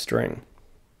new string.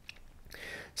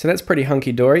 So that's pretty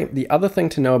hunky-dory. The other thing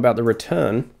to know about the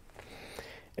return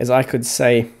is I could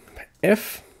say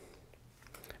if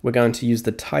we're going to use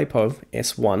the type of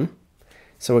S1,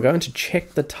 so we're going to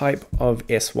check the type of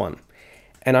S1,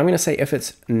 and I'm going to say if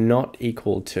it's not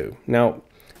equal to. Now,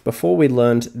 before we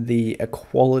learned the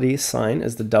equality sign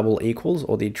is the double equals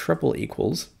or the triple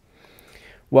equals.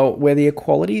 Well, where the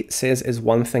equality says is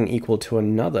one thing equal to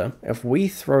another, if we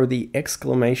throw the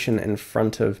exclamation in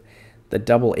front of the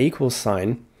double equals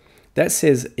sign, that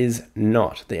says is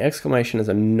not. The exclamation is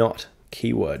a not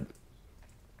keyword.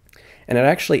 And it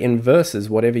actually inverses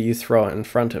whatever you throw it in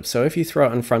front of. So if you throw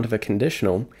it in front of a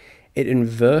conditional, it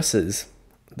inverses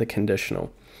the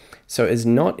conditional. So is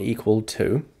not equal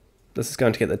to, this is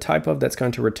going to get the type of, that's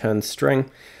going to return string.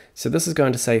 So this is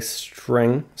going to say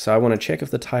string. So I want to check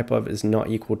if the type of is not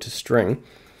equal to string.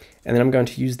 And then I'm going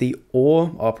to use the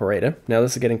OR operator. Now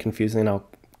this is getting confusing and I'll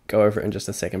go over it in just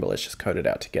a second, but let's just code it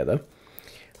out together.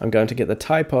 I'm going to get the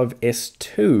type of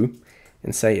S2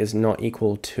 and say is not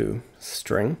equal to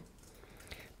string.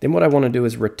 Then what I want to do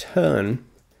is return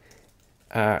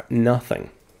nothing.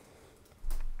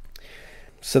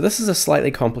 So this is a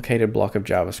slightly complicated block of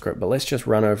JavaScript, but let's just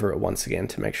run over it once again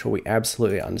to make sure we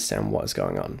absolutely understand what is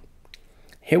going on.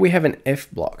 Here we have an if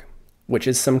block, which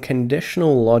is some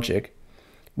conditional logic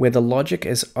where the logic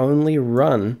is only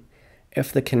run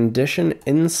if the condition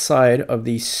inside of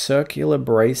these circular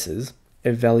braces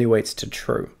evaluates to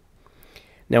true.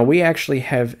 Now we actually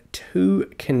have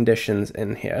two conditions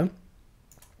in here.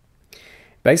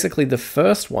 Basically the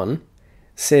first one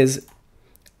says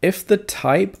if the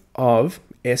type of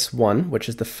S1, which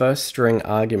is the first string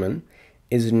argument,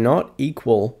 is not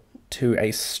equal to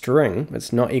a string,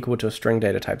 it's not equal to a string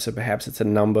data type, so perhaps it's a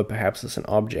number, perhaps it's an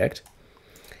object,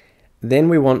 then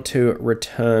we want to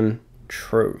return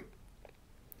true.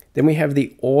 Then we have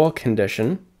the OR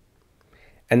condition,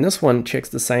 and this one checks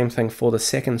the same thing for the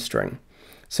second string.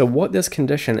 So what this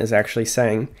condition is actually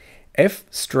saying, if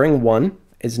string 1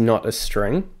 is not a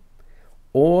string,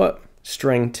 or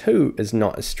string 2 is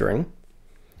not a string,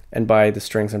 and by the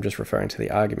strings I'm just referring to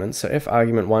the arguments, so if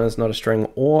argument 1 is not a string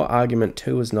or argument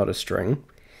 2 is not a string,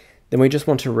 then we just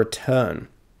want to return.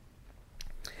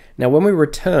 Now, when we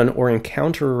return or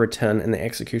encounter a return in the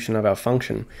execution of our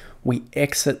function, we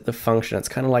exit the function. It's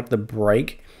kind of like the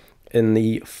break in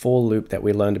the for loop that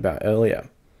we learned about earlier.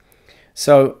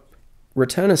 So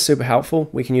return is super helpful.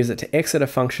 We can use it to exit a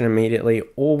function immediately,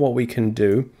 or what we can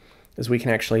do is we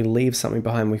can actually leave something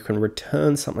behind. We can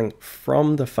return something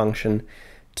from the function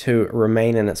to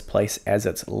remain in its place as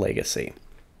its legacy.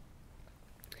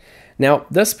 Now,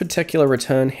 this particular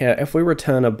return here, if we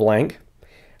return a blank,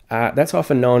 that's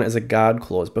often known as a guard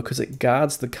clause because it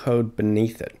guards the code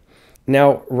beneath it.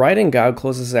 Now, writing guard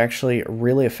clauses is actually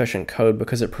really efficient code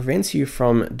because it prevents you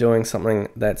from doing something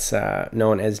that's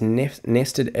known as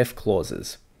nested if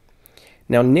clauses.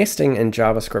 Now, nesting in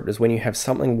JavaScript is when you have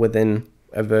something within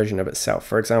a version of itself.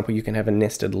 For example, you can have a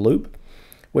nested loop,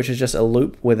 which is just a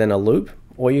loop within a loop,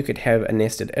 or you could have a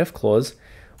nested if clause,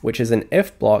 which is an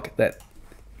if block that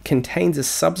contains a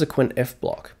subsequent if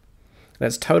block.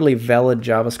 That's totally valid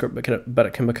JavaScript, but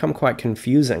it can become quite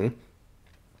confusing.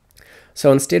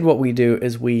 So instead what we do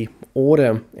is we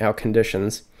order our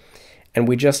conditions and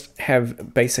we just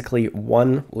have basically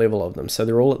one level of them. So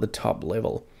they're all at the top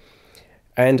level.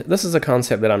 And this is a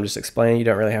concept that I'm just explaining. You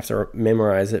don't really have to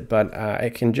memorize it, but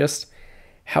it can just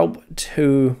help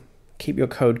to keep your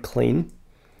code clean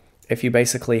if you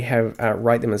basically have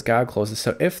write them as guard clauses.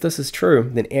 So if this is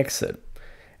true, then exit.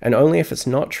 And only if it's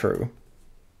not true,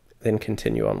 then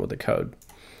continue on with the code.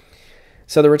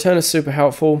 So the return is super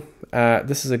helpful.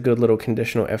 This is a good little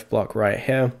conditional if block right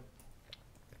here.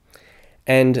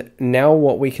 And now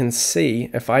what we can see,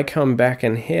 if I come back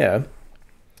in here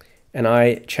and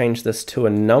I change this to a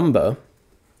number,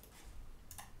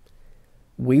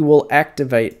 we will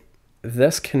activate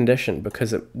this condition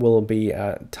because it will be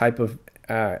type of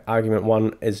argument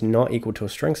 1 is not equal to a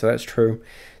string, so that's true.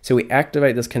 So we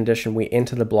activate this condition, we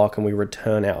enter the block, and we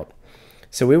return out.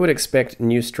 So we would expect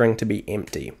new string to be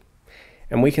empty.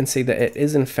 And we can see that it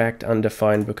is in fact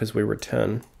undefined because we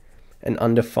return an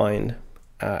undefined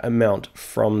amount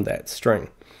from that string.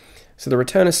 So the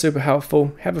return is super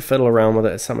helpful. Have a fiddle around with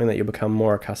it. It's something that you'll become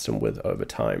more accustomed with over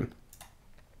time.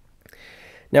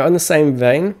 Now in the same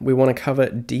vein, we want to cover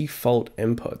default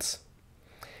inputs.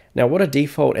 Now what a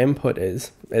default input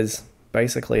is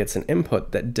basically it's an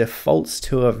input that defaults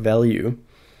to a value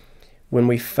when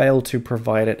we fail to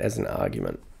provide it as an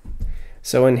argument.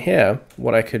 So in here,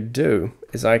 what I could do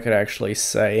is I could actually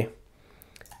say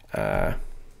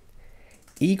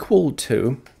equal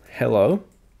to hello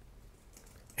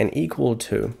and equal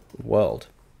to world.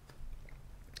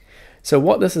 So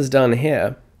what this has done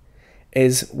here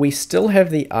is we still have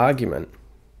the argument.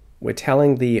 We're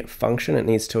telling the function it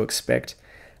needs to expect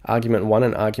argument 1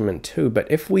 and argument 2,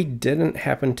 but if we didn't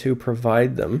happen to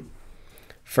provide them,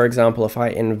 for example, if I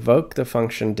invoke the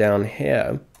function down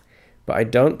here, but I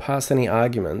don't pass any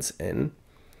arguments in,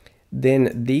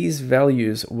 then these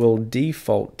values will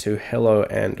default to hello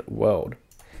and world.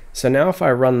 So now if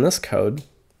I run this code,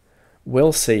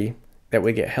 we'll see that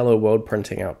we get hello world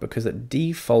printing out because it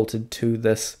defaulted to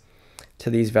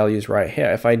these values right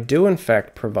here. If I do in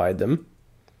fact provide them,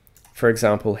 for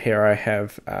example, here I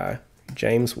have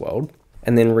James world,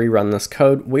 and then rerun this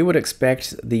code, we would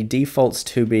expect the defaults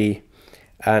to be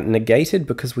negated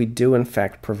because we do in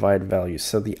fact provide values,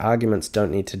 so the arguments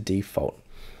don't need to default.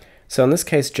 So in this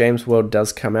case, James world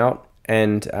does come out,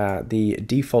 and the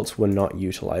defaults were not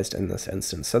utilized in this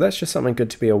instance. So that's just something good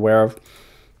to be aware of.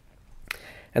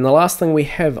 And the last thing we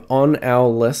have on our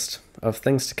list of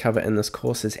things to cover in this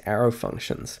course is arrow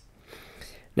functions.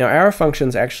 Now arrow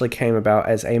functions actually came about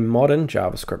as a modern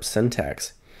JavaScript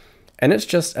syntax, and it's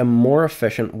just a more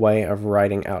efficient way of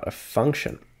writing out a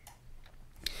function.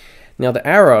 Now the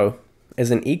arrow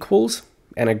is an equals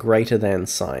and a greater than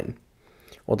sign,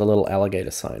 or the little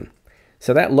alligator sign.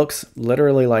 So that looks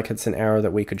literally like it's an arrow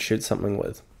that we could shoot something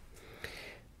with.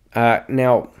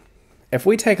 Now, if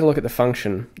we take a look at the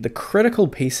function, the critical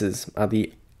pieces are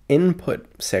the input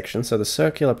section, so the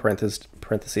circular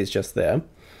parentheses just there.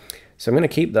 So I'm going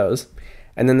to keep those.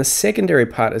 And then the secondary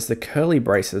part is the curly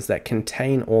braces that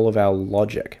contain all of our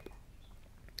logic.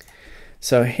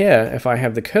 So here, if I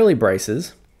have the curly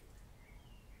braces,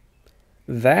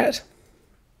 that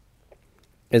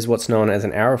is what's known as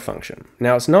an arrow function.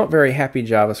 Now it's not very happy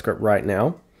JavaScript right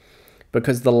now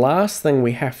because the last thing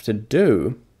we have to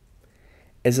do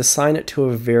is assign it to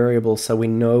a variable so we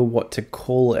know what to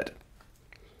call it.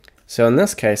 So in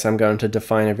this case, I'm going to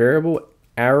define a variable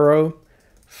arrow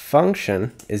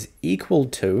function is equal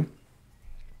to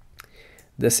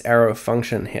this arrow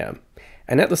function here.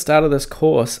 And at the start of this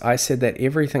course, I said that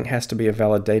everything has to be a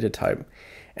valid data type.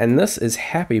 And this is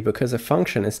happy because a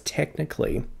function is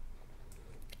technically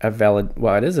a valid,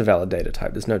 well, it is a valid data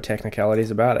type. There's no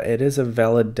technicalities about it. It is a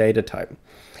valid data type.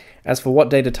 As for what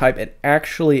data type it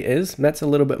actually is, that's a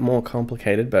little bit more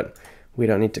complicated, but we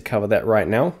don't need to cover that right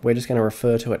now. We're just going to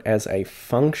refer to it as a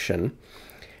function.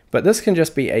 But this can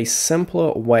just be a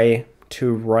simpler way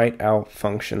to write our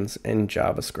functions in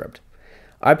JavaScript.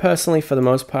 I personally, for the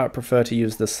most part, prefer to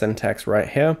use this syntax right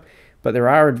here, but there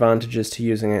are advantages to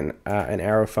using an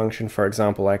arrow function. For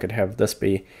example, I could have this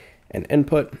be an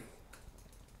input.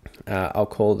 I'll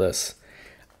call this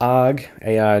arg,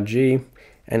 A-R-G,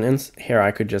 and in here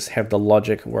I could just have the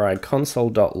logic where I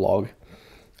console.log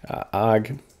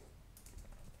arg,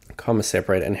 comma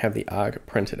separate, and have the arg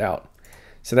printed out.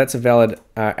 So that's a valid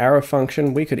arrow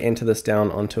function. We could enter this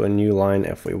down onto a new line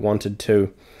if we wanted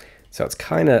to. So it's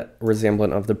kind of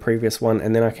resemblant of the previous one,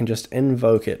 and then I can just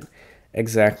invoke it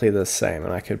exactly the same.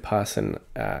 And I could pass in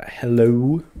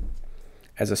hello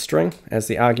as a string, as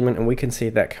the argument, and we can see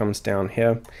that comes down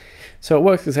here. So it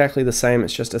works exactly the same.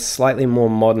 It's just a slightly more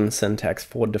modern syntax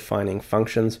for defining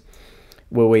functions,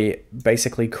 where we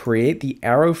basically create the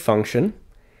arrow function,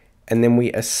 and then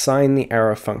we assign the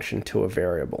arrow function to a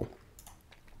variable.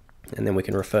 And then we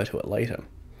can refer to it later.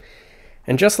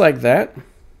 And just like that,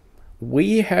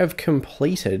 we have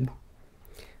completed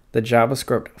the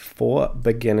JavaScript for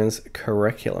Beginners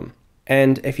curriculum.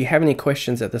 And if you have any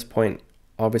questions at this point,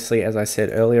 obviously, as I said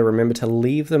earlier, remember to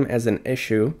leave them as an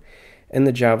issue in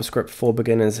the JavaScript for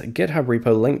Beginners GitHub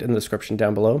repo linked in the description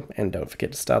down below, and don't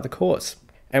forget to start the course.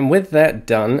 And with that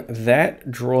done, that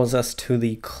draws us to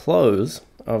the close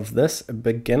of this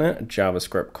beginner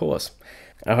JavaScript course.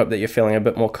 I hope that you're feeling a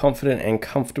bit more confident and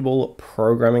comfortable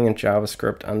programming in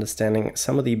JavaScript, understanding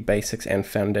some of the basics and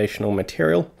foundational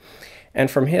material.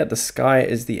 And from here, the sky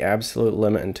is the absolute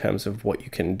limit in terms of what you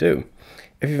can do.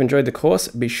 If you've enjoyed the course,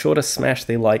 be sure to smash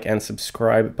the like and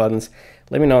subscribe buttons.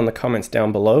 Let me know in the comments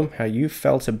down below how you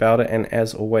felt about it, and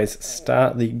as always,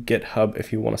 start the GitHub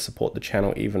if you want to support the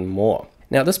channel even more.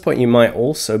 Now at this point you might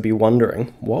also be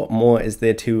wondering, what more is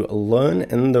there to learn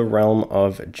in the realm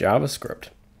of JavaScript?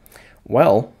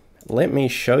 Well, let me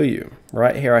show you.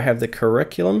 Right here I have the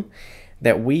curriculum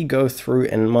that we go through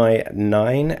in my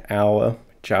 9-hour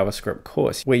JavaScript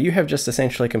course, where you have just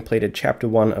essentially completed chapter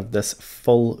 1 of this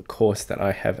full course that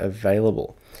I have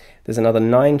available. There's another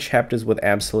 9 chapters with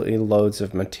absolutely loads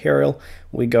of material.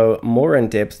 We go more in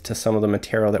depth to some of the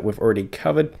material that we've already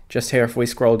covered. Just here, if we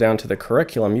scroll down to the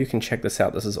curriculum, you can check this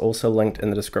out. This is also linked in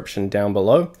the description down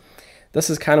below. This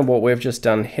is kind of what we've just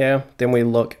done here. Then we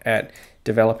look at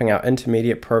developing our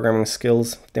intermediate programming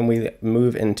skills. Then we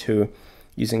move into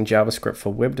using JavaScript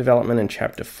for web development in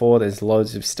chapter 4. There's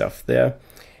loads of stuff there.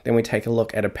 Then we take a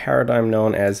look at a paradigm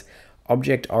known as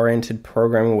object-oriented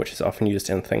programming, which is often used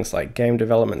in things like game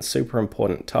development, super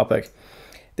important topic.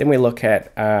 Then we look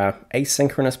at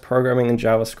asynchronous programming in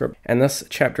JavaScript, and this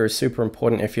chapter is super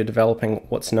important if you're developing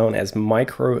what's known as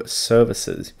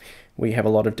microservices. We have a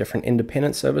lot of different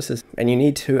independent services, and you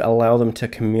need to allow them to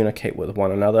communicate with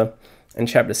one another. In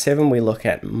chapter 7, we look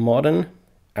at modern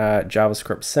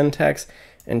JavaScript syntax.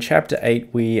 In chapter 8,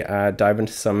 we dive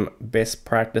into some best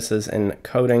practices in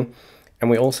coding, and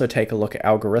we also take a look at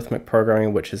algorithmic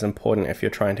programming, which is important if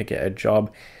you're trying to get a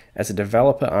job as a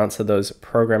developer, answer those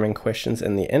programming questions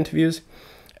in the interviews.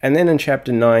 And then in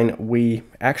chapter 9, we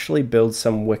actually build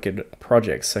some wicked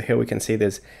projects. So here we can see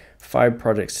there's 5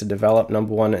 projects to develop.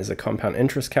 Number 1 is a compound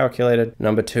interest calculator.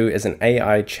 Number 2 is an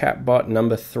AI chatbot.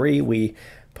 Number 3, we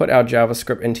put our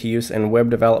JavaScript into use in web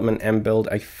development and build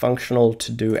a functional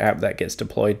to-do app that gets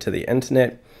deployed to the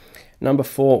internet. Number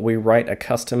 4, we write a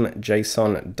custom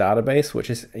JSON database, which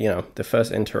is, the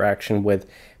first interaction with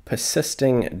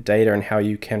persisting data and how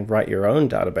you can write your own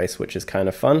database, which is kind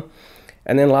of fun.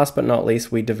 And then last but not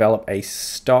least, we develop a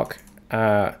stock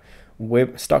data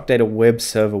web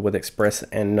server with Express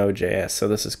and Node.js. So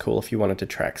this is cool. If you wanted to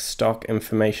track stock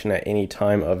information at any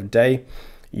time of day,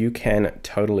 you can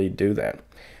totally do that.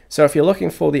 So if you're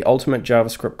looking for the ultimate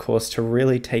JavaScript course to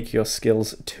really take your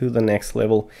skills to the next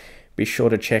level, be sure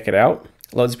to check it out.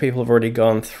 Loads of people have already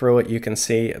gone through it. You can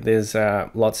see there's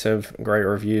lots of great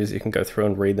reviews. You can go through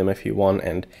and read them if you want,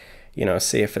 and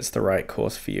see if it's the right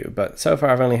course for you. But so far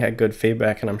I've only had good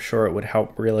feedback, and I'm sure it would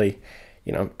help really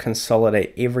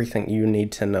consolidate everything you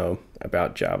need to know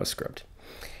about JavaScript.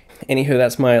 Anywho,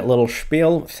 that's my little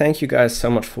spiel. Thank you guys so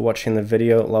much for watching the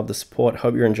video. Love the support.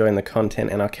 Hope you're enjoying the content,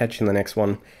 and I'll catch you in the next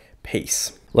one.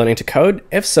 Peace. Learning to code?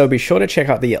 If so, be sure to check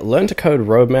out the Learn to Code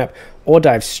roadmap or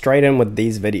dive straight in with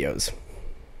these videos.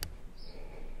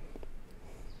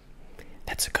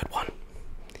 That's a good one.